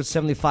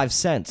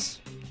 $20.75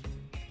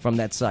 from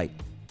that site.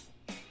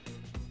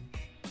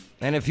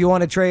 And if you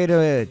want to trade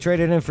it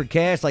in for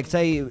cash, like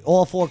say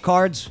all 4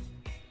 cards,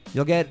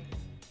 you'll get,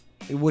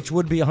 which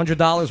would be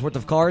 $100 worth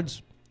of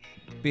cards,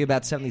 be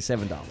about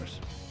 $77.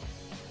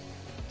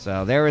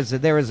 So there is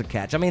a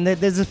catch. I mean,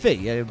 there's a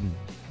fee,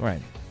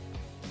 right?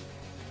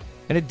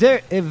 And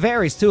it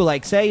varies too.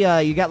 Like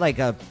say you got like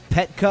a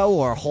Petco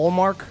or a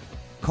Hallmark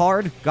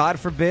card, God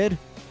forbid.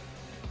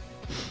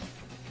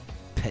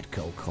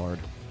 Petco card.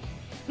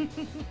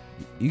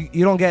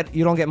 you don't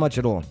get much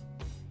at all.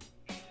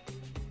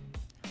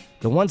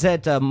 The ones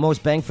that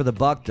most bang for the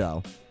buck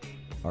though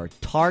are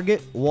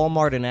Target,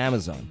 Walmart, and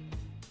Amazon.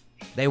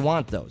 They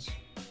want those.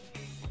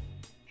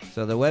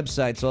 So the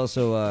websites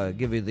also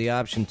give you the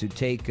option to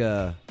take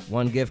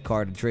one gift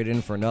card and trade it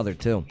in for another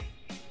too.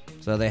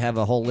 So they have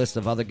a whole list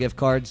of other gift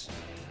cards,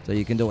 so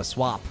you can do a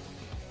swap.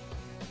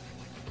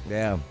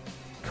 Yeah.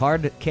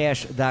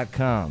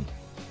 Cardcash.com.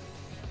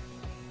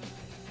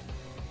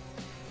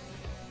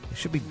 You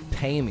should be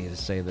paying me to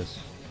say this.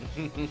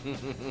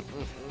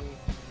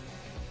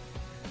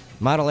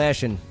 Model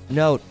Ashton,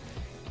 note,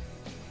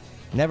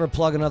 never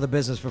plug another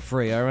business for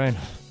free, all right?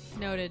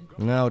 Noted.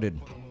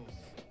 Noted.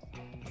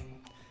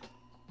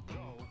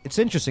 It's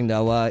interesting,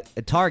 though,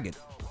 at Target,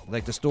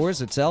 like the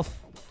stores itself,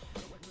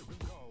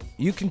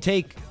 you can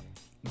take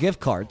gift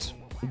cards,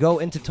 go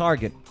into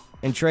Target,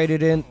 and trade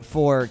it in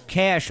for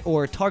cash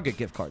or Target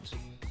gift cards.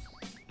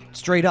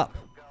 Straight up.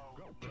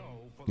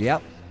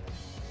 Yep.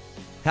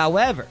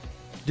 However,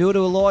 due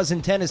to laws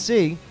in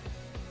Tennessee,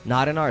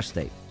 not in our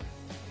state.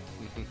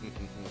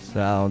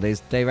 So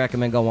they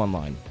recommend go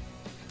online.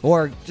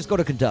 Or just go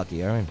to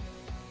Kentucky, all right?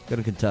 Go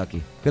to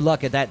Kentucky. Good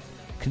luck at that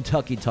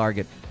Kentucky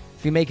Target.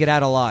 If you make it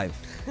out alive,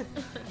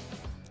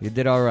 you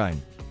did all right.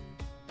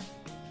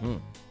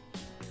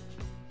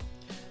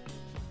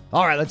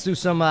 All right, let's do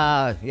some,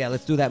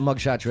 let's do that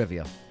mugshot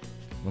trivia.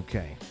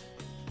 Okay.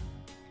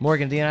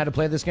 Morgan, do you know how to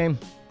play this game?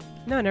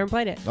 No, I never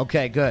played it.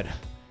 Okay, good.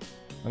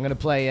 I'm gonna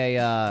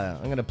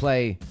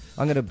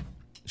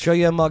show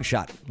you a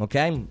mugshot,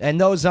 okay? And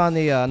those on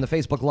the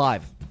Facebook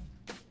Live,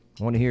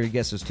 I want to hear your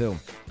guesses too.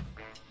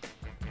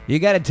 You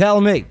got to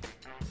tell me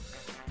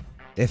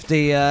if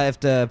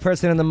the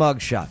person in the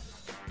mugshot,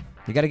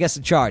 you got to guess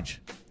the charge.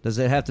 Does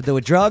it have to do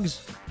with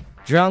drugs,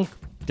 drunk,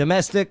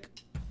 domestic,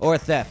 or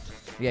theft?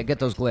 Yeah, get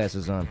those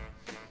glasses on.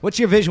 What's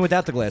your vision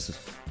without the glasses?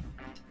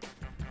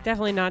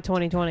 Definitely not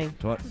 2020.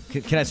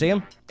 Can I see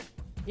them?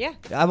 Yeah.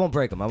 I won't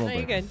break them. I won't No,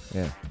 break you're them. good.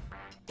 Yeah.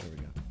 There we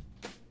go.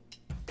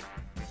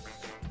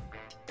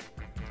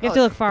 You have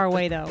to look far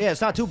away, though. Yeah,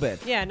 it's not too bad.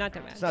 Yeah, not too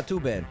bad. It's not too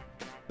bad.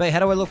 Babe, how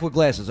do I look with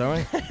glasses, all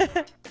right?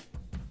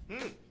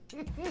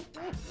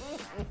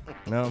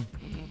 No?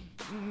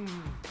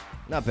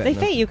 Not bad. They no.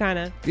 fit you, kind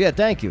of. Yeah,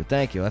 thank you.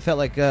 I felt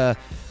like, what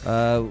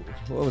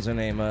was her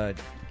name?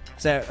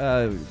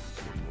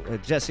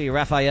 Jesse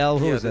Raphael.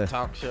 Who Yeah, was the that?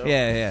 talk show.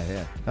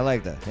 Yeah. I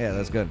like that. Yeah,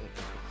 that's good.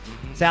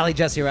 Sally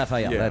Jesse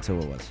Raphael. Yeah. That's who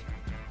it was.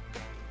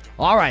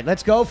 All right,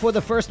 let's go for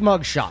the first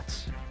mug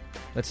shots.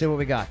 Let's see what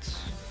we got.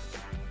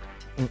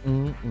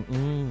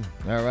 All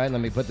right, let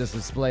me put this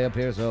display up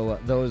here so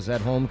those at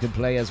home can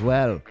play as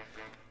well.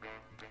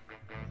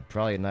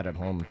 Probably not at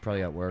home,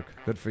 probably at work.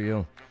 Good for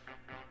you.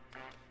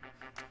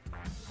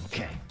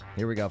 Okay,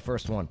 here we go.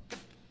 First one.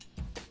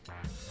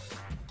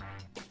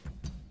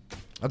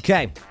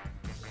 Okay.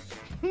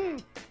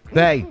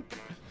 Bay.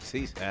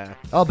 She's high.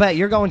 Oh, Bay,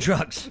 you're going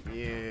drugs.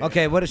 Yeah.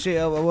 Okay, what is she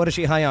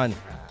high on?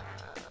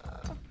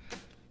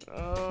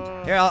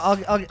 Here,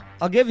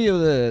 I'll give you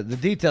the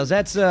details.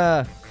 That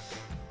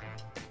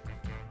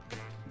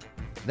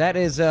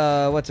is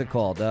what's it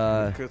called?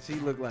 Because she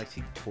looked like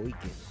she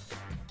tweaking.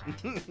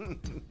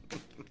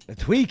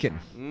 Tweaking.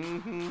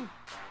 Mm-hmm.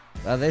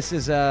 This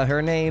is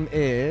her name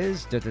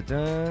is.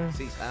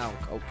 She's high on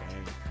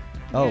cocaine.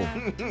 Oh.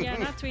 Yeah,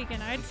 not tweaking.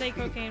 I'd say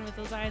cocaine with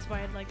those eyes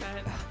wide like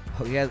that.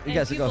 Oh yeah, you And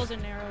guys go. pupils are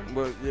narrowed.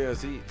 Well, yeah,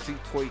 she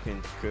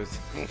tweaking because.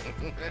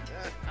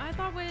 I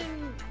thought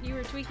when you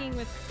were tweaking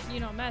with,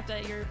 meth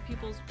that your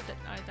pupils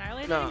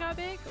dilated No. and got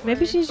big?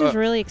 Maybe or- she's just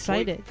really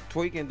excited.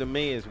 Tweaking to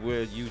me is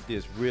where you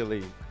just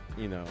really,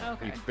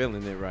 Okay. you're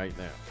feeling it right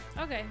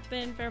now. Okay,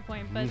 then fair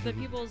point. But the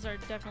pupils are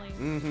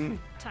definitely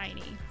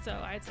tiny, so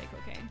I'd say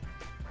cocaine.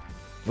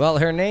 Well,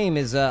 her name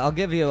is. I'll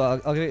give you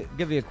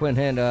a quick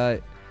hint.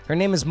 Her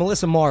name is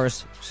Melissa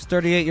Morris. She's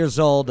 38 years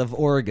old, of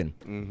Oregon.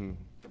 Mm-hmm.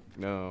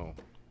 No.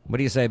 What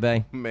do you say,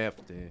 Bay?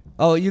 Meth, then.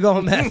 Oh, you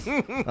going meth?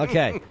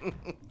 Okay.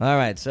 All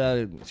right.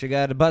 So she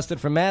got busted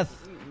for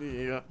meth.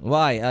 Yeah.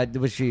 Why?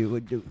 Was she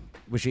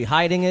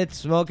hiding it,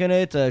 smoking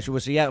it?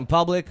 Was she out in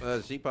public?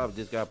 She probably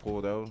just got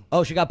pulled over.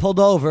 Oh, she got pulled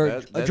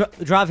over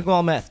driving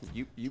while meth.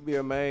 You be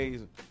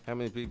amazed how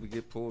many people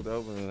get pulled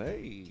over and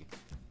hey.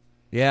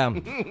 Yeah,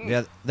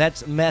 yeah,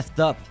 that's methed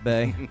up,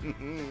 Bay.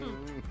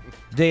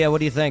 Dia, what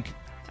do you think?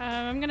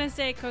 I'm gonna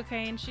say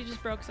cocaine. She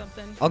just broke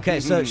something.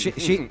 Okay, so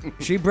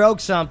she broke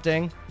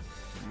something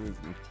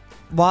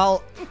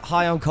while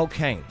high on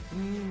cocaine.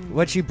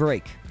 What'd she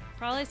break?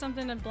 Probably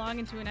something that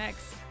belonged to an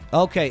ex.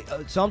 Okay,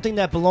 something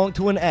that belonged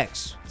to an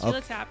ex. She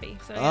looks happy,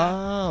 so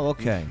yeah. Oh,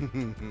 okay.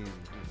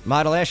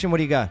 Model Ashton, what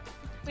do you got?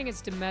 I think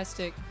it's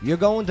domestic. You're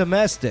going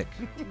domestic.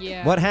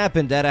 Yeah. What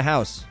happened at a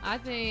house? I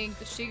think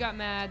that she got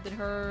mad that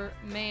her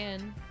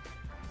man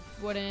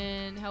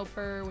wouldn't help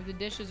her with the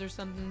dishes or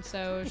something,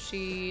 so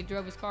she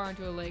drove his car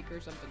into a lake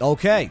or something.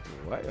 Okay.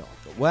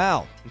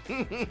 Wow.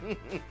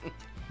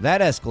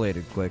 That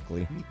escalated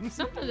quickly.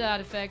 Something to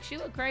that effect. She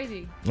looked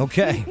crazy.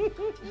 Okay.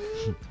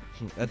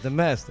 A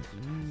domestic.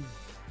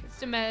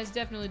 It's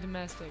definitely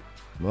domestic.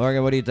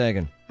 Morgan, what are you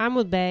thinking? I'm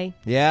with Bay.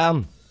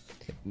 Yeah.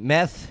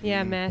 Meth?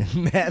 Yeah, meth.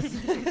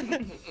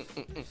 Meth.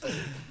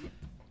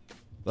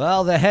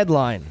 Well, the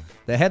headline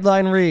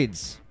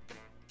reads,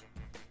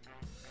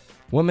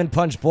 woman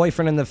punched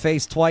boyfriend in the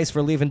face twice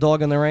for leaving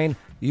dog in the rain.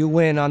 You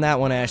win on that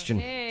one, Ashton.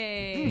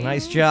 Hey.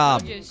 Nice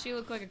job. She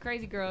looked like a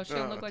crazy girl. She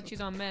don't look like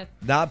she's on meth.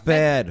 Not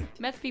bad.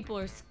 Meth people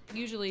are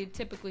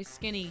typically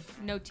skinny,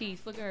 no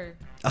teeth. Look at her.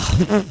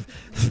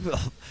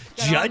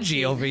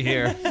 Judgy over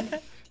here.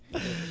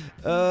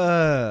 It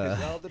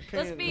all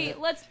depends.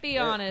 Let's be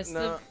honest.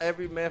 No,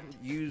 every meth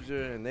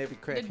user and every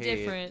crackhead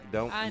different.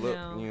 don't I look.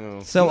 know. You know.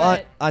 So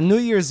on New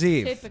Year's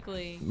Eve,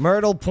 typically.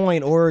 Myrtle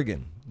Point,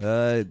 Oregon.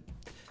 So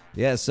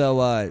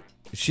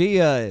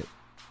she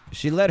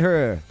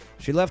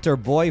left her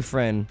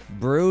boyfriend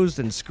bruised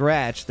and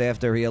scratched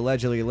after he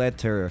allegedly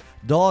let her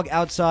dog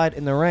outside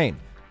in the rain.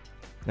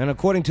 And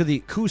according to the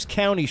Coos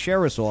County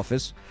Sheriff's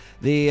Office,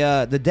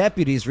 the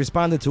deputies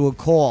responded to a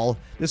call.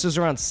 This was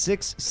around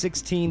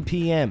 6:16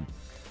 p.m.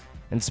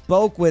 and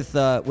spoke with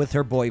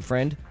her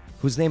boyfriend,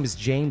 whose name is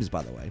James,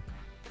 by the way.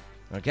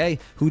 Okay,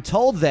 who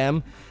told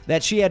them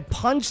that she had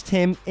punched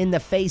him in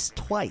the face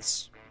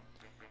twice.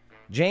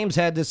 James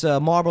had this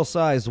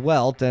marble-sized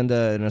welt and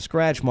a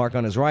scratch mark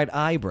on his right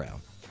eyebrow.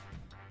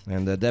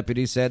 And the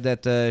deputy said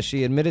that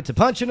she admitted to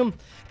punching him,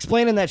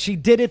 explaining that she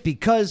did it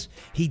because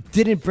he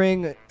didn't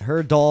bring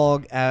her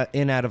dog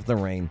out of the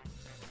rain.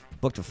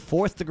 Booked a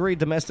 4th-degree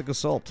domestic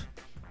assault.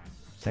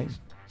 Thanks.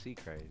 She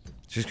crazy.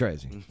 She's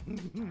crazy.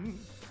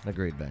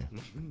 Agreed, babe.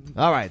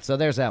 All right, so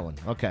there's that one.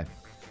 Okay.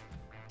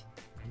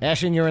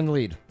 Ashton, you're in the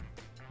lead.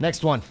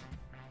 Next one.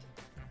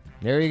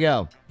 There you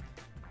go.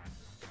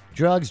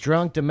 Drugs,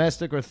 drunk,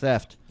 domestic, or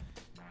theft.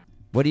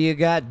 What do you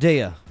got,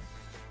 Dia?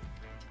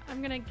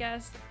 I'm going to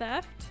guess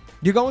theft.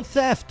 You're going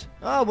theft.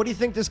 Oh, what do you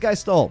think this guy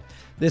stole?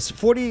 This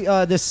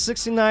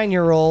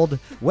 69-year-old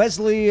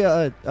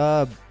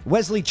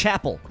Wesley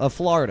Chapel of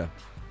Florida.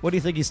 What do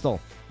you think he stole?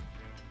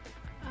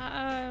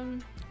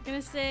 I'm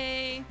going to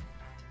say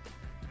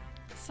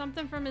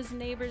something from his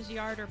neighbor's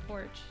yard or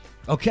porch.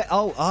 Okay.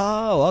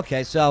 Oh,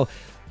 okay. So,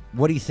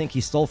 what do you think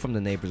he stole from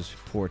the neighbor's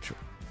porch?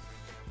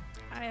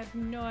 I have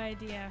no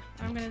idea.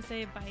 I'm going to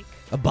say a bike.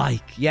 A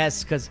bike,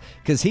 yes,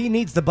 because he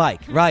needs the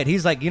bike, right?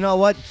 He's like, you know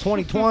what,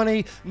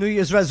 2020, New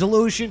Year's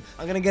resolution,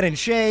 I'm going to get in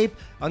shape,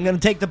 I'm going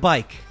to take the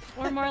bike.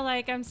 Or more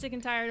like, I'm sick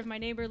and tired of my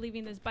neighbor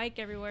leaving this bike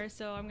everywhere,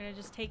 so I'm going to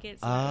just take it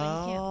so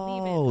that he can't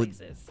leave it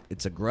places.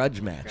 It's a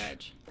grudge match.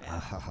 Grudge.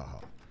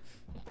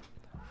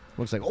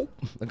 Looks like,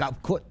 I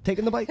got caught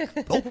taking the bike.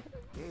 Oh.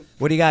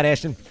 What do you got,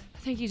 Ashton? I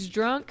think he's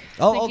drunk.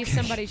 Oh, I think okay. he's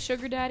somebody's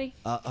sugar daddy.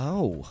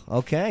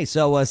 Okay.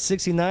 So a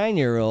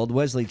 69-year-old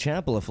Wesley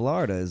Chapel of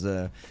Florida is,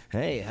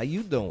 hey, how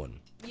you doing?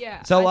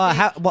 Yeah.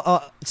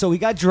 So so he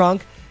got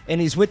drunk,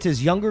 and he's with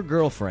his younger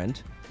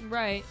girlfriend.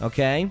 Right.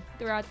 Okay.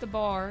 They're at the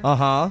bar.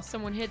 Uh-huh.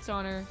 Someone hits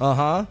on her.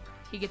 Uh-huh.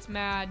 He gets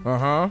mad.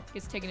 Uh-huh.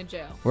 Gets taken to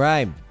jail.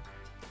 Right.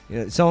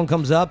 Someone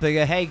comes up, they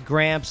go, hey,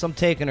 Gramps, I'm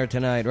taking her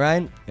tonight,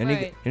 right? And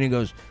Right. he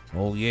goes,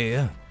 oh,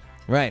 yeah.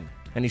 Right.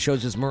 And he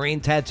shows his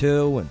Marine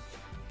tattoo, and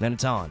then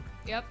it's on.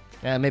 Yep.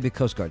 Maybe a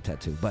Coast Guard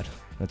tattoo, but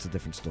that's a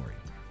different story.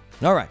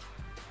 All right.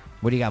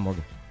 What do you got,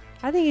 Morgan?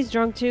 I think he's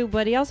drunk too,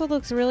 but he also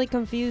looks really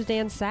confused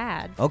and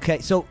sad. Okay,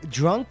 so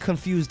drunk,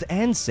 confused,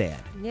 and sad.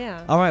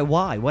 Yeah. All right,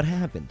 why? What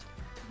happened?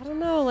 I don't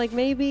know, like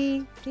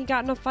maybe he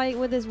got in a fight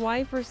with his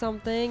wife or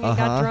something and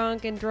got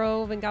drunk and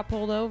drove and got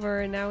pulled over,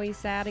 and now he's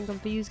sad and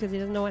confused because he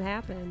doesn't know what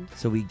happened.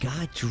 So he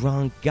got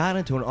drunk, got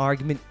into an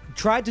argument,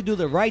 tried to do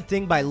the right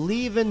thing by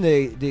leaving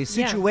the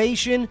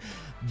situation,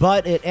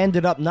 but it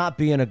ended up not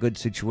being a good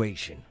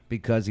situation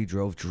because he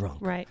drove drunk.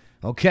 Right.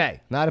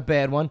 Okay, not a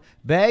bad one.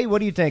 Bay,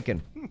 what are you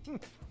thinking?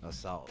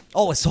 Assault.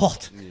 Oh,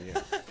 assault. Yeah.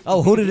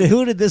 Oh,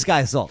 who did this guy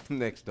assault?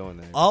 Next door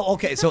neighbor. Oh,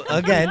 okay. So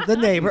again, the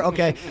neighbor.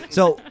 Okay.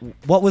 So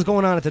what was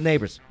going on at the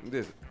neighbors?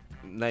 This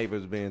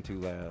neighbor's being too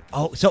loud.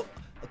 Oh, so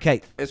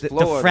okay. It's the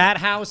Florida. frat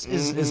house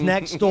is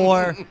next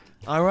door.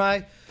 All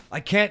right. I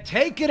can't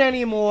take it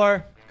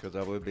anymore. Because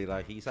I would be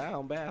like, he's high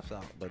on bath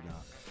salt, but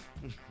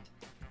no.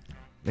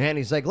 Man,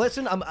 he's like,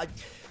 listen,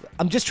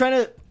 I'm just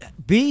trying to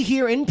be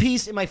here in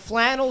peace in my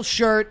flannel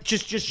shirt.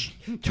 Just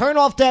turn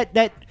off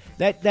that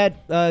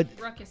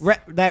ruckus.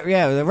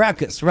 The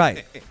ruckus,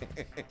 right?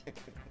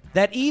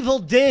 That evil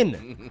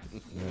din.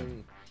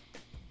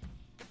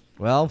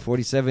 Well,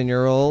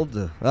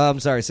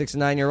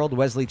 69-year-old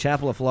Wesley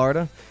Chapel of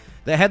Florida.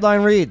 The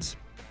headline reads,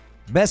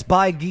 Best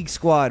Buy Geek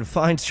Squad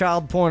finds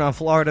child porn on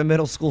Florida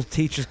middle school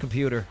teacher's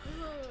computer.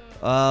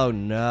 Oh,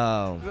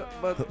 no.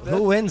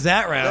 Who wins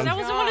that round? That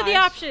wasn't one of the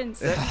options.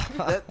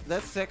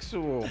 That's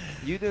sexual.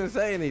 You didn't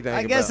say anything.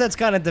 I guess that's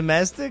kind of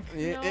domestic.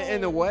 Yeah,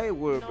 in a way, it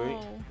would be.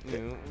 You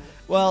know.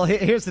 Well,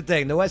 here's the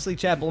thing. The Wesley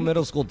Chapel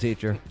middle school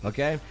teacher,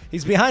 okay?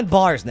 He's behind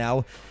bars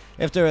now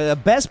after a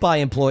Best Buy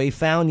employee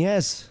found,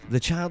 the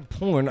child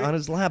porn on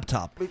his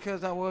laptop.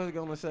 Because I was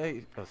going to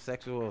say a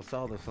sexual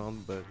assault or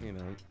something, but,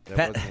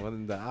 that wasn't one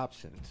of the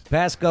options.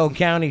 Pasco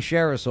County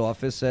Sheriff's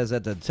Office says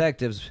that the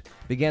detectives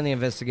began the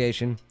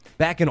investigation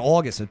back in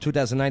August of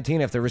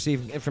 2019 after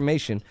receiving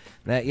information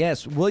that,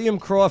 William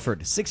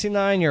Crawford,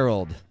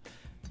 69-year-old,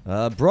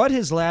 brought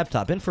his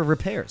laptop in for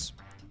repairs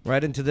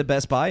right into the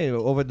Best Buy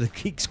over the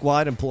Geek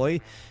Squad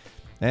employee.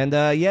 And,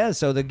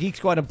 so the Geek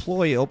Squad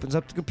employee opens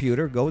up the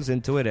computer, goes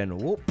into it,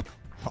 and whoop,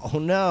 oh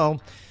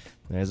no,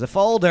 there's a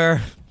folder.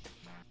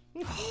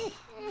 Oh,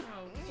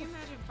 can you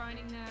imagine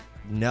finding that?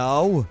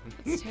 No.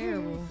 It's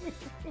terrible.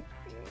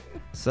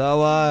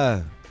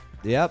 So,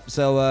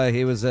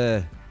 he was,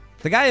 the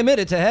guy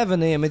admitted to having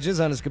the images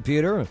on his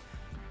computer,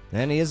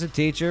 And he is a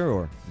teacher,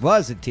 or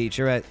was a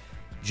teacher, at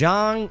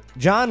John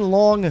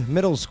Long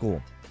Middle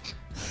School.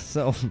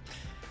 So,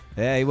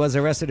 yeah, he was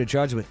arrested and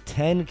charged with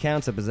 10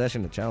 counts of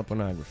possession of child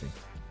pornography.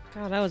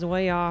 God, that was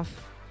way off.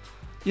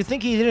 You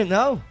think he didn't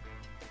know?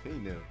 He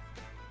knew.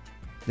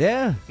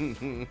 Yeah.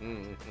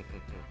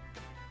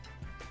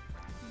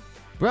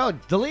 Bro,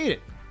 delete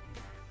it.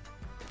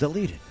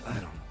 Delete it. I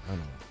don't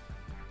know.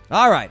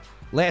 All right,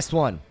 last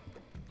one.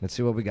 Let's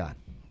see what we got.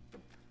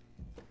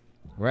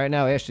 Right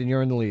now, Ashton,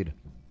 you're in the lead.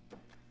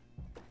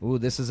 Ooh,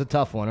 this is a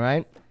tough one,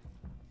 right?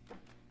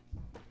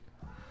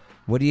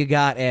 What do you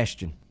got,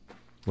 Ashton?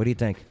 What do you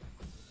think?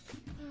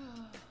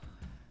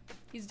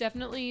 He's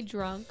definitely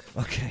drunk.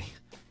 Okay.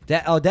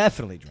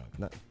 Definitely drunk.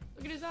 No.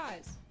 Look at his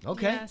eyes.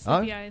 Okay. Yeah,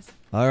 sleepy eyes.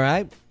 All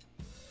right.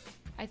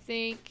 I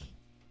think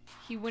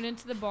he went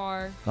into the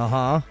bar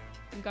Uh-huh.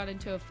 and got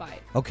into a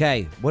fight.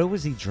 Okay. What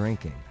was he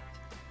drinking?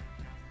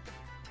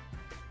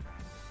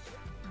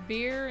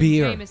 Beer and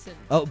Beer. Jameson.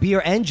 Oh,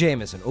 beer and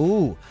Jameson.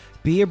 Ooh.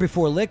 Beer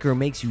before liquor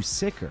makes you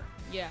sicker.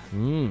 Yeah.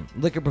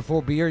 Liquor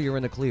before beer, you're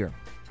in the clear.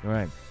 All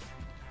right.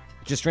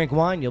 Just drink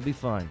wine, you'll be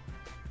fine.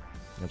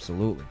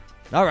 Absolutely.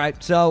 All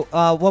right. So,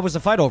 what was the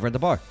fight over at the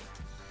bar?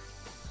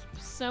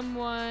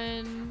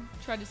 Someone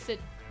tried to sit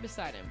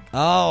beside him.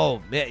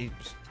 Oh, yeah,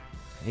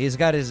 he's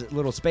got his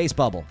little space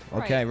bubble.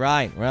 Okay,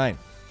 right.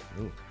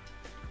 Ooh.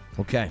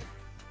 Okay.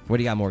 What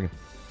do you got, Morgan?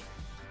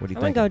 What do you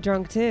I'm think? going to go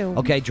drunk, too.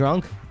 Okay,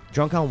 drunk?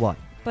 Drunk on what?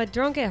 But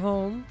drunk at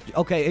home.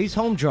 Okay, he's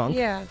home drunk.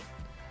 Yeah.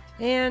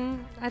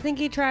 And I think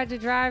he tried to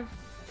drive,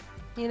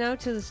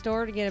 to the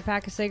store to get a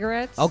pack of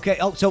cigarettes. Okay.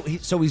 Oh, so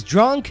he's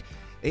drunk.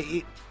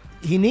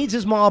 He needs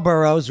his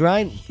Marlboros,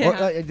 right?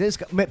 Yeah. This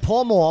guy,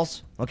 Paul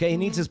Malls. Okay, he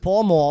needs his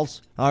Paul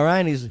Malls. All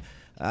right, he's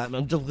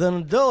I'm just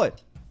gonna do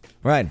it.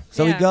 Right.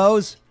 So he Yeah.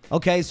 goes.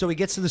 Okay, so he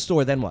gets to the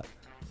store. Then what?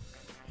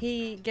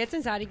 He gets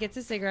inside, he gets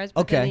his cigarettes,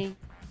 but Okay. then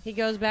he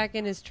goes back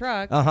in his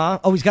truck.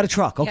 Oh, he's got a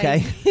truck. Yeah, Okay.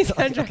 he's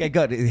got a truck. Okay,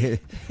 good.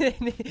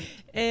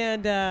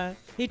 And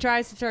he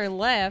tries to turn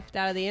left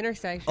out of the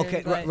intersection.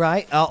 Okay, but,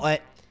 right.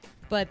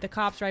 But the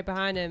cop's right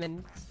behind him,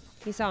 and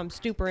he saw him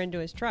stooper into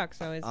his truck,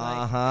 so it's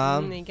like,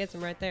 and he gets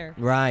him right there.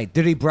 Right.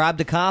 Did he bribe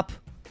the cop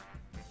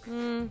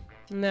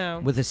No.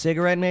 with a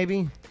cigarette,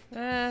 maybe?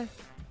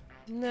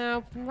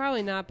 No,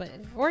 probably not.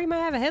 Or he might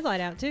have a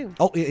headlight out too.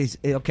 Oh, he's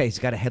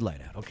got a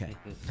headlight out. Okay.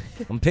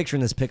 I'm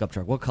picturing this pickup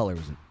truck. What color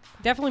is it?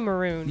 Definitely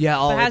maroon. Yeah,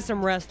 but has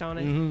some rust on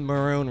it.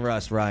 Maroon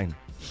rust, right.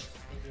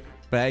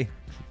 Bay?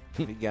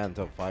 He got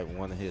into a fight with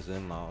one of his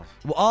in-laws.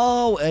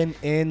 Oh, an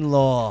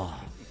in-law.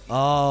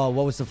 Oh,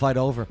 what was the fight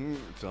over?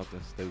 Something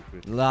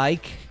stupid.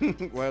 Like?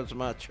 Where's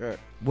my truck?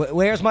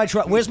 Where's my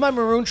truck? Where's my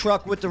maroon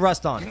truck with the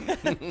rust on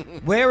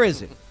it? Where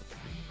is it?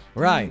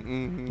 Right.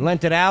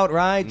 Lent it out,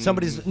 right?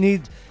 Somebody's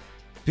need...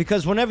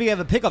 Because whenever you have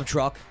a pickup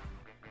truck,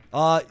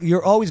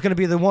 you're always going to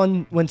be the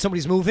one when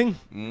somebody's moving,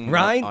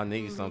 right? I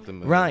need something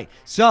moving. Right.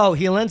 So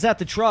he lends out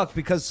the truck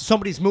because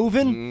somebody's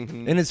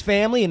moving in his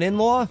family, an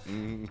in-law,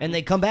 and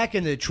they come back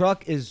and the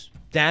truck is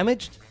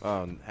damaged.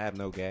 Have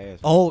no gas.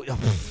 Oh,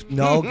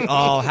 no.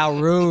 Oh, how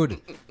rude.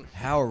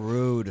 How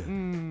rude.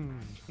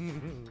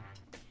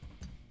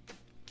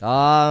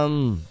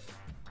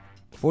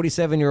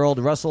 47-year-old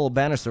Russell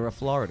Bannister of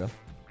Florida.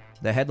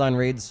 The headline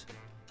reads,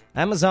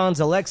 Amazon's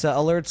Alexa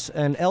alerts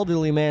an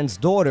elderly man's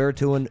daughter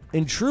to an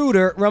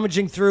intruder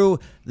rummaging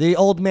through the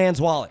old man's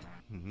wallet.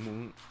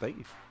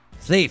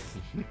 Thief.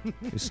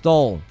 Who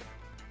stole.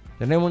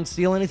 Did anyone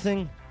steal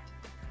anything?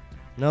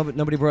 No, but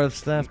nobody brought up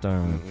theft. All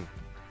right.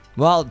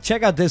 Well,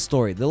 check out this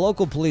story. The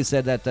local police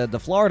said that the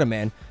Florida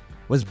man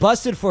was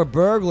busted for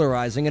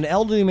burglarizing an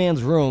elderly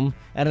man's room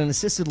at an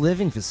assisted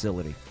living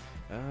facility.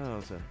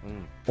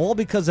 All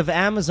because of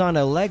Amazon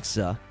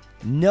Alexa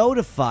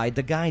notified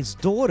the guy's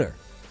daughter.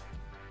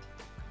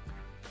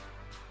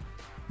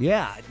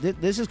 Yeah,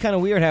 this is kind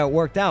of weird how it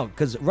worked out,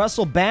 because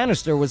Russell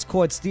Bannister was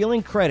caught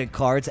stealing credit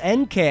cards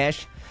and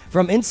cash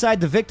from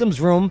inside the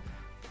victim's room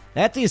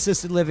at the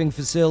assisted living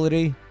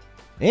facility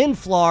in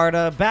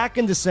Florida back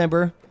in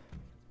December,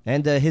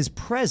 and his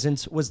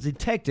presence was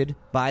detected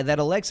by that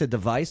Alexa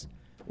device,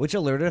 which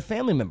alerted a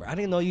family member. I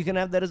didn't know you can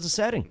have that as a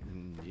setting.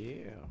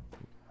 Yeah.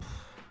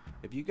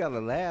 If you got a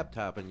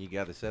laptop and you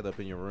got it set up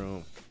in your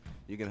room,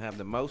 you can have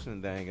the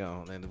motion thing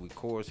on and it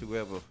records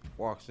whoever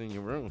walks in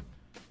your room.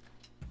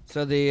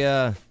 So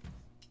the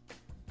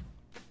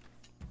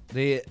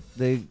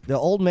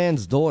old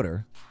man's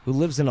daughter, who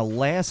lives in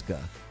Alaska,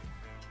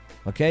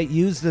 okay,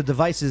 used the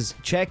device's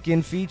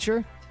check-in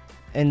feature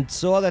and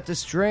saw the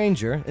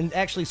stranger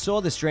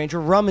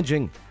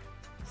rummaging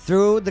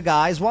through the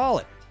guy's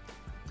wallet.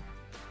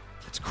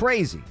 It's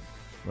crazy.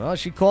 Well,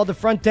 she called the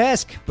front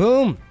desk.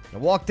 Boom. I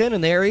walked in,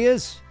 and there he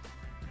is.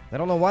 I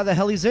don't know why the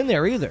hell he's in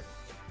there either.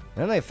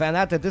 And they found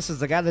out that this is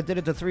the guy that did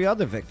it to 3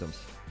 other victims.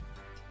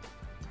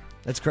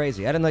 That's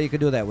crazy. I didn't know you could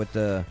do that with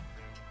the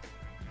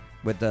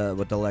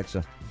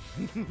Alexa.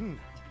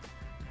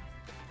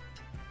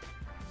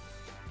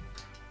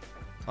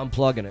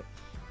 Unplugging it.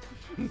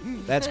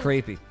 That's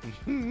creepy.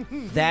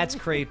 That's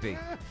creepy.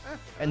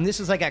 And this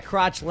is like at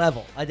crotch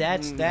level.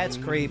 That's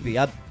creepy.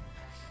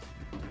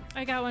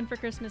 I got one for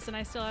Christmas, and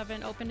I still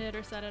haven't opened it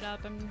or set it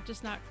up. I'm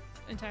just not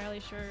entirely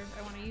sure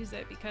I want to use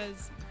it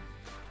because,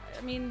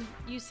 I mean,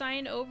 you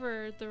sign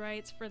over the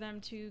rights for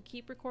them to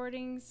keep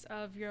recordings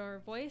of your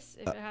voice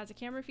if it has a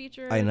camera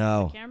feature. I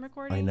know. Camera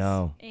recordings. I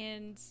know.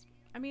 And,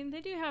 I mean,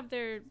 they do have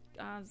their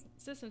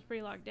systems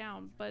pretty locked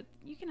down, but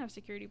you can have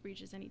security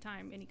breaches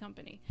anytime, any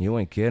company. You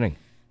ain't kidding.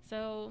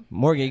 So,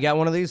 Morgan, you got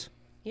one of these?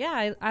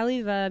 Yeah, I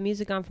leave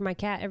music on for my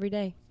cat every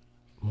day.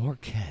 More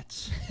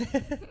cats.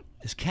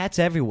 There's cats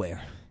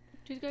everywhere.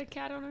 She's got a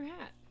cat on her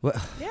hat.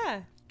 What?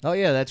 Yeah. Oh,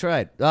 yeah, that's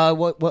right.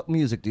 What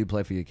music do you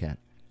play for your cat?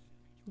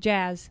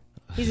 Jazz.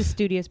 He's a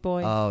studious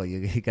boy. Oh,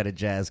 you got a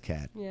jazz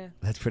cat. Yeah.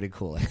 That's pretty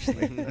cool,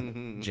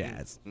 actually.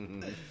 Jazz.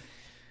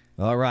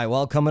 All right,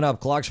 well, coming up,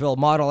 Clarksville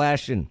model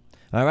Ashton.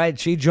 All right,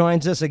 she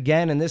joins us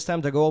again, and this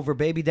time to go over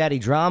baby daddy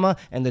drama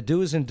and the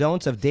do's and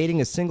don'ts of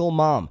dating a single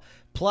mom.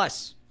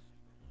 Plus,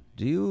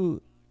 do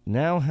you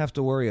now have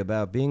to worry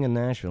about being in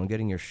Nashville and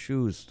getting your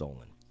shoes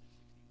stolen?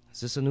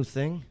 Is this a new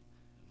thing?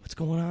 What's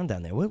going on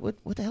down there?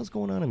 What the hell's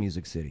going on in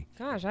Music City?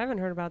 Gosh, I haven't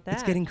heard about that.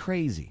 It's getting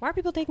crazy. Why are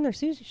people taking their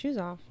shoes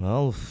off?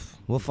 Well,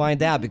 we'll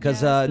find out because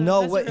that's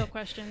no a wait, real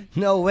question.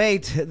 no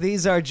wait,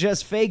 these are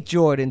just fake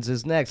Jordans.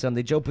 Is next on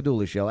the Joe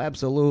Padula Show.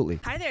 Absolutely.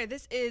 Hi there,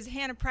 this is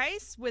Hannah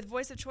Price with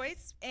Voice of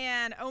Choice,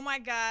 and oh my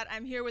God,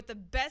 I'm here with the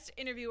best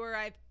interviewer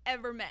I've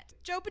ever met.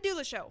 Joe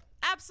Padula Show,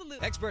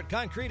 absolutely. Expert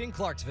Concrete in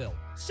Clarksville.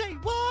 Say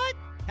what?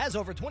 Has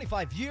over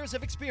 25 years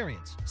of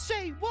experience.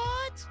 Say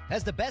what?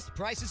 Has the best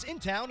prices in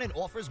town and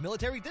offers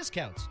military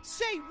discounts.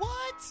 Say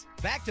what?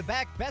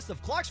 Back-to-back Best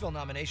of Clarksville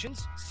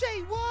nominations.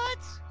 Say what?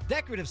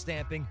 Decorative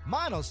stamping,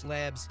 mono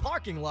slabs,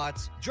 parking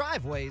lots,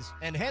 driveways,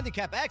 and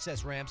handicap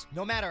access ramps,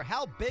 no matter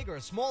how big or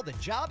small the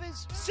job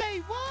is. Say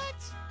what?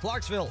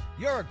 Clarksville,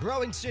 you're a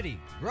growing city.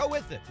 Grow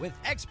with it with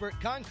Expert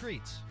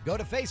Concrete. Go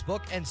to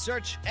Facebook and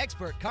search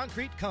Expert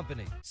Concrete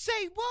Company.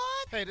 Say what?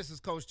 Hey, this is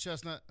Coach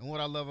Chestnut, and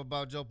what I love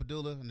about Joe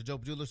Padula and the Joe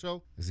Padula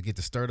Show is to get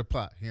to stir the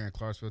pot here in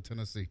Clarksville,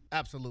 Tennessee.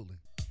 Absolutely.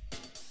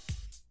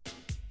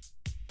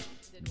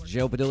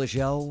 Joe Padula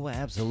Show,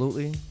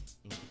 absolutely.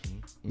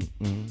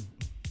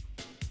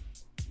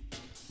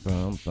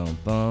 Bum, bum,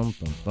 bum,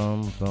 bum,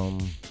 bum, bum.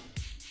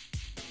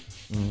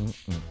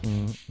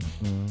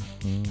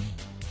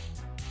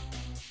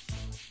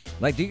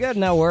 Like, do you guys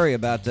now worry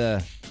about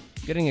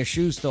getting your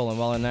shoes stolen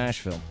while in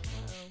Nashville?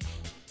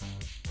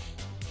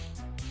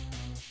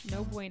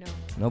 No bueno.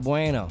 No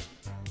bueno.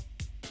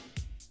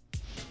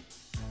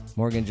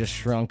 Morgan just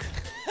shrunk.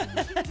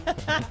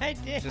 I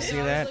did. Did you see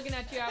I that? was looking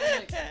at you. I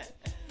was like,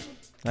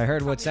 I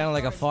heard what sounded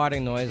like a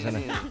farting noise, and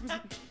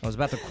I was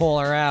about to call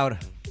her out.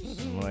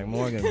 I'm like,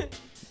 Morgan,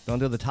 don't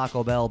do the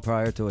Taco Bell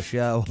prior to a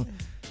show.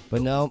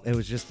 But no, it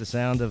was just the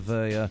sound of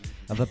a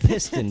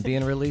piston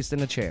being released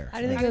in a chair.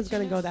 I didn't think it was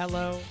going to go that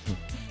low.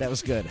 That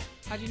was good.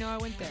 how'd you know I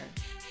went there?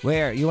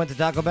 Where? You went to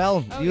Taco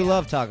Bell? Oh, You yeah.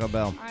 love Taco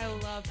Bell. I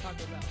love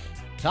Taco Bell.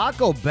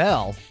 Taco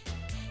Bell?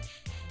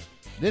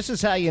 This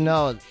is how you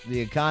know the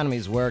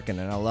economy's working,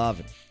 and I love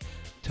it.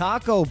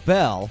 Taco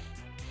Bell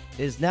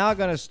is now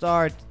going to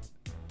start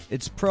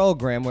its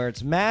program where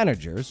its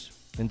managers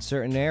in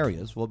certain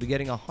areas will be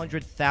getting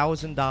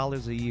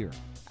 $100,000 a year.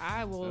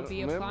 I will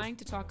be applying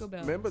to Taco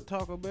Bell. Remember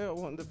Taco Bell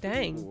won the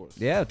Dang. Food Wars?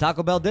 Yeah,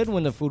 Taco Bell did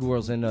win the Food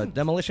Wars in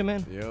Demolition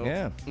Man. Yep.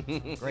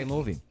 Yeah, great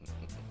movie.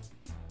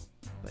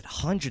 But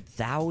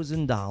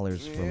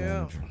 $100,000 for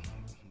manager.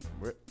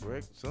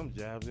 Rick, some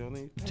jobs you don't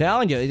need.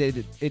 Telling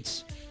you,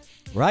 it's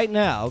right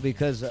now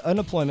because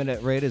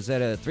unemployment rate is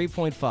at a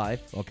 3.5.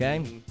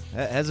 Okay,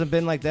 hasn't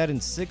been like that in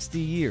 60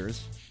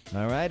 years.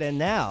 All right, and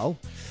now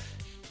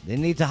they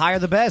need to hire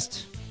the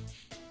best.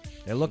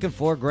 They're looking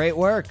for great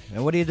work.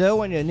 And what do you do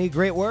when you need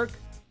great work?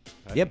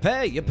 You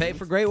pay. You pay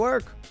for great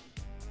work.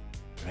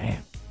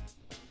 Man.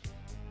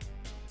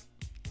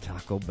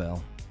 Taco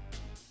Bell.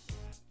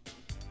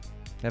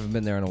 Haven't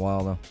been there in a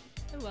while, though.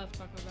 I love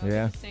Taco Bell.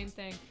 Yeah. It's the same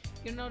thing.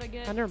 You know what I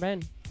get? I've never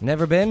been.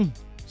 Never been?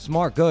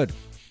 Smart. Good.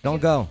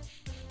 Don't go.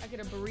 I get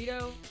a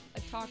burrito, a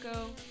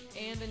taco,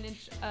 and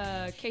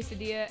a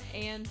quesadilla,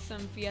 and some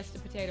Fiesta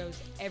potatoes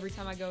every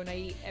time I go, and I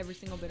eat every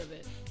single bit of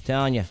it.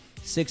 Telling you.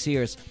 6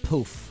 years.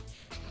 Poof.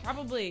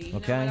 Probably. You know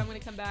Okay. what? I'm going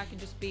to come back and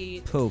just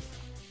be Poof.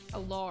 a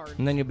lard.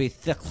 And then you'll be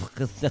thick.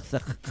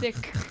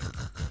 Thick.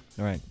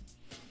 All right.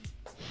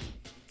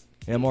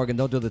 Yeah, Morgan,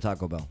 don't do the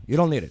Taco Bell. You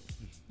don't need it.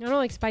 I don't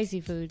like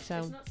spicy food,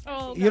 so.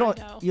 Oh, You God,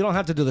 don't. no. You don't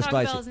have to do the Taco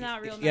spicy. Bell's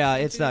not real Yeah,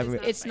 Mexican it's food. not.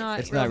 It's not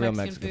It's It's not not real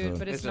Mexican Mexican food,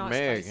 but it's not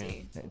American.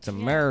 spicy. It's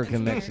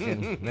American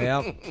Mexican.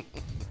 Yeah.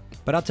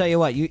 But I'll tell you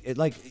what.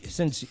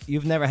 Since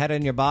you've never had it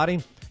in your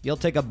body, you'll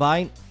take a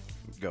bite.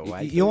 Go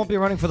right You won't be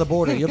running for the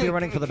border. You'll be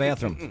running for the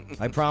bathroom.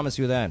 I promise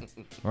you that.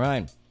 All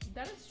right.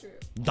 That is true.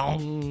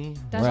 Dong.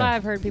 That's Right. why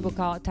I've heard people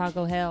call it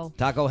Taco Hell.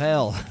 Taco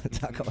hell.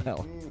 Taco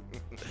hell.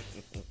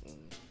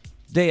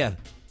 Dia,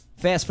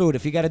 fast food.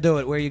 If you got to do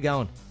it, where are you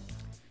going?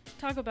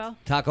 Taco Bell.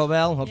 Taco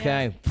Bell?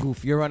 Okay.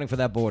 Poof. You're running for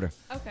that border.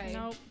 Okay.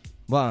 Nope.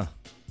 What?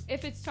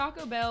 If it's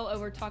Taco Bell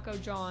over Taco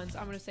John's,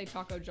 I'm going to say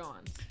Taco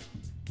John's.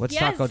 What's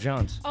Yes. Taco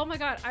John's? Oh my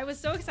God, I was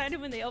so excited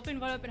when they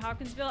opened one up in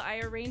Hopkinsville. I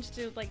arranged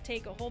to like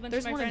take a whole bunch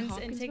There's of my one in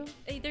friends and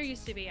Hopkinsville? there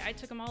used to be. I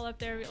took them all up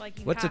there. Like,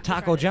 you What's a have to try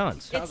Taco it.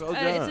 John's?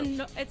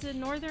 It's a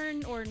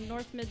northern or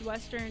north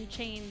midwestern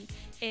chain,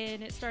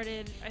 and it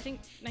started I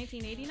think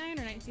 1989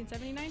 or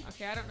 1979.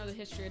 Okay, I don't know the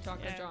history of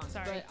Taco John's,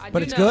 sorry. but I But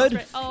do it's know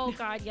good? Oh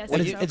God, yes. What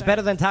is so it? It's good.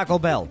 better than Taco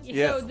Bell.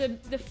 So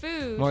the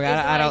food. Well, is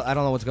I like,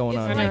 don't know what's going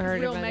it's on. like here.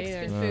 real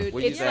Mexican either. food.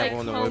 What you It's have like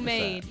on the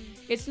homemade.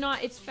 It's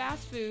not. It's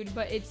fast food,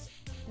 but it's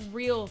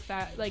real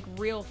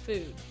real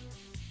food.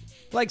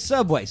 Like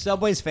Subway.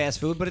 Subway's fast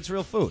food, but it's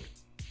real food.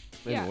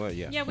 Yeah.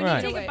 Yeah. When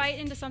Right. you take a bite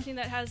into something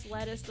that has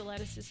lettuce, the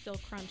lettuce is still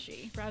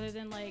crunchy rather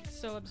than like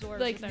so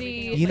absorbed. Like with the,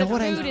 everything You know the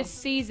what I- food is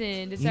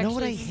seasoned. It's You know actually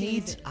what I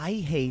hate? seasoned. I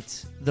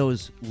hate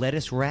those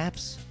lettuce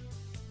wraps.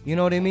 You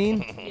know what I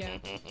mean?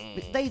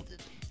 Yeah.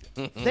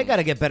 They got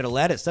to get better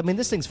lettuce. I mean,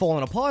 this thing's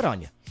falling apart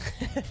on you.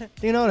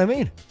 You know what I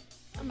mean?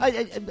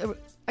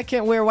 I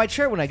can't wear a white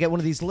shirt when I get one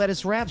of these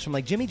lettuce wraps from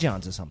like Jimmy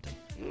John's or something.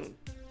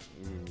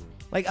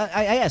 Like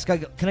I ask,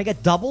 can I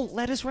get double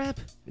lettuce wrap?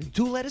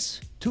 Two lettuce?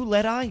 Two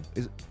let-eye?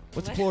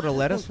 What's the plural of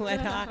lettuce?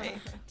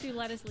 Two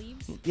lettuce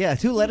leaves. Yeah,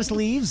 two lettuce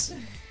leaves.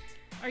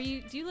 Do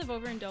you live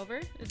over in Dover?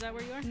 Is that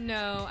where you are?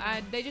 No,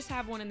 they just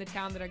have one in the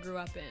town that I grew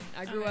up in.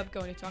 I grew up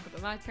going to Taco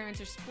Bell. My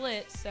parents are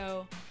split,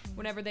 so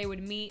whenever they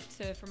would meet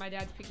for my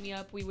dad to pick me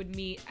up, we would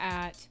meet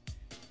at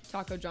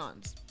Taco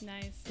John's.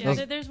 Nice. Yeah.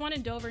 Yeah, there's one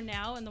in Dover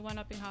now, and the one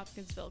up in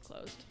Hopkinsville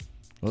closed.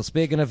 Well,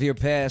 speaking of your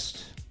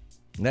past,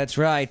 that's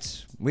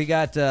right. We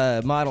got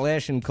model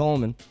Ashton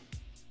Coleman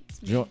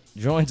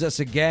joins us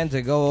again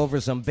to go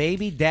over some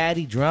baby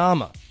daddy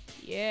drama.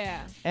 Yeah.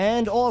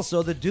 And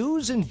also the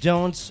do's and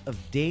don'ts of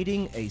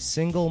dating a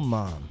single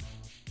mom.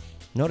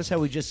 Notice how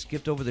we just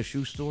skipped over the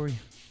shoe story?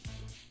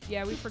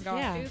 Yeah, we forgot.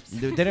 Yeah. Oops.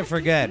 Didn't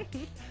forget.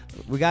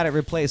 We got it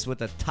replaced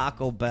with a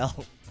Taco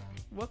Bell.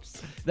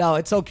 Whoops. No,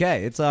 it's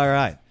okay. It's all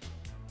right.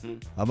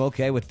 I'm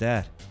okay with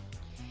that.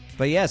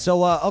 But yeah,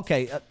 so,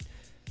 okay.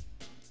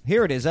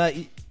 Here it is.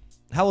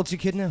 How old's your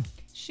kid now?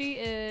 She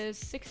is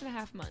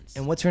 6.5 months.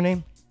 And what's her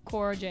name?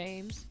 Cora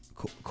James.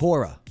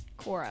 Cora.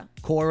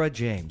 Cora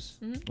James.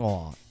 Mhm.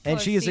 Aw. And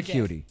she is a CJ.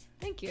 cutie.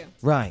 Thank you.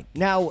 Right.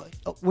 Now,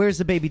 where's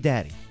the baby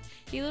daddy?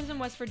 He lives in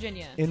West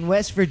Virginia. In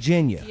West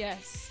Virginia.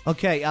 Yes.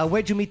 Okay,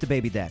 where'd you meet the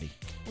baby daddy?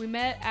 We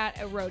met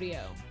at a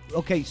rodeo.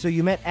 Okay, so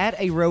you met at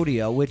a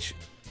rodeo, which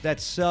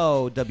that's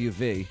so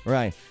WV,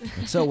 right?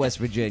 So West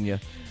Virginia.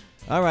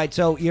 All right,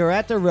 so you're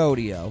at the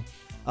rodeo.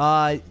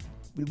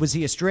 Was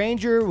he a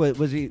stranger?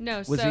 Was he?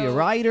 No. Was he a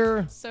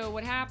rider? So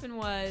what happened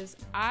was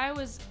I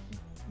was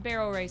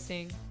barrel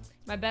racing.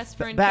 My best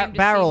friend Ba- came to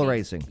barrel see me.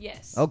 racing.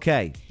 Yes.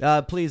 Okay,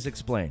 please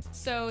explain.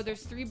 So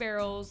there's 3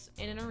 barrels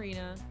in an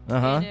arena,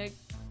 Uh-huh.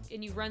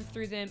 and you run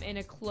through them in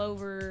a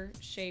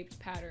clover-shaped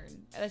pattern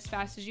as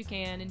fast as you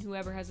can, and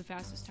whoever has the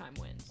fastest time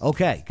wins.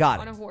 Okay, got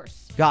it. On a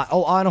horse.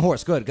 On a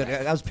horse. Good.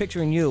 I was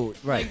picturing you.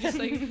 Right. Like, just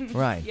like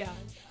Right. Yeah,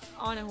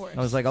 on a horse.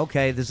 I was like,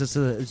 okay, is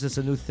this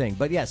a new thing?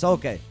 But yes,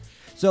 okay.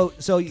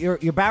 So you're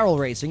barrel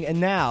racing, and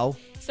now.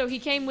 So he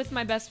came with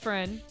my best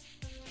friend,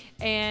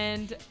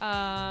 and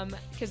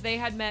because they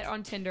had met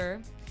on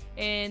Tinder,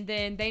 and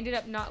then they ended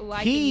up not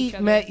liking each He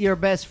other. met your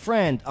best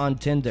friend on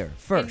Tinder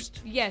first.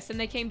 Yes, and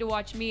they came to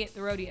watch me at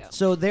the rodeo.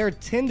 So their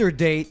Tinder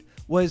date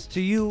was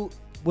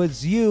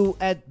you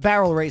at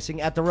barrel racing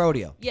at the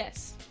rodeo.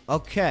 Yes.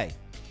 Okay.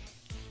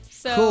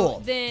 So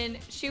Cool. then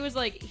she was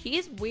like,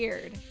 "He's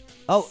weird."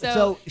 Oh,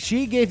 so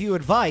she gave you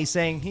advice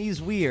saying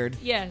he's weird.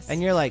 Yes.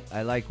 And you're like,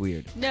 I like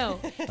weird. No,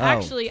 Oh.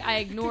 actually, I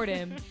ignored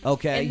him.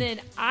 Okay. And then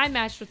I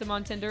matched with him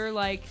on Tinder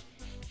like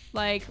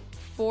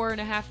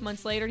 4.5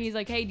 months later, and he's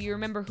like, "Hey, do you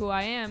remember who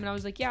I am?" And I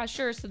was like, "Yeah,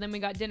 sure." So then we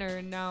got dinner,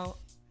 and now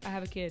I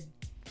have a kid.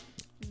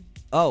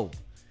 Oh.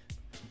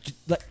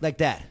 Like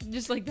that.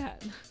 Just like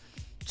that.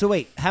 So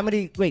wait,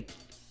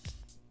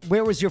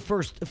 where was your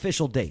first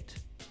official date?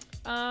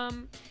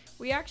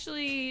 We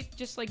actually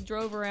just like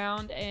drove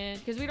around, and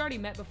because we'd already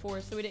met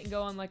before, so we didn't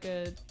go on like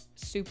a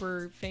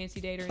super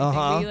fancy date or anything.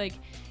 Uh-huh. We like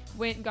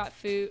went and got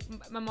food.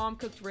 My mom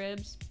cooked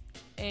ribs,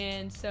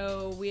 and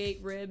so we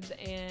ate ribs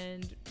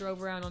and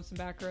drove around on some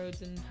back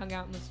roads and hung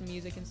out and listened to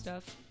music and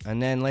stuff.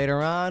 And then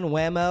later on,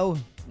 whammo,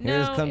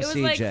 here comes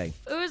it was CJ.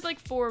 it was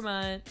like 4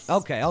 months.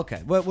 Okay.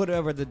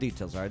 Whatever the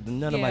details are,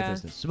 none of my Yeah.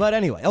 business. But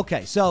anyway,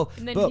 okay, so.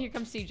 And then but- here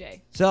comes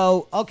CJ.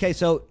 So, okay,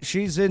 so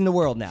she's in the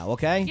world now,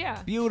 okay?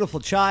 Yeah. Beautiful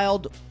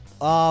child.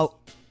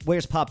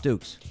 Where's Pop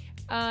Dukes?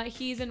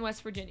 He's in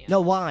West Virginia.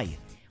 No, why?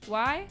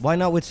 Why? Why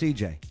not with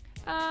CJ?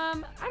 I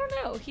don't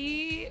know.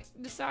 He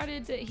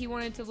decided that he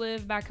wanted to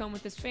live back home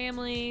with his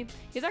family.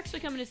 He's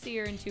actually coming to see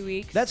her in 2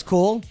 weeks. That's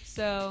cool.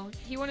 So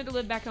he wanted to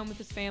live back home with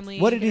his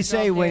family. What did get he a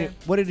say job when? there.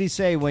 What did he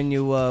say when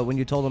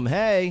you told him,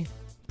 "Hey,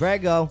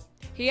 Prego"?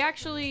 He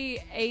actually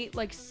ate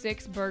like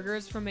 6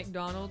 burgers from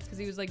McDonald's because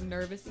he was like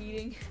nervous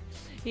eating.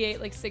 He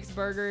ate like 6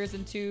 burgers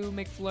and 2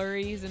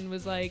 McFlurries and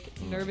was like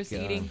nervous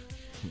God. eating.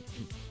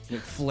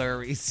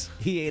 McFlurries.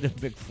 He ate a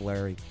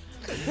McFlurry.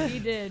 He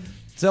did.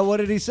 So what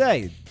did he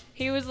say?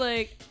 He was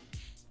like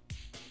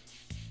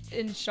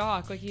in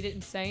shock, like he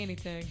didn't say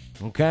anything.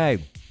 Okay,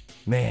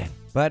 man.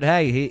 But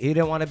hey, he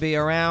didn't want to be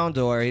around,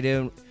 or he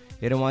didn't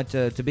want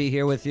to be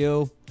here with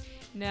you.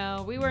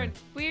 No, we weren't.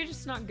 We were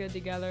just not good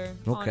together.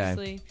 Okay.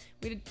 Honestly,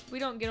 we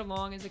don't get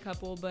along as a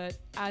couple, but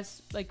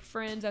as like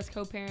friends, as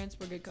co-parents,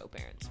 we're good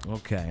co-parents.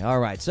 Okay, all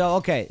right. So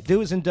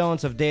do's and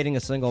don'ts of dating a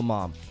single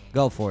mom.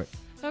 Go for it.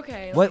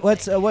 Okay.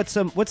 What's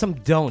some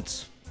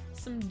don'ts?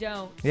 Some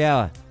don'ts.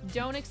 Yeah.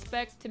 Don't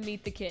expect to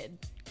meet the kid.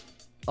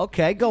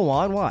 Okay, go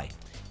on. Why?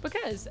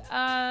 Because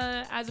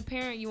as a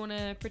parent, you want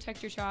to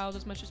protect your child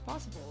as much as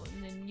possible,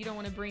 and then you don't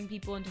want to bring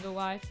people into the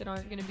life that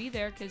aren't going to be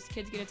there because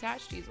kids get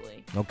attached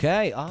easily.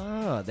 Okay.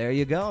 There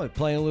you go.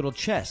 Playing a little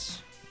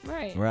chess.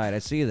 Right. Right. I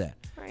see that.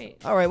 Right.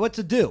 All right. What's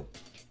a do?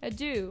 A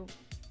do.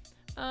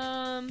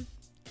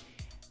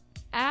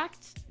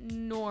 Act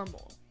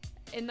normal,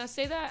 and I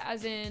say that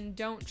as in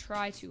don't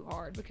try too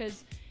hard,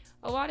 because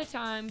a lot of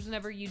times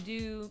whenever you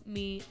do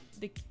meet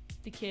the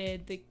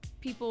kid, the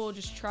people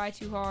just try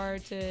too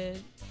hard to,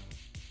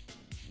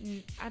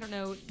 I don't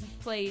know,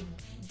 play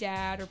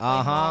dad or play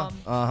mom.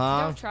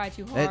 Don't try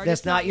too hard. That's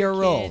It's not your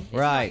role. kid. It's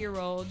Right. not your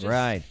role. Just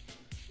Right.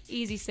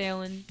 easy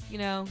sailing,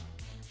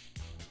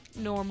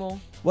 normal.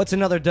 What's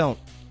another don't?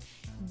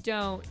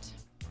 Don't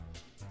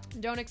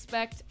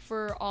expect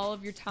for all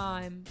of your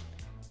time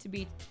to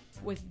be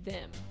with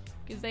them,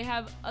 because they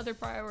have other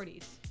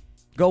priorities.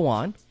 Go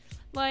on.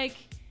 Like,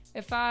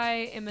 if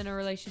I am in a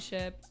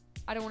relationship,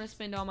 I don't want to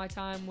spend all my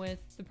time with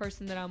the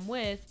person that I'm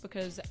with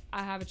because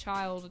I have a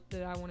child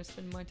that I want to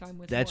spend my time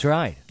with. That's more.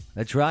 right.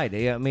 That's right.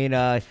 I mean,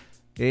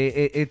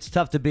 it's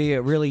tough to be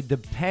really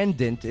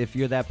dependent if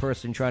you're that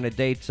person trying to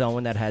date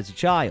someone that has a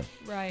child.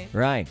 Right.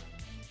 Right.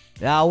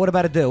 Now, what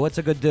about a do? What's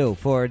a good do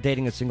for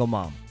dating a single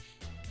mom?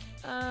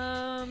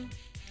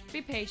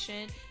 Be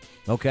patient.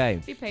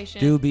 Okay. Be patient.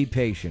 Do be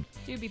patient.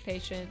 Do be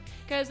patient.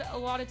 Because a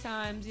lot of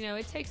times,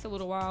 it takes a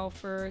little while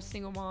for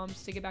single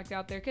moms to get back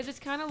out there. Because it's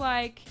kind of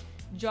like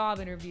job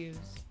interviews.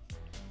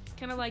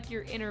 Kind of like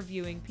you're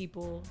interviewing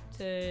people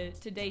to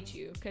date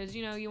you. Because,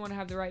 you want to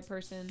have the right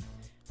person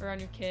around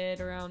your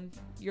kid, around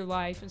your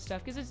life and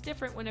stuff. Because it's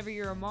different whenever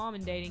you're a mom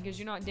and dating. Because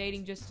you're not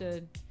dating just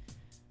to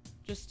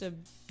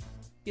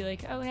be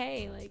like, oh,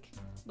 hey, like,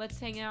 let's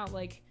hang out,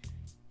 like,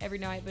 every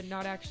night, but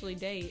not actually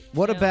date.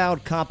 What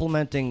about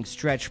complimenting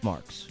stretch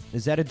marks?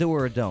 Is that a do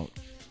or a don't?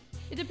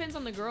 It depends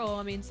on the girl.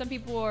 I mean, some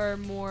people are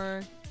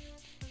more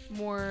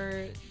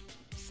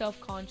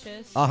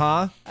self-conscious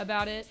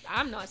about it.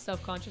 I'm not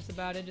self-conscious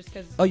about it just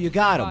because. Oh, you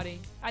got them. Body.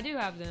 I do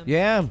have them.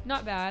 Yeah.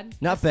 Not bad.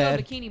 Not I'm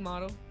bad. Still a bikini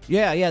model.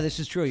 Yeah, this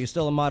is true. You're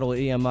still a model at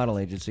EM Model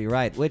Agency,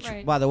 right? Which,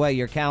 Right. by the way,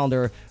 your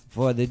calendar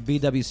for the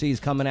BWC is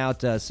coming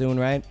out soon,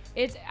 right?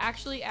 It's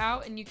actually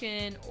out, and you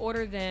can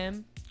order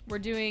them. We're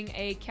doing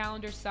a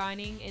calendar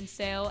signing and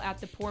sale at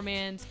the Poor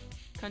Man's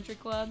Country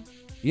Club.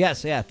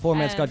 Yes, Poor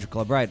Man's Country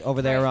Club, right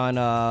over there on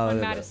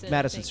Madison.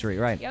 Madison Street,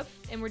 right? Yep,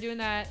 and we're doing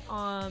that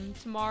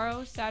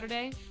tomorrow,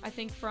 Saturday. I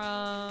think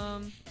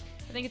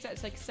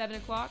it's like 7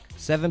 o'clock.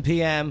 7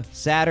 p.m.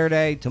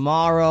 Saturday,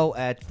 tomorrow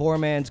at Poor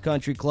Man's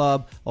Country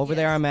Club over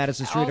there on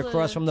Madison Street,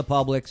 across from the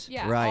Publix.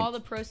 Yeah, right. All the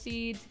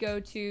proceeds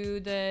go to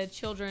the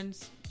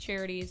children's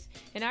charities.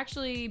 And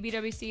actually,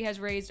 BWC has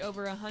raised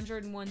over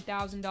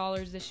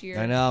 $101,000 this year.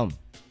 I know.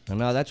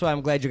 That's why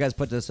I'm glad you guys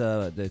put this.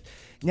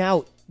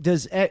 Now,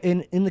 does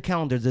in the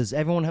calendar, does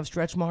everyone have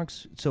stretch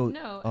marks? So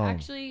no,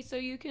 actually, so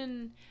you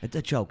can. It's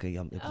a joke.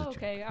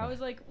 Okay, I was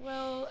like,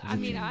 well, I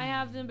mean, I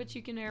have them, but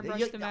you can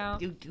airbrush them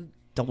out. You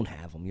don't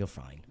have them. You're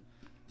fine.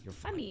 You're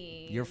fine. I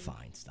mean, you're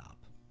fine. Stop.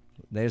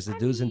 There's the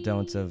do's and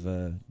don'ts of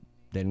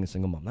dating a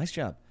single mom. Nice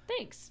job.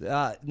 Thanks.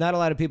 Not a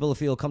lot of people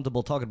feel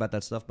comfortable talking about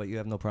that stuff, but you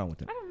have no problem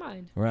with it. I don't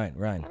mind. Right.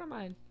 I don't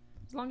mind.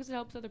 As long as it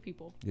helps other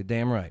people. You're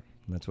damn right.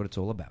 That's what it's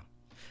all about.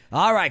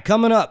 All right,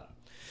 coming up.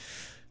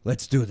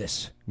 Let's do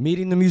this.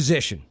 Meeting the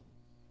musician.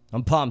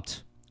 I'm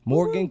pumped.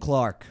 Morgan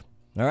Clark.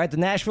 All right, the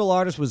Nashville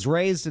artist was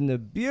raised in the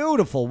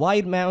beautiful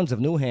White Mountains of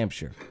New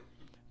Hampshire,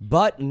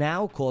 but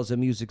now calls a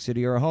Music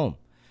City her home.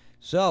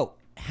 So,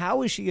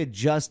 how is she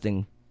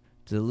adjusting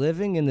to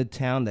living in the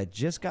town that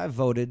just got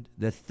voted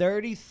the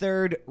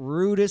 33rd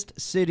rudest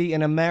city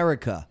in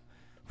America?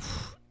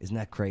 Isn't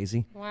that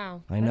crazy?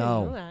 Wow. I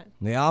know. didn't know that.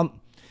 Yeah.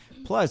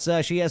 Plus,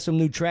 she has some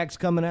new tracks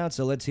coming out,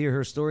 so let's hear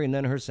her story and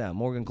then her sound.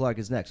 Morgan Clark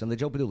is next on The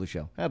Joe Padula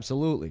Show.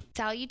 Absolutely.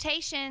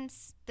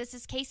 Salutations. This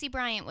is Casey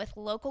Bryant with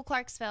Local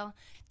Clarksville.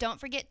 Don't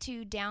forget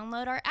to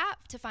download our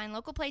app to find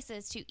local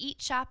places to eat,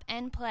 shop,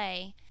 and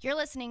play. You're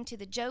listening to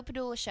The Joe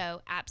Padula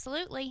Show.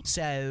 Absolutely.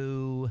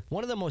 So,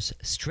 one of the most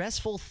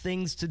stressful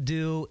things to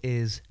do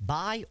is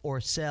buy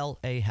or sell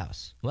a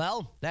house.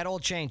 Well, that all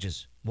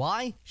changes.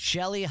 Why?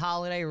 Shelley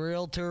Holiday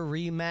Realtor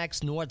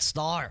Remax North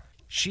Star.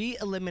 She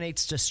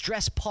eliminates the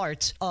stress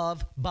parts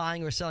of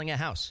buying or selling a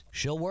house.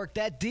 She'll work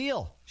that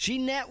deal. She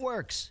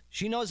networks.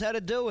 She knows how to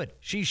do it.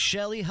 She's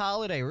Shelley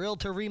Holiday,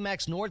 Realtor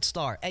Remax North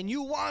Star, and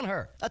you want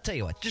her. I'll tell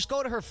you what, just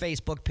go to her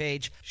Facebook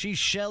page. She's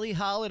Shelley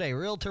Holiday,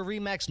 Realtor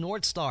Remax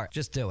North Star.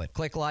 Just do it.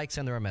 Click like,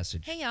 send her a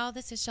message. Hey y'all,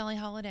 this is Shelley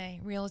Holiday,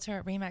 Realtor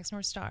at Remax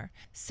North Star.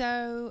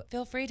 So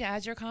feel free to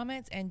add your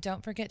comments and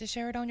don't forget to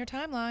share it on your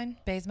timeline.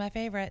 Bay's my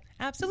favorite.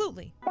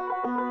 Absolutely.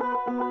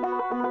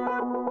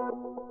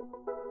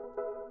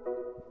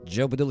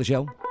 Joe Padula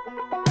Show.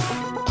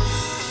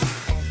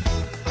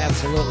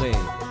 Absolutely.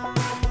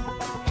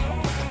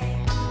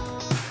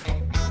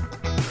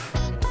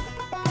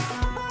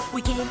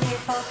 We came here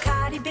for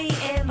Cardi B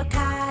and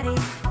Bacardi,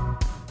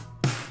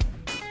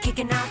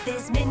 kicking off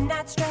this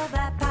midnight strobe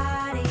at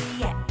party,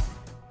 yeah.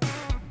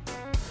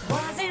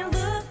 Wasn't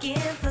looking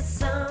for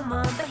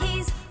someone, but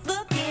he's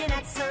looking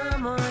at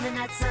someone, and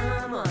that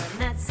someone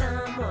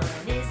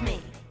is me.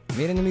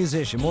 Meeting the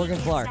musician, Morgan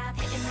Clark.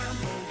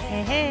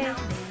 Hey, hey.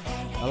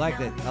 I like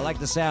it. I like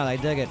the sound. I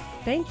dig it.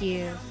 Thank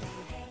you.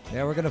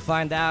 Yeah, we're going to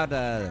find out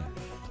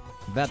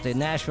about the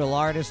Nashville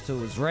artist who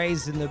was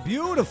raised in the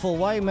beautiful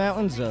White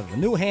Mountains of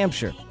New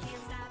Hampshire,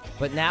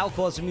 but now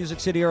calls the Music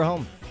City her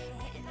home.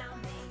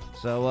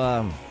 So,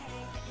 I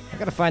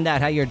got to find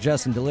out how you're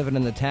adjusting to living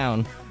in the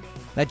town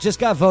that just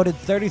got voted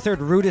 33rd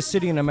rudest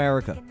city in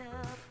America.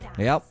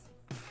 Yep.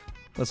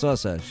 That's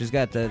also. She's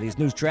got these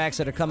new tracks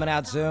that are coming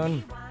out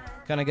soon.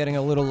 Kind of getting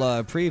a little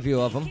preview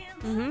of them.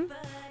 Mm-hmm.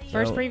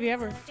 First preview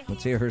ever.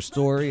 Let's hear her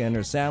story and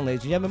her sound,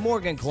 ladies and gentlemen.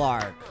 Morgan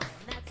Clark.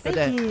 Good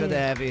to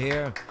have you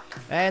here.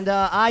 And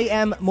I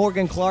am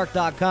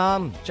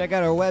MorganClark.com. Check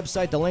out our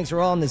website. The links are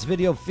all in this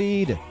video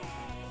feed.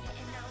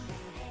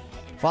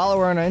 Follow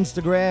her on her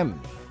Instagram,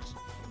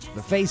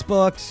 the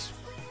Facebooks.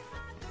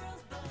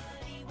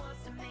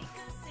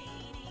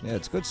 Yeah,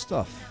 it's good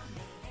stuff.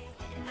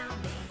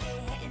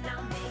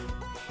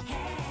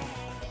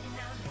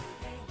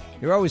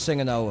 You're always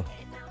singing, though,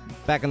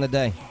 back in the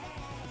day,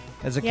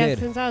 as a kid. Yeah,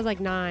 since I was like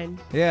 9.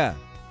 Yeah.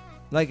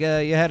 Like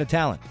you had a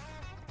talent.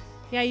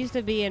 Yeah, I used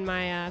to be in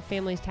my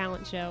family's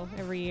talent show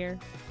every year.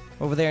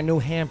 Over there in New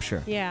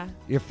Hampshire. Yeah.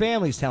 Your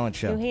family's talent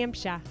show. New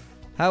Hampshire.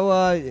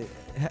 How,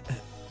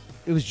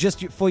 it was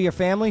just for your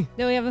family?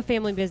 No, we have a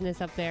family business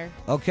up there.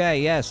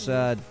 Okay, yes.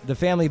 The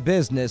family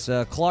business,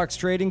 Clark's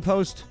Trading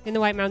Post? In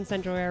the White Mountain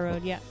Central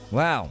Railroad, yeah.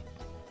 Wow.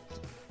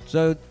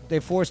 So they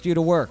forced you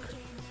to work?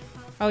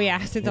 Oh,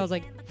 yeah, since I was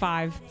like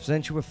 5.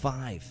 Since you were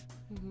 5.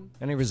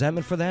 Any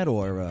resentment for that,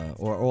 or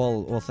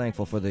all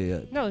thankful for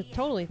the... No,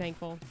 totally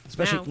thankful.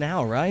 Especially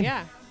now, right?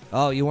 Yeah.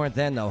 Oh, you weren't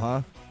then, though,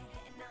 huh?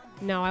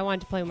 No, I wanted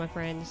to play with my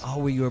friends. Oh,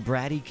 were you a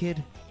bratty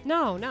kid?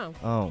 No, no.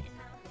 Oh,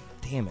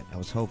 damn it. I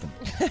was hoping.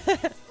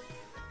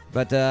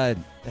 But how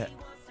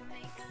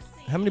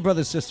many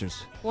brothers,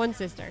 sisters? One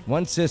sister.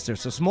 One sister.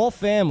 So small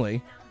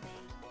family.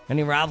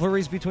 Any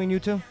rivalries between you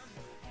two?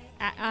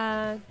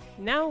 Now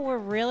we're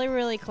really,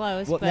 really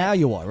close. Well, but now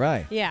you are,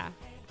 right? Yeah.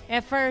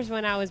 At first,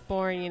 when I was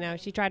born,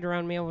 she tried to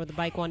run me over with a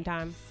bike one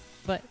time,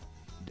 but...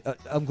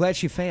 I'm glad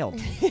she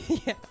failed.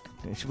 Yeah.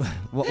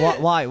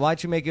 Why? Why'd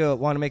she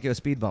want to make you a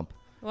speed bump?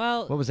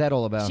 Well... What was that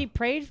all about? She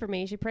prayed for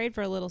me. She prayed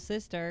for a little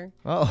sister.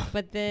 Oh.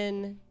 But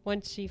then,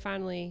 once she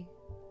finally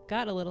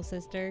got a little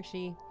sister,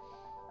 she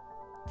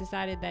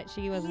decided that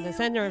she wasn't the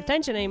center of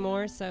attention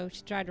anymore, so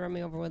she tried to run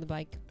me over with a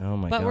bike. Oh,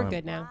 my God. But we're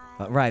good now.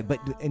 Right,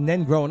 and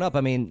then growing up,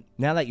 I mean,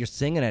 now that you're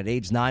singing at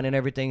age 9 and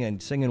everything,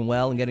 and singing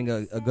well and getting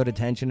a good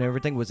attention and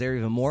everything, was there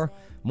even more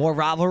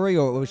rivalry,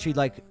 or was she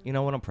like, you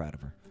know what, I'm proud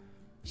of her?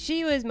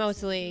 She was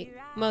mostly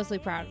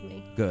proud of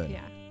me. Good.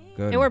 Yeah.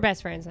 Good. And we're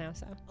best friends now,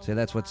 so. See,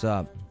 that's what's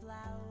up.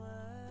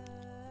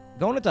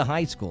 Going into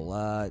high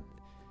school,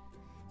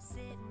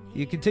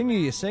 you continue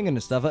your singing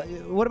and stuff.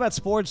 What about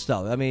sports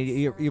stuff? I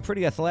mean, you're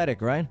pretty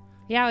athletic, right?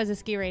 Yeah, I was a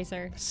ski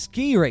racer.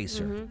 Ski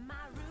racer? Mm-hmm.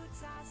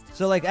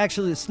 So, like,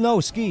 actually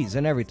snow skis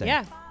and everything?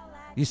 Yeah.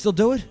 You still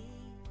do it?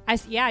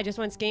 I just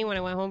went skiing when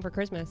I went home for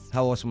Christmas.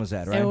 How awesome was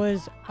that, right? It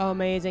was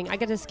amazing. I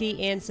got to ski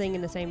and sing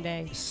in the same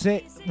day.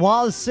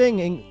 While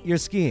singing, you're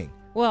skiing?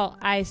 Well,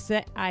 I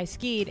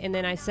skied, and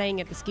then I sang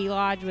at the ski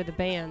lodge with the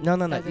band. No.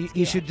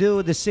 You should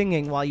do the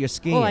singing while you're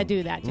skiing. Oh, I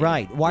do that, too.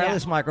 Right.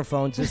 Wireless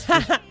microphones.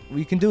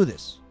 You can do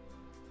this.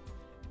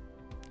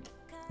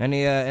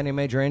 Any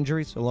major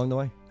injuries along the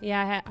way?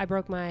 Yeah, I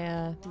broke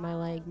my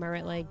leg, my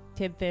right leg,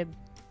 tib-fib.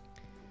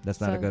 That's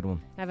not a good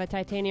one. I have a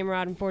titanium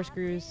rod and 4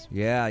 screws.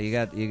 Yeah, you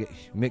got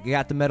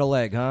the metal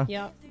leg, huh?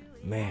 Yep.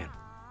 Man,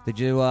 did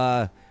you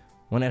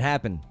when it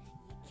happened?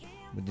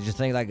 Did you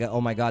think like, oh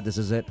my God, this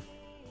is it?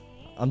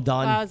 I'm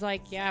done. Well, I was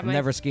like, yeah, I'm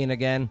never skiing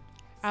again.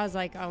 I was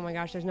like, oh my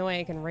gosh, there's no way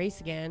I can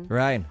race again.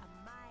 Right.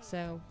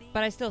 So,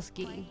 but I still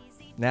ski.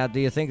 Now, do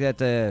you think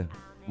that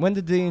when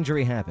did the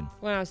injury happen?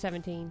 When I was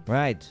 17.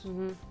 Right.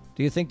 Mm-hmm.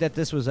 Do you think that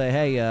this was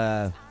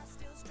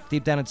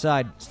deep down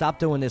inside, stop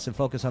doing this and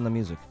focus on the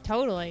music?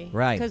 Totally.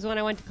 Right. Because when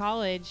I went to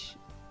college,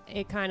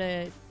 it kind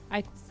of,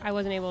 I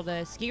wasn't able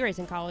to ski race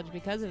in college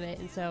because of it.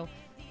 And so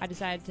I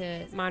decided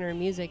to minor in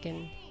music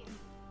and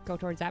go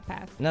towards that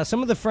path. Now,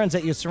 some of the friends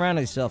that you surround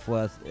yourself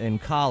with in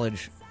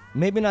college,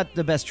 maybe not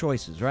the best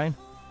choices, right?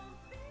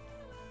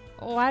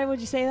 Why would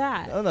you say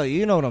that? Oh, no,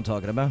 you know what I'm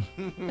talking about.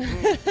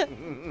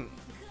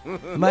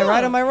 Am I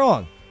right or am I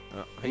wrong?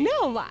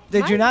 No.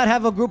 Did you not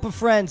have a group of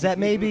friends that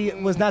maybe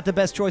was not the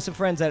best choice of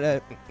friends?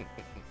 That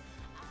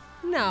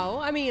No,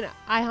 I mean,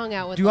 I hung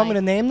out with. Do you want me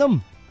to name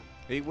them?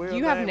 He will.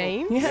 You have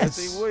names?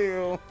 Yes, he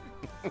will.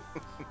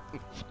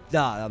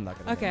 No, I'm not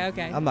gonna.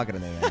 Okay. I'm not gonna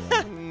name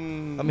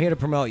anyone. I'm here to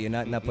promote you,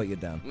 not put you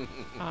down.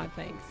 Oh,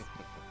 thanks.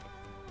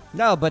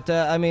 No, but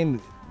I mean,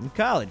 In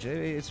college,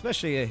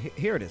 especially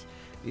here it is.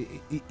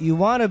 You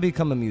want to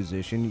become a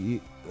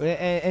musician,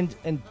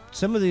 and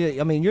some of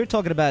the, I mean, you're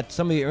talking about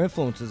some of your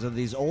influences of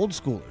these old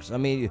schoolers. I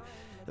mean,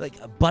 like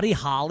Buddy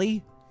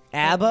Holly,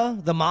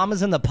 ABBA, the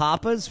Mamas and the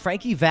Papas,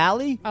 Frankie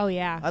Valli. Oh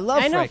yeah, I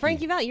love. I know Frankie.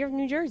 Frankie Valli. You're from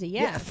New Jersey,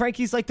 yeah.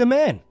 Frankie's like the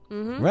man,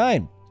 Mm-hmm.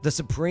 right? The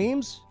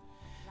Supremes.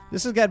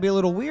 This has got to be a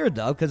little weird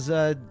though, because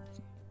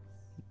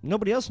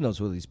nobody else knows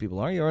who these people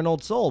are. You're an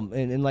old soul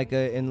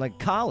in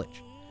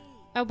college.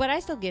 Oh, but I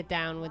still get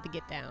down with the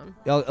get down.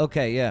 Oh,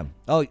 okay, yeah.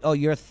 Oh,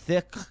 you're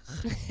thick.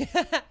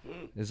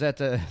 Was that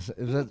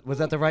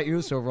the right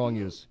use or wrong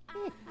use?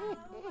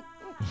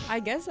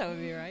 I guess that would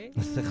be right.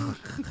 Feeling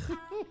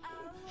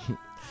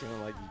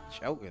like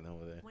you're choking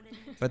over there.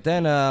 But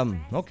then,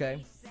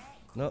 okay,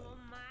 no,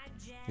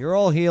 you're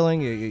all healing.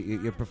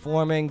 You're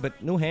performing,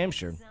 but New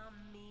Hampshire.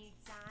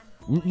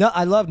 No,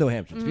 I love New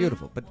Hampshire. It's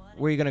beautiful. But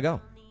where are you gonna go?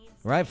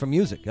 Right, for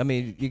music. I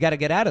mean, you got to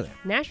get out of there.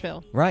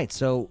 Nashville. Right.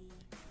 So,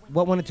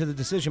 what went into the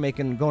decision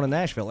making going to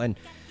Nashville?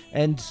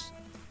 And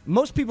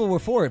most people were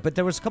for it, but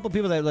there was a couple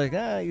people that were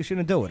like, you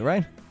shouldn't do it,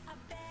 right?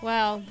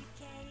 Well,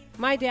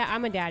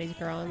 I'm a daddy's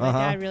girl, and my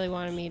dad really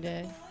wanted me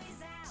to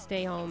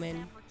stay home,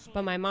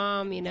 but my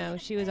mom,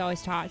 she was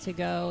always taught to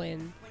go,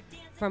 and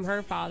from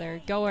her father,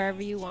 go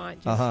wherever you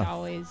want, just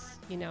always,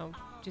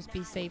 just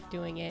be safe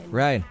doing it, and,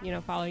 right?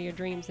 Follow your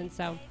dreams, and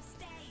so,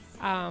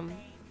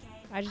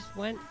 I just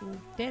went and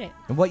did it.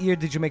 And what year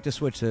did you make the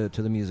switch to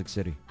the Music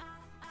City?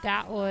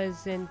 That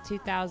was in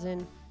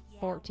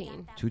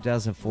 2014.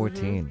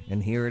 2014, Mm-hmm.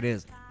 and here it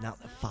is now.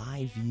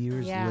 5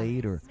 years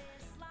later.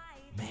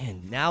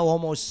 Man, now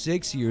almost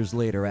 6 years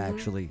later,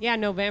 actually. Yeah,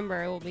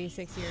 November it will be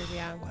 6 years.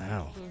 Yeah.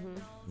 Wow.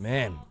 Mm-hmm.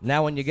 Man,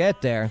 now when you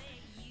get there,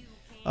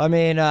 I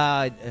mean,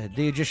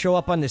 do you just show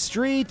up on the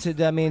street?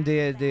 I mean,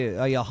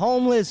 are you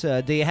homeless?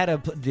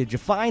 Did you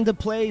find a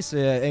place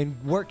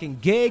and working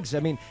gigs? I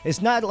mean,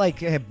 it's not like,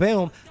 hey,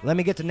 boom, let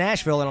me get to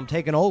Nashville and I'm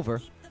taking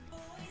over.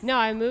 No,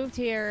 I moved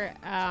here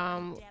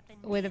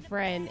with a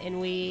friend, and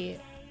we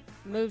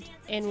moved,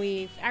 and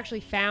we actually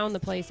found the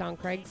place on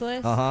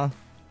Craigslist.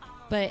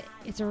 But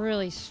it's a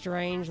really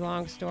strange,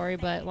 long story.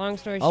 But long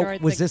story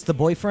short, was this the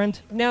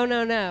boyfriend? No.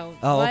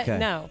 Oh, what? okay.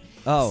 No.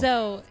 Oh,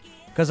 so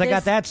because I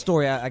got that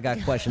story, I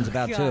got questions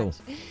about too.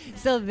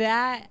 So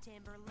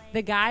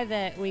the guy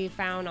that we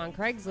found on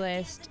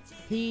Craigslist,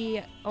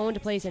 he owned a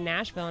place in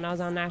Nashville, and I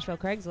was on Nashville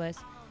Craigslist,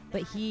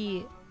 but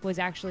he was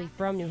actually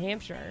from New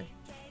Hampshire.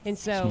 And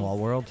so Small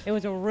world. It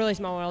was a really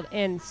small world,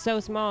 and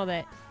so small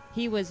that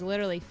he was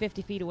literally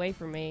 50 feet away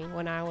from me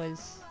when I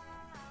was,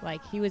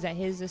 he was at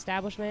his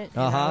establishment,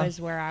 and I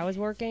was where I was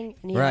working,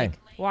 and he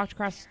walked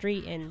across the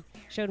street and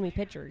showed me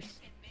pictures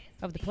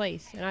of the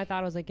place, and I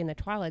thought it was in the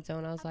Twilight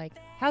Zone. I was like,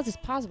 how's this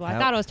possible? I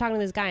thought I was talking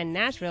to this guy in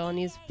Nashville, and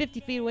he's 50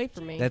 feet away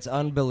from me. That's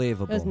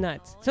unbelievable. It was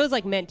nuts. So it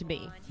was meant to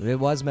be. It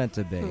was meant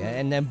to be.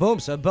 And then boom,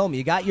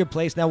 you got your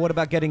place. Now what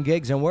about getting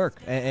gigs and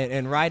work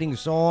and writing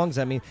songs?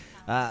 I mean,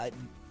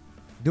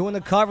 doing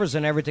the covers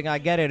and everything, I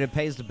get it. It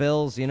pays the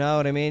bills, you know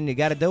what I mean? You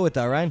got to do it,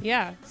 though, right?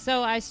 Yeah.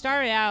 So I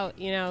started out,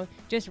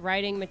 just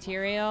writing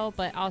material,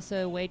 but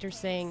also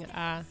waitressing.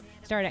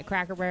 Started at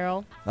Cracker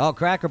Barrel. Oh,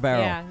 Cracker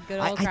Barrel. Yeah, good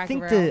old Cracker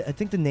Barrel. I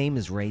think the name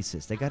is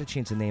racist. They got to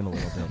change the name a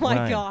little bit. Oh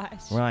my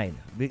gosh. Right.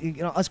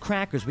 Us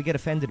crackers, we get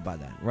offended by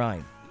that.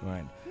 Right.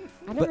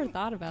 I never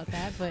thought about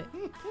that, but...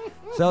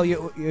 So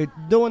you're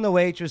doing the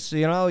waitress,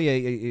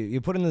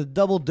 you put in the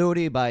double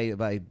duty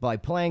by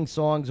playing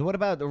songs. What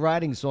about the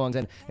writing songs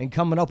and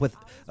coming up with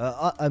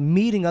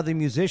meeting other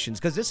musicians?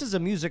 Because this is a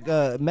music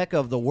mecca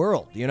of the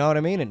world, you know what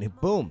I mean?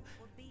 And boom.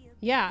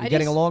 Yeah. You're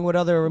getting along with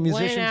other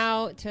musicians? Went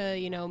out to,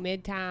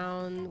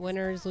 Midtown,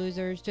 winners,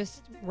 losers,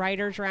 just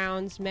writers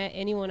rounds, met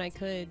anyone I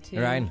could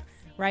to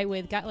write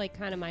with. Got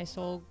kind of my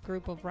soul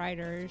group of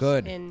writers.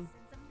 Good. And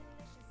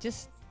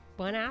just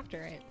went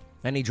after it.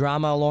 Any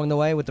drama along the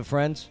way with the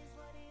friends?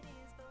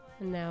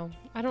 No,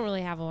 I don't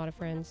really have a lot of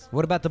friends.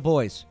 What about the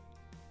boys?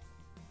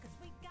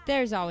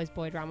 There's always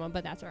boy drama,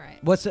 but that's all right.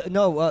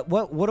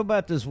 What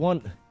about this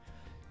one?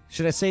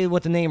 Should I say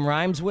what the name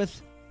rhymes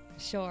with?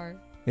 Sure.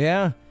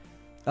 Yeah?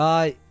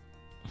 Do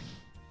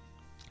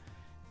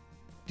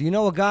you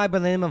know a guy by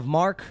the name of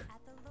Mark?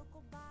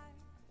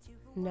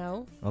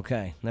 No.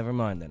 Okay, never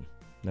mind then.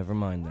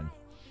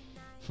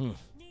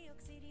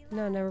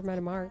 No, never met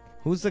a Mark.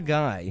 Who's the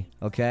guy,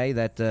 okay,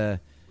 that, I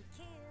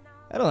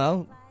don't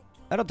know.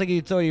 I don't think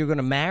you thought you were going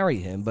to marry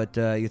him, but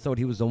you thought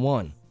he was the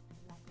one.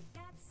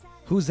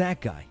 Who's that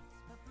guy?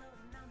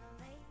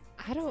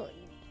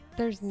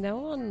 There's no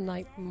one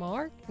like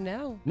Mark?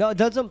 No. No,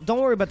 don't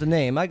worry about the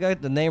name. I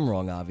got the name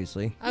wrong,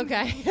 obviously.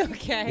 Okay.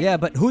 Yeah,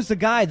 but who's the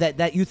guy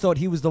that you thought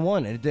he was the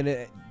one, and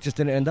it just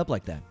didn't end up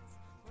like that?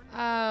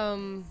 I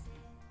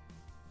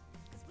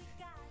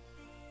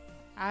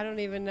don't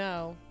even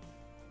know.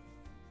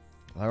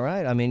 All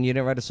right. I mean, you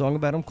didn't write a song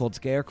about him called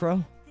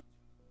Scarecrow?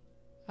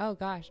 Oh,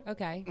 gosh.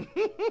 Okay.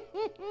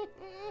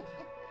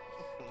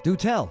 Do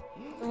tell.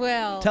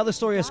 Well. Tell the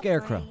story of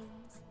Scarecrow.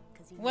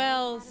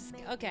 Well,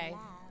 okay.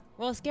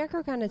 Well,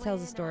 Scarecrow kind of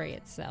tells the story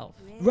itself.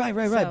 Right.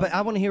 So- But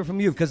I want to hear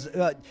from you because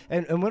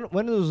and when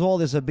was all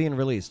this being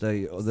released?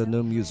 The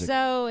new music.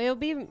 So it'll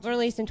be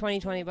released in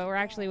 2020, but we're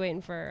actually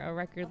waiting for a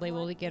record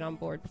label to get on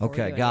board. Before we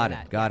Okay, do got any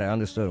it. of that. Got it.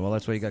 Understood. Well,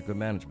 that's why you got good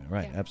management,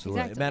 right? Yeah,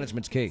 Absolutely. exactly.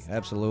 Management's key.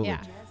 Absolutely.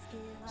 Yeah.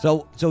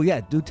 So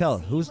yeah, do tell.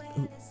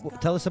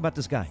 Tell us about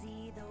this guy.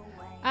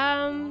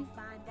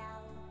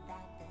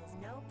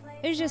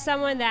 It was just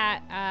someone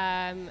that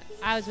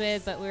I was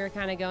with, but we were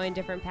kind of going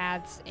different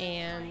paths,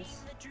 and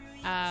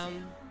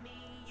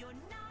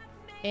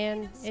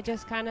it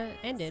just kind of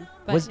ended.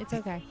 But it's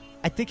okay.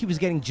 I think he was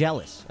getting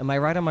jealous. Am I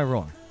right or am I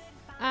wrong?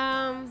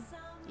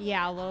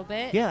 Yeah, a little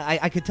bit. Yeah,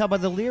 I could tell by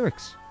the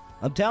lyrics.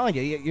 I'm telling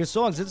you, your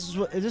songs, this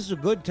is a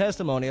good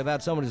testimony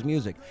about somebody's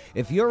music.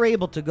 If you're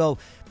able to go,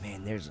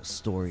 man, there's a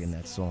story in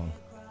that song.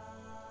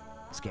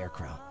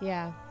 Scarecrow.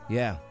 Yeah.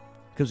 Yeah,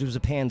 because he was a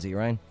pansy,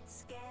 right?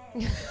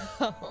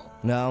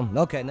 No?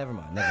 Okay, never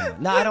mind.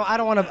 No, I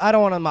don't want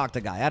to mock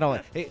the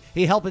guy.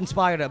 He helped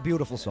inspire a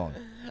beautiful song.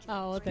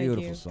 Oh, well, thank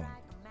Beautiful you. song.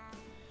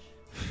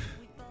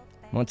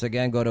 Once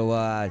again, go to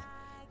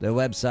the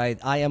website,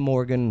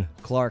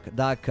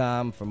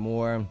 IamMorganClark.com for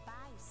more.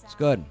 It's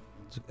good.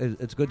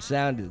 It's a good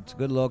sound. It's a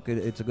good look.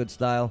 It's a good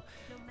style.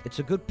 It's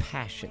a good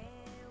passion.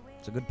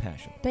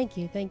 Thank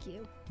you.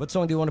 What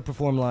song do you want to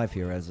perform live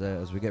here as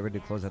we get ready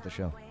to close out the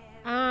show?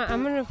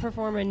 I'm going to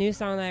perform a new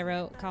song that I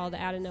wrote called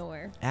Out of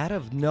Nowhere. Out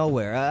of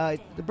Nowhere.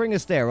 Bring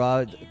us there.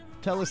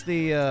 Tell us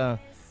the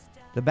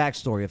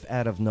backstory of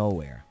Out of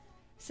Nowhere.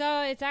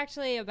 So it's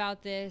actually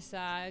about this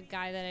guy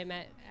that I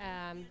met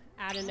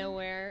out of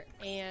nowhere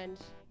and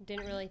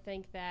didn't really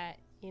think that,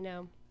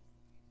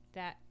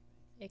 that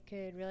it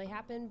could really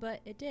happen, but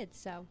it did.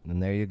 So.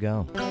 And there you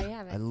go. There you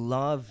have it. I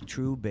love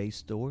true bass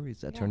stories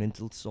that turn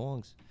into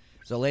songs.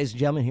 So, ladies and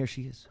gentlemen, here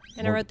she is.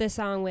 And I wrote this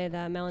song with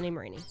Melanie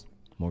Marini.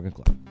 Morgan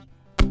Clark.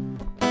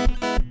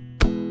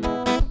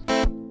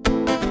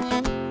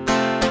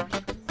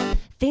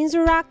 Things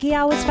were rocky,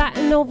 I was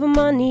fighting over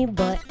money,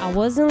 but I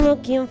wasn't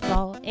looking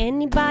for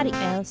anybody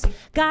else.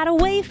 Got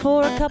away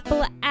for a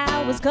couple of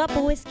hours,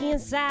 couple whiskey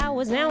and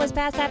sours. Now it's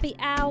past happy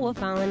hour,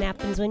 falling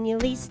happens when you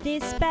least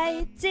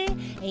expect it.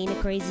 Ain't it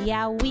crazy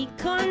how we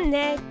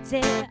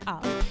connected?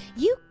 Oh,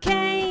 you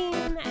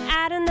came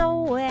out of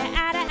nowhere,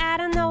 out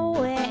of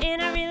nowhere,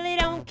 and I really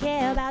don't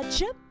care about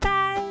your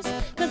past,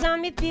 'cause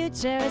I'm your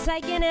future, it's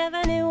like you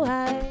never knew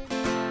her.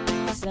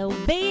 So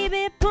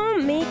baby, pull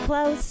me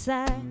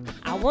closer,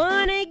 I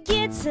wanna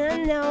get to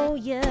know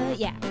you,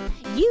 yeah.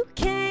 You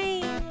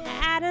came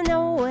out of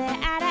nowhere,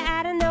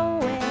 out of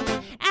nowhere,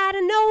 out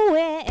of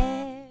nowhere.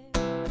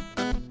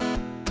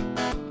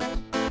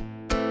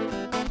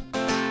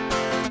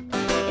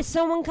 It's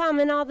so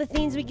uncommon, all the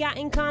things we got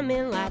in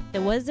common. Like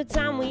there was a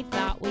time we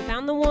thought we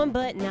found the one,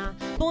 but nah.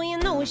 Boy, you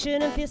know we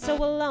shouldn't feel so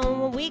alone.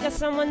 When we got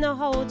someone to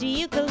hold you,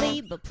 you could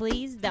leave, but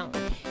please don't.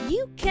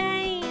 You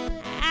came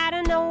out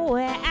of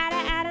nowhere, out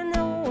of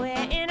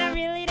nowhere, and I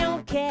really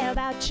don't care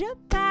about your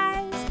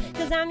past,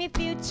 'cause I'm your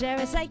future,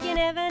 it's like you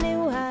never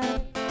knew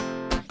her.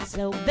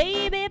 So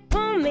baby,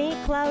 pull me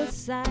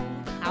closer,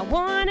 I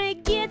wanna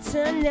get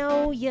to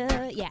know you,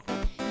 yeah.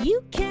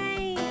 You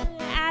came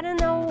out of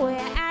nowhere,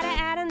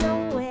 out of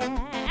nowhere,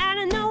 out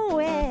of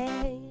nowhere,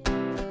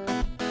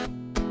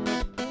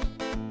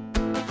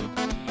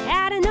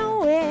 out of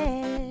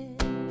nowhere.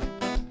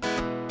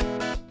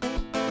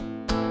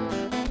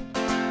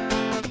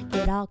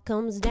 It all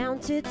comes down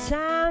to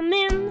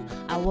timing,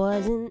 I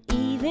wasn't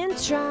even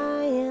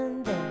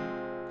trying then.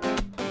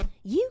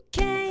 You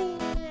came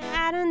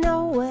out of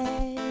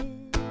nowhere.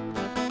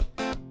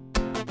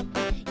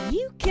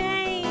 You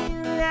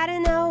came out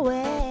of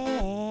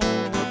nowhere.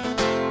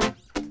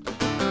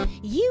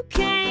 You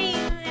came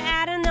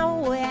out of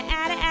nowhere,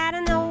 out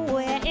of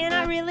nowhere, and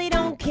I really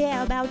don't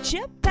care about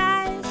your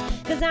past,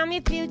 'cause I'm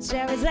your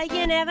future, it's like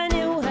you never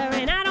knew her,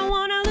 and I don't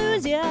wanna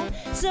lose you,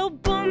 so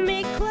pull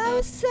me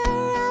closer,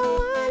 I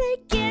wanna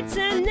get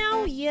to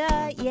know you,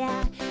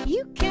 yeah.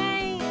 You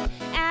came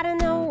out of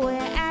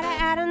nowhere,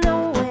 out of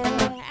nowhere,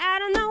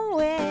 out of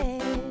nowhere,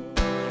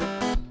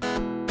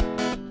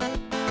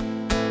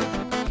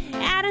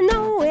 out of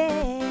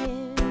nowhere.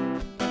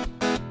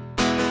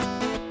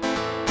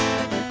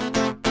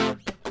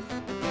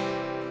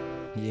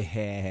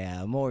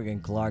 Yeah, Morgan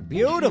Clark.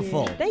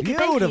 Beautiful. Thank you.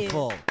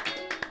 Beautiful.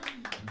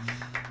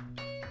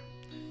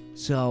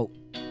 So,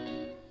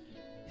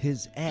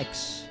 his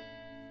ex,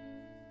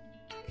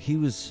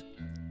 is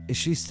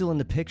she still in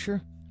the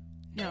picture?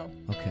 No.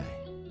 Okay.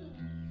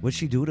 What'd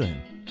she do to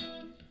him?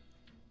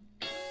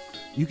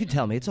 You can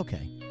tell me. It's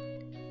okay.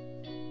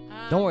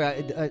 Don't worry.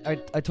 I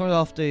turned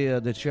off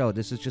the show.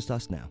 This is just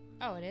us now.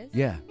 Oh, it is?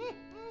 Yeah.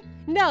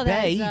 No,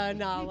 that's Bae.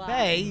 not a lie.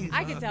 Bae.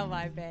 I can tell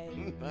my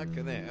babe. I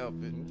couldn't help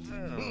it.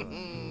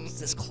 It's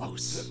this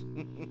close.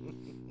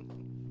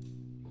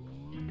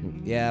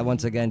 Yeah,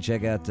 once again,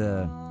 check out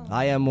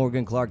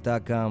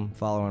IamMorganClark.com.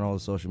 Follow on all the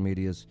social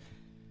medias.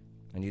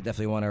 And you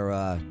definitely want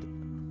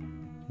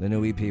the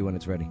new EP when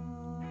it's ready.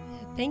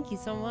 Thank you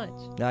so much.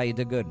 Nah, you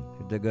did good.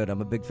 You did good.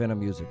 I'm a big fan of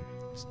music.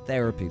 It's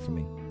therapy for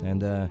me.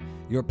 And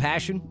your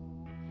passion,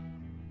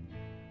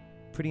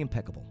 pretty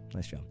impeccable.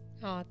 Nice job.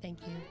 Oh, thank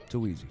you.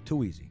 Too easy.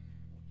 Too easy.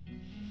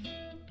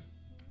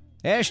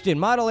 Ashton,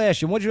 model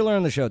Ashton, what did you learn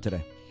on the show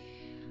today?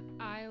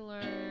 I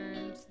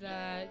learned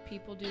that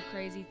people do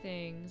crazy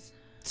things.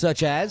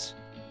 Such as?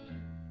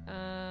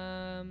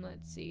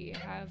 Let's see.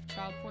 Have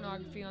child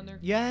pornography on their...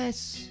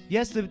 Yes,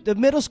 the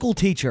middle school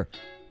teacher.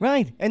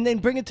 Right, and then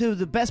bring it to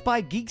the Best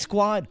Buy Geek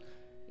Squad.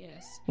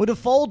 Yes. With a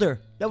folder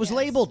that was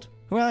labeled.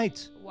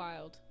 Right.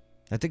 Wild.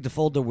 I think the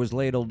folder was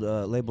labeled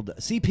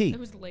CP. It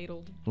was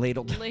ladled.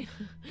 Ladled.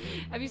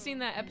 Have you seen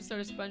that episode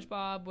of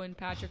SpongeBob when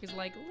Patrick is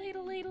like,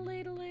 ladle, ladle,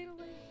 ladle, ladle,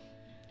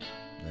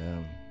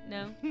 ladle?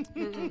 No?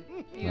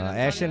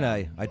 Ashton,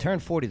 I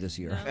turned 40 this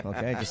year. No.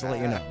 Okay, just to let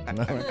you know.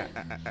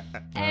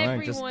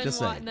 Everyone just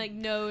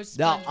saying. knows SpongeBob.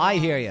 No, I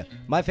hear you.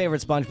 My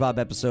favorite SpongeBob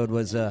episode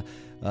was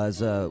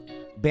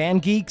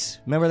Band Geeks.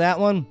 Remember that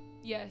one?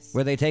 Yes.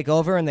 Where they take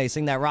over and they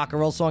sing that rock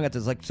and roll song at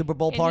this Super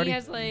Bowl party.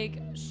 And he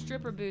has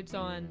stripper boots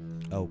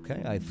on.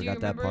 Okay, I forgot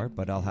that part,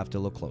 but I'll have to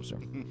look closer.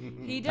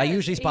 He does. I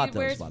usually spot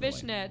those. He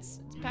wears fishnets.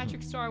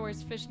 Patrick Star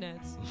wears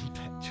fishnets.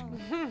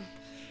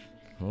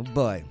 Oh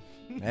boy.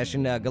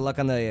 Ashton, good luck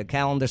on the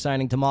calendar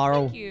signing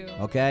tomorrow. Thank you.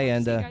 Okay,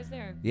 and see you guys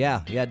there.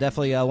 Yeah,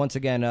 definitely. Once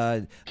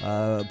again,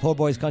 Poor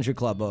Boys Country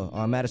Club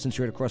on Madison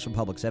Street across from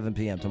Public, 7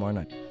 p.m. tomorrow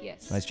night.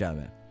 Yes. Nice job,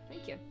 man.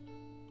 Thank you.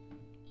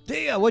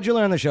 Dia, what'd you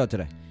learn on the show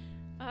today?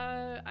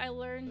 I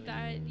learned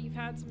that you've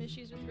had some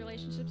issues with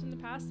relationships in the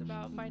past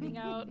about finding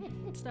out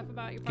stuff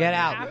about your Get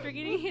partner out. after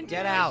getting into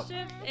Get a out.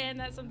 relationship, and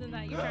that's something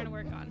that you're trying to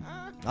work on.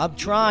 I'm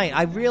trying.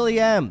 I really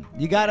am.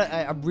 You gotta.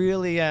 I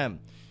really am.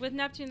 With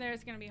Neptune there,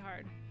 it's going to be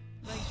hard.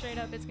 Like, straight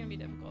up, it's going to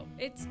be difficult.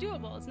 It's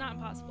doable. It's not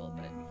impossible,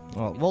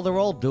 but... Well, they're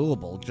all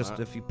doable, just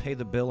if you pay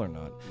the bill or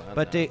not.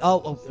 But they...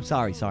 Oh,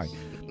 sorry.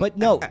 But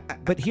no,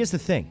 but here's the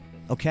thing,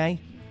 okay?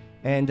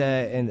 And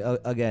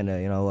again,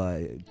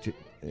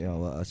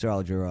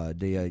 Astrology,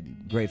 the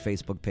great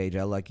Facebook page.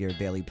 I like your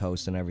daily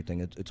posts and everything.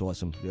 It's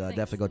awesome.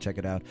 Definitely go check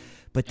it out.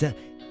 But the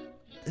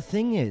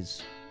thing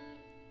is,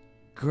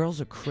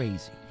 girls are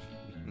crazy.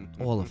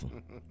 All of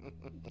them.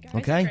 Guys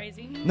okay? are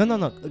crazy.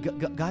 No.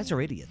 Guys are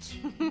idiots.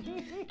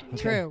 Okay?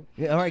 True.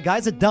 Yeah, all right,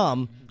 guys are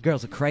dumb.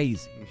 Girls are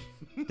crazy.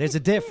 There's a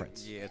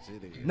difference. Yes,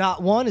 it is.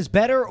 Not one is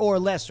better or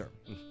lesser.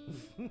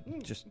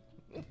 Just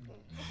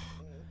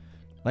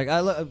like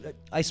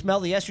I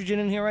smell the estrogen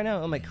in here right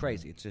now. I'm like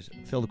crazy. It's just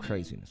filled with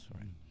craziness.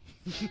 Right?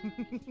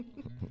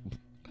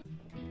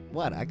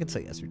 What? I could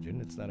say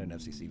estrogen. It's not an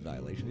FCC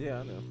violation. Yeah,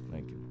 I know.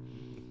 Thank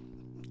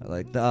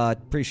you. I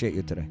appreciate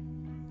you today.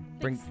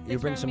 Thanks You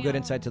bring for some having good me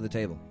on. insight to the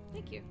table.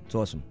 Thank you. It's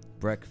awesome.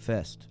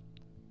 Breakfast.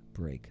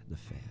 Break the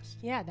fast.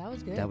 Yeah, that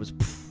was good. That was.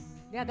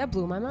 Yeah, that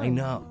blew my mind. I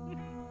know.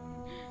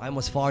 I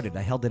almost farted.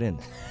 I held it in.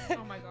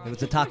 Oh, my God. It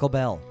was a Taco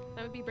Bell.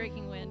 That would be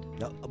breaking wind.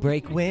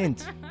 Break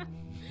wind.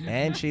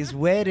 And she's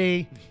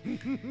witty.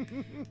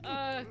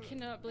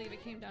 Cannot believe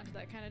it came down to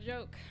that kind of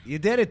joke. You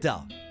did it,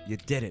 though. You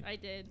did it. I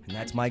did. And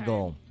that's I'm my tired.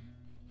 goal.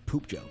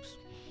 Poop jokes.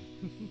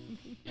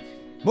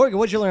 Morgan,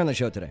 what'd you learn on the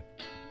show today?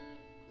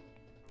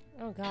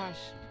 Oh, gosh.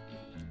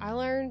 I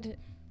learned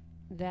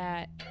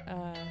that,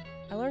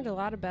 I learned a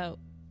lot about,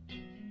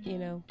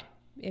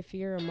 if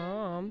you're a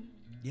mom.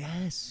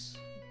 Yes.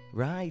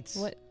 Right.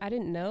 What I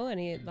didn't know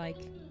any,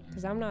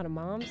 because I'm not a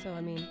mom, so,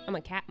 I'm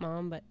a cat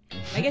mom, but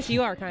I guess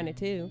you are kind of,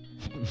 too.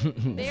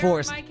 They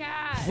Forced. are my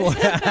cat.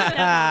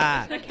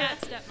 Stepmom. A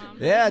cat stepmom.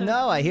 Yeah,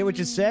 no, I hear what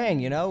you're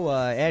saying.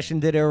 Ashton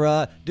did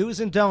her do's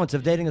and don'ts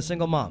of dating a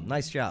single mom.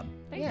 Nice job.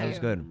 Thank That you. was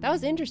good. That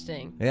was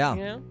interesting.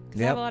 Yeah.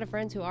 Because I have a lot of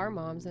friends who are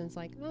moms, and it's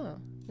like, oh,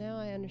 now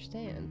I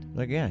understand.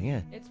 Like, yeah.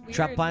 It's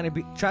Stop weird.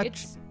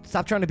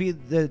 trying to be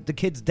the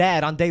kid's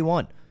dad on day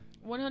one.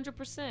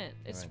 100%.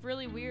 It's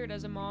really weird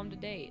as a mom to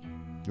date.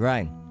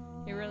 Right.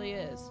 It really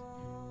is.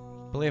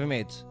 Believe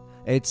me,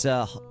 it's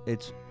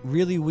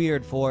really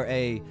weird for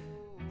a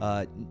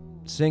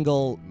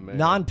single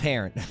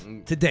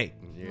non-parent to date.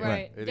 Yeah.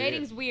 Right. It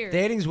Dating's is. weird.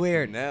 Dating's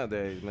weird.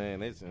 Nowadays,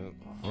 man, it's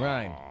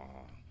Right.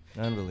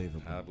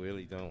 Unbelievable. I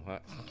really don't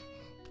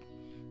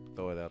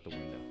throw it out the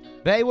window.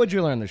 Bae, what'd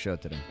you learn on the show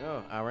today?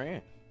 Oh,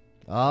 Iran.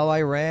 Oh,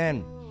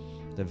 Iran.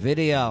 The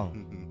video.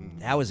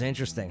 That was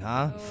interesting,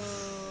 huh?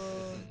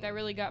 That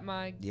really got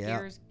my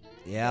gears.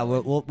 Yeah,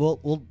 we'll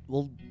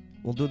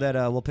do that.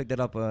 We'll pick that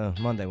up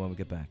Monday when we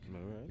get back. All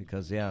right.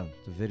 Because the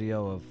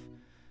video of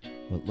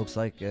what looks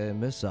like a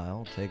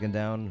missile taking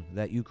down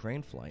that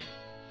Ukraine flight.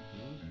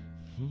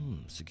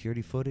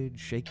 Security footage,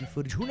 shaky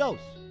footage. Who knows?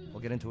 We'll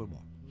get into it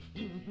more.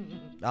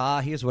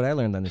 Here's what I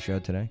learned on the show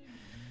today.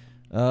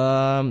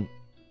 I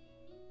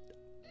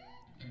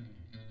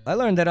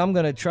learned that I'm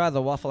gonna try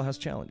the Waffle House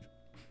challenge.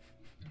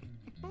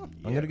 I'm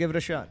gonna give it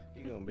a shot.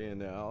 You're gonna be in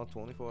there all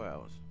 24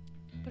 hours.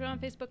 Put it on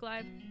Facebook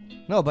Live.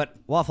 No, but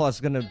Waffle House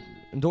is gonna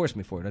endorse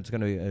me for it. It's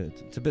gonna be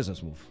it's a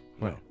business move.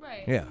 Right.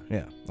 Right.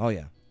 Yeah. Oh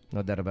yeah.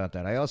 No doubt about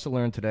that. I also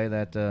learned today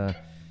that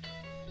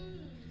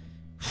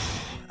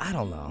I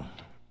don't know.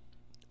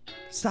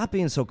 Stop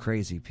being so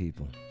crazy,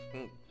 people.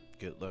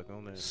 Good luck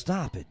on that.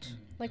 Stop it.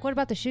 Like, what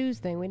about the shoes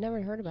thing? We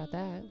never heard about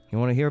that. You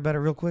want to hear about it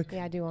real quick?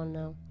 Yeah, I do want to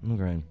know.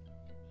 Okay.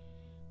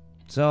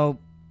 So,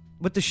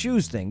 with the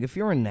shoes thing, if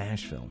you're in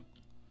Nashville,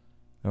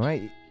 all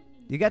right,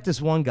 you got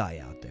this one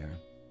guy out there.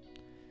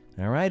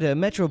 All right,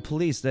 Metro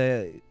Police,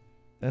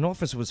 an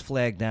officer was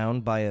flagged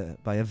down by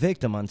a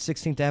victim on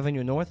 16th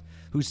Avenue North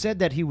who said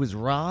that he was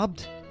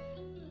robbed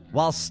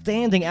while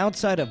standing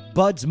outside of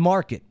Bud's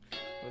Market.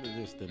 What is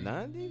this, the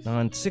 90s?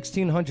 On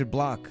 1600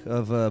 block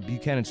of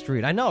Buchanan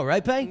Street. I know,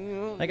 right, Pay?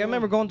 I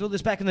remember going through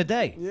this back in the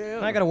day. Yeah.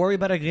 I got to worry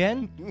about it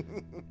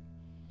again?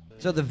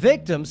 So the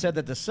victim said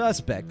that the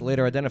suspect,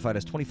 later identified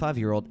as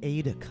 25-year-old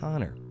Ada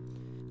Connor,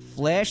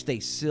 flashed a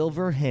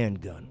silver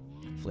handgun.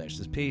 Flashed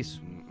his piece.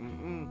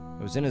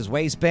 It was in his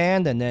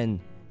waistband and then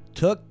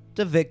took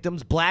the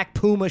victim's black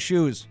Puma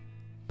shoes.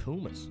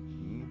 Pumas?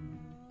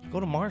 Go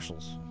to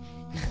Marshall's.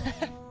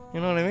 You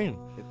know what I mean?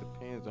 It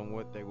depends on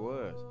what they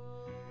was.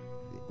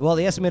 Well,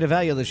 the estimated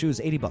value of the shoes,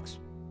 $80.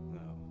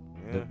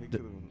 Yeah,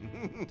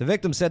 The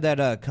victim said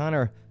that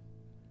Connor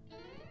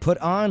put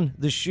on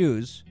the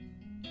shoes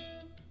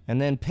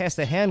and then passed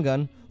the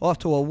handgun off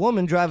to a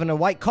woman driving a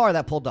white car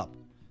that pulled up.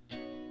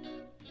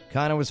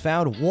 Connor was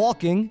found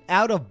walking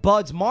out of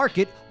Bud's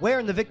Market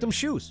wearing the victim's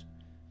shoes.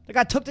 The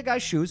guy took the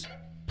guy's shoes,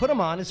 put them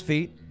on his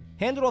feet,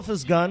 handed off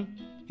his gun.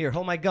 Here,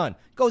 hold my gun.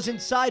 Goes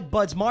inside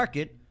Bud's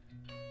Market,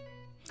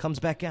 comes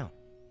back out.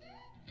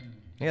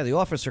 Yeah, the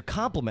officer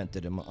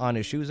complimented him on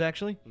his shoes,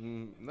 actually.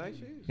 Nice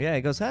shoes. Yeah,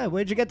 he goes, hey,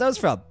 where'd you get those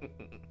from?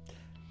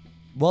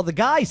 Well, the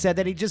guy said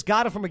that he just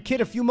got it from a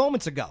kid a few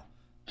moments ago.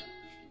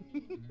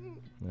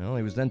 Well,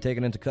 he was then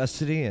taken into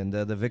custody, and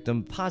the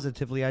victim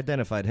positively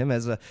identified him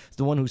as the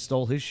one who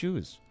stole his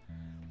shoes.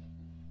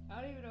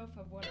 I don't even know if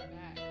I want them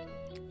back.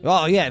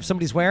 Oh, yeah, if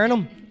somebody's wearing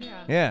them?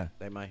 Yeah.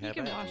 They might You have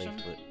can wash athlete them.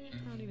 foot.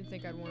 I don't even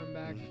think I'd want them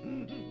back.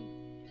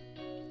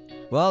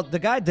 Well, the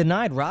guy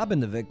denied robbing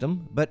the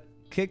victim, but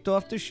kicked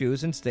off the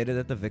shoes and stated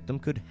that the victim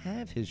could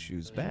have his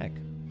shoes back.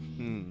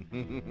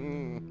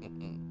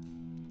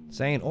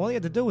 Saying all he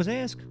had to do was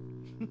ask.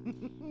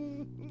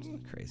 It's a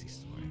crazy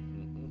story.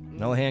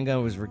 No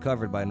handgun was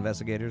recovered by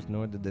investigators,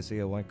 nor did they see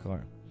a white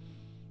car.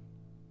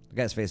 The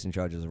guy's facing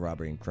charges of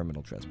robbery and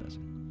criminal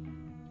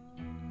trespassing.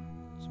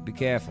 So be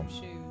careful.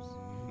 Shoes.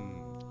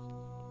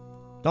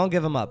 Don't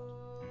give him up.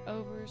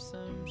 Over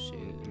some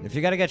shoes. If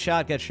you got to get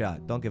shot, get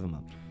shot. Don't give him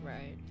up.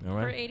 Right. All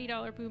For right?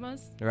 $80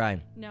 Pumas?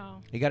 Right.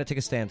 No. You got to take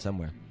a stand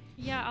somewhere.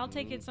 Yeah, I'll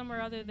take it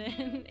somewhere other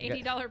than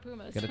 $80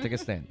 Pumas. Got to take a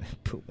stand.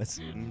 Pumas.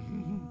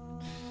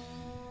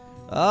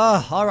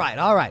 All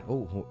right.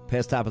 Ooh,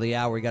 past top of the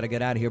hour. We got to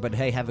get out of here. But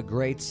hey, have a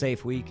great,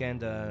 safe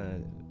weekend.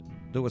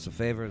 Do us a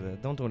favor.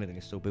 Don't do anything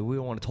stupid. We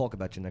want to talk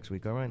about you next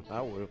week, all right?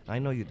 I will. I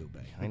know you do,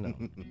 babe. I know.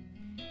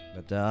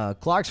 But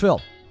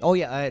Clarksville. Oh,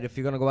 yeah. If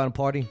you're going to go out and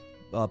party,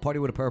 party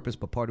with a purpose,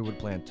 but party with a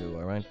plan, too,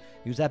 all right?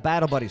 Use that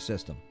Battle Buddy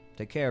system.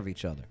 Take care of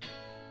each other.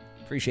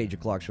 Appreciate you,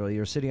 Clarksville.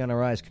 You're a city on a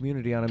rise,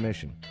 community on a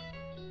mission.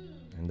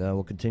 And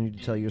we'll continue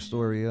to tell your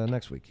story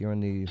next week here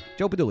on the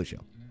Joe Padula Show.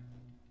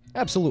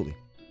 Absolutely.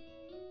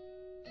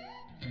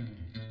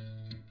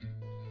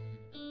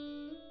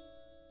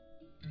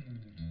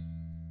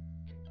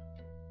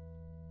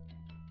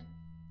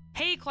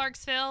 Hey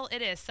Clarksville,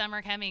 it is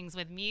Summer Cummings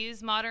with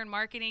Muse Modern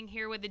Marketing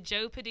here with the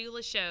Joe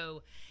Padula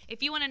Show.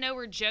 If you want to know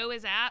where Joe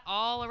is at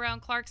all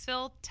around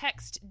Clarksville,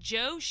 text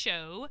Joe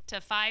Show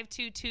to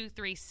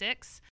 52236.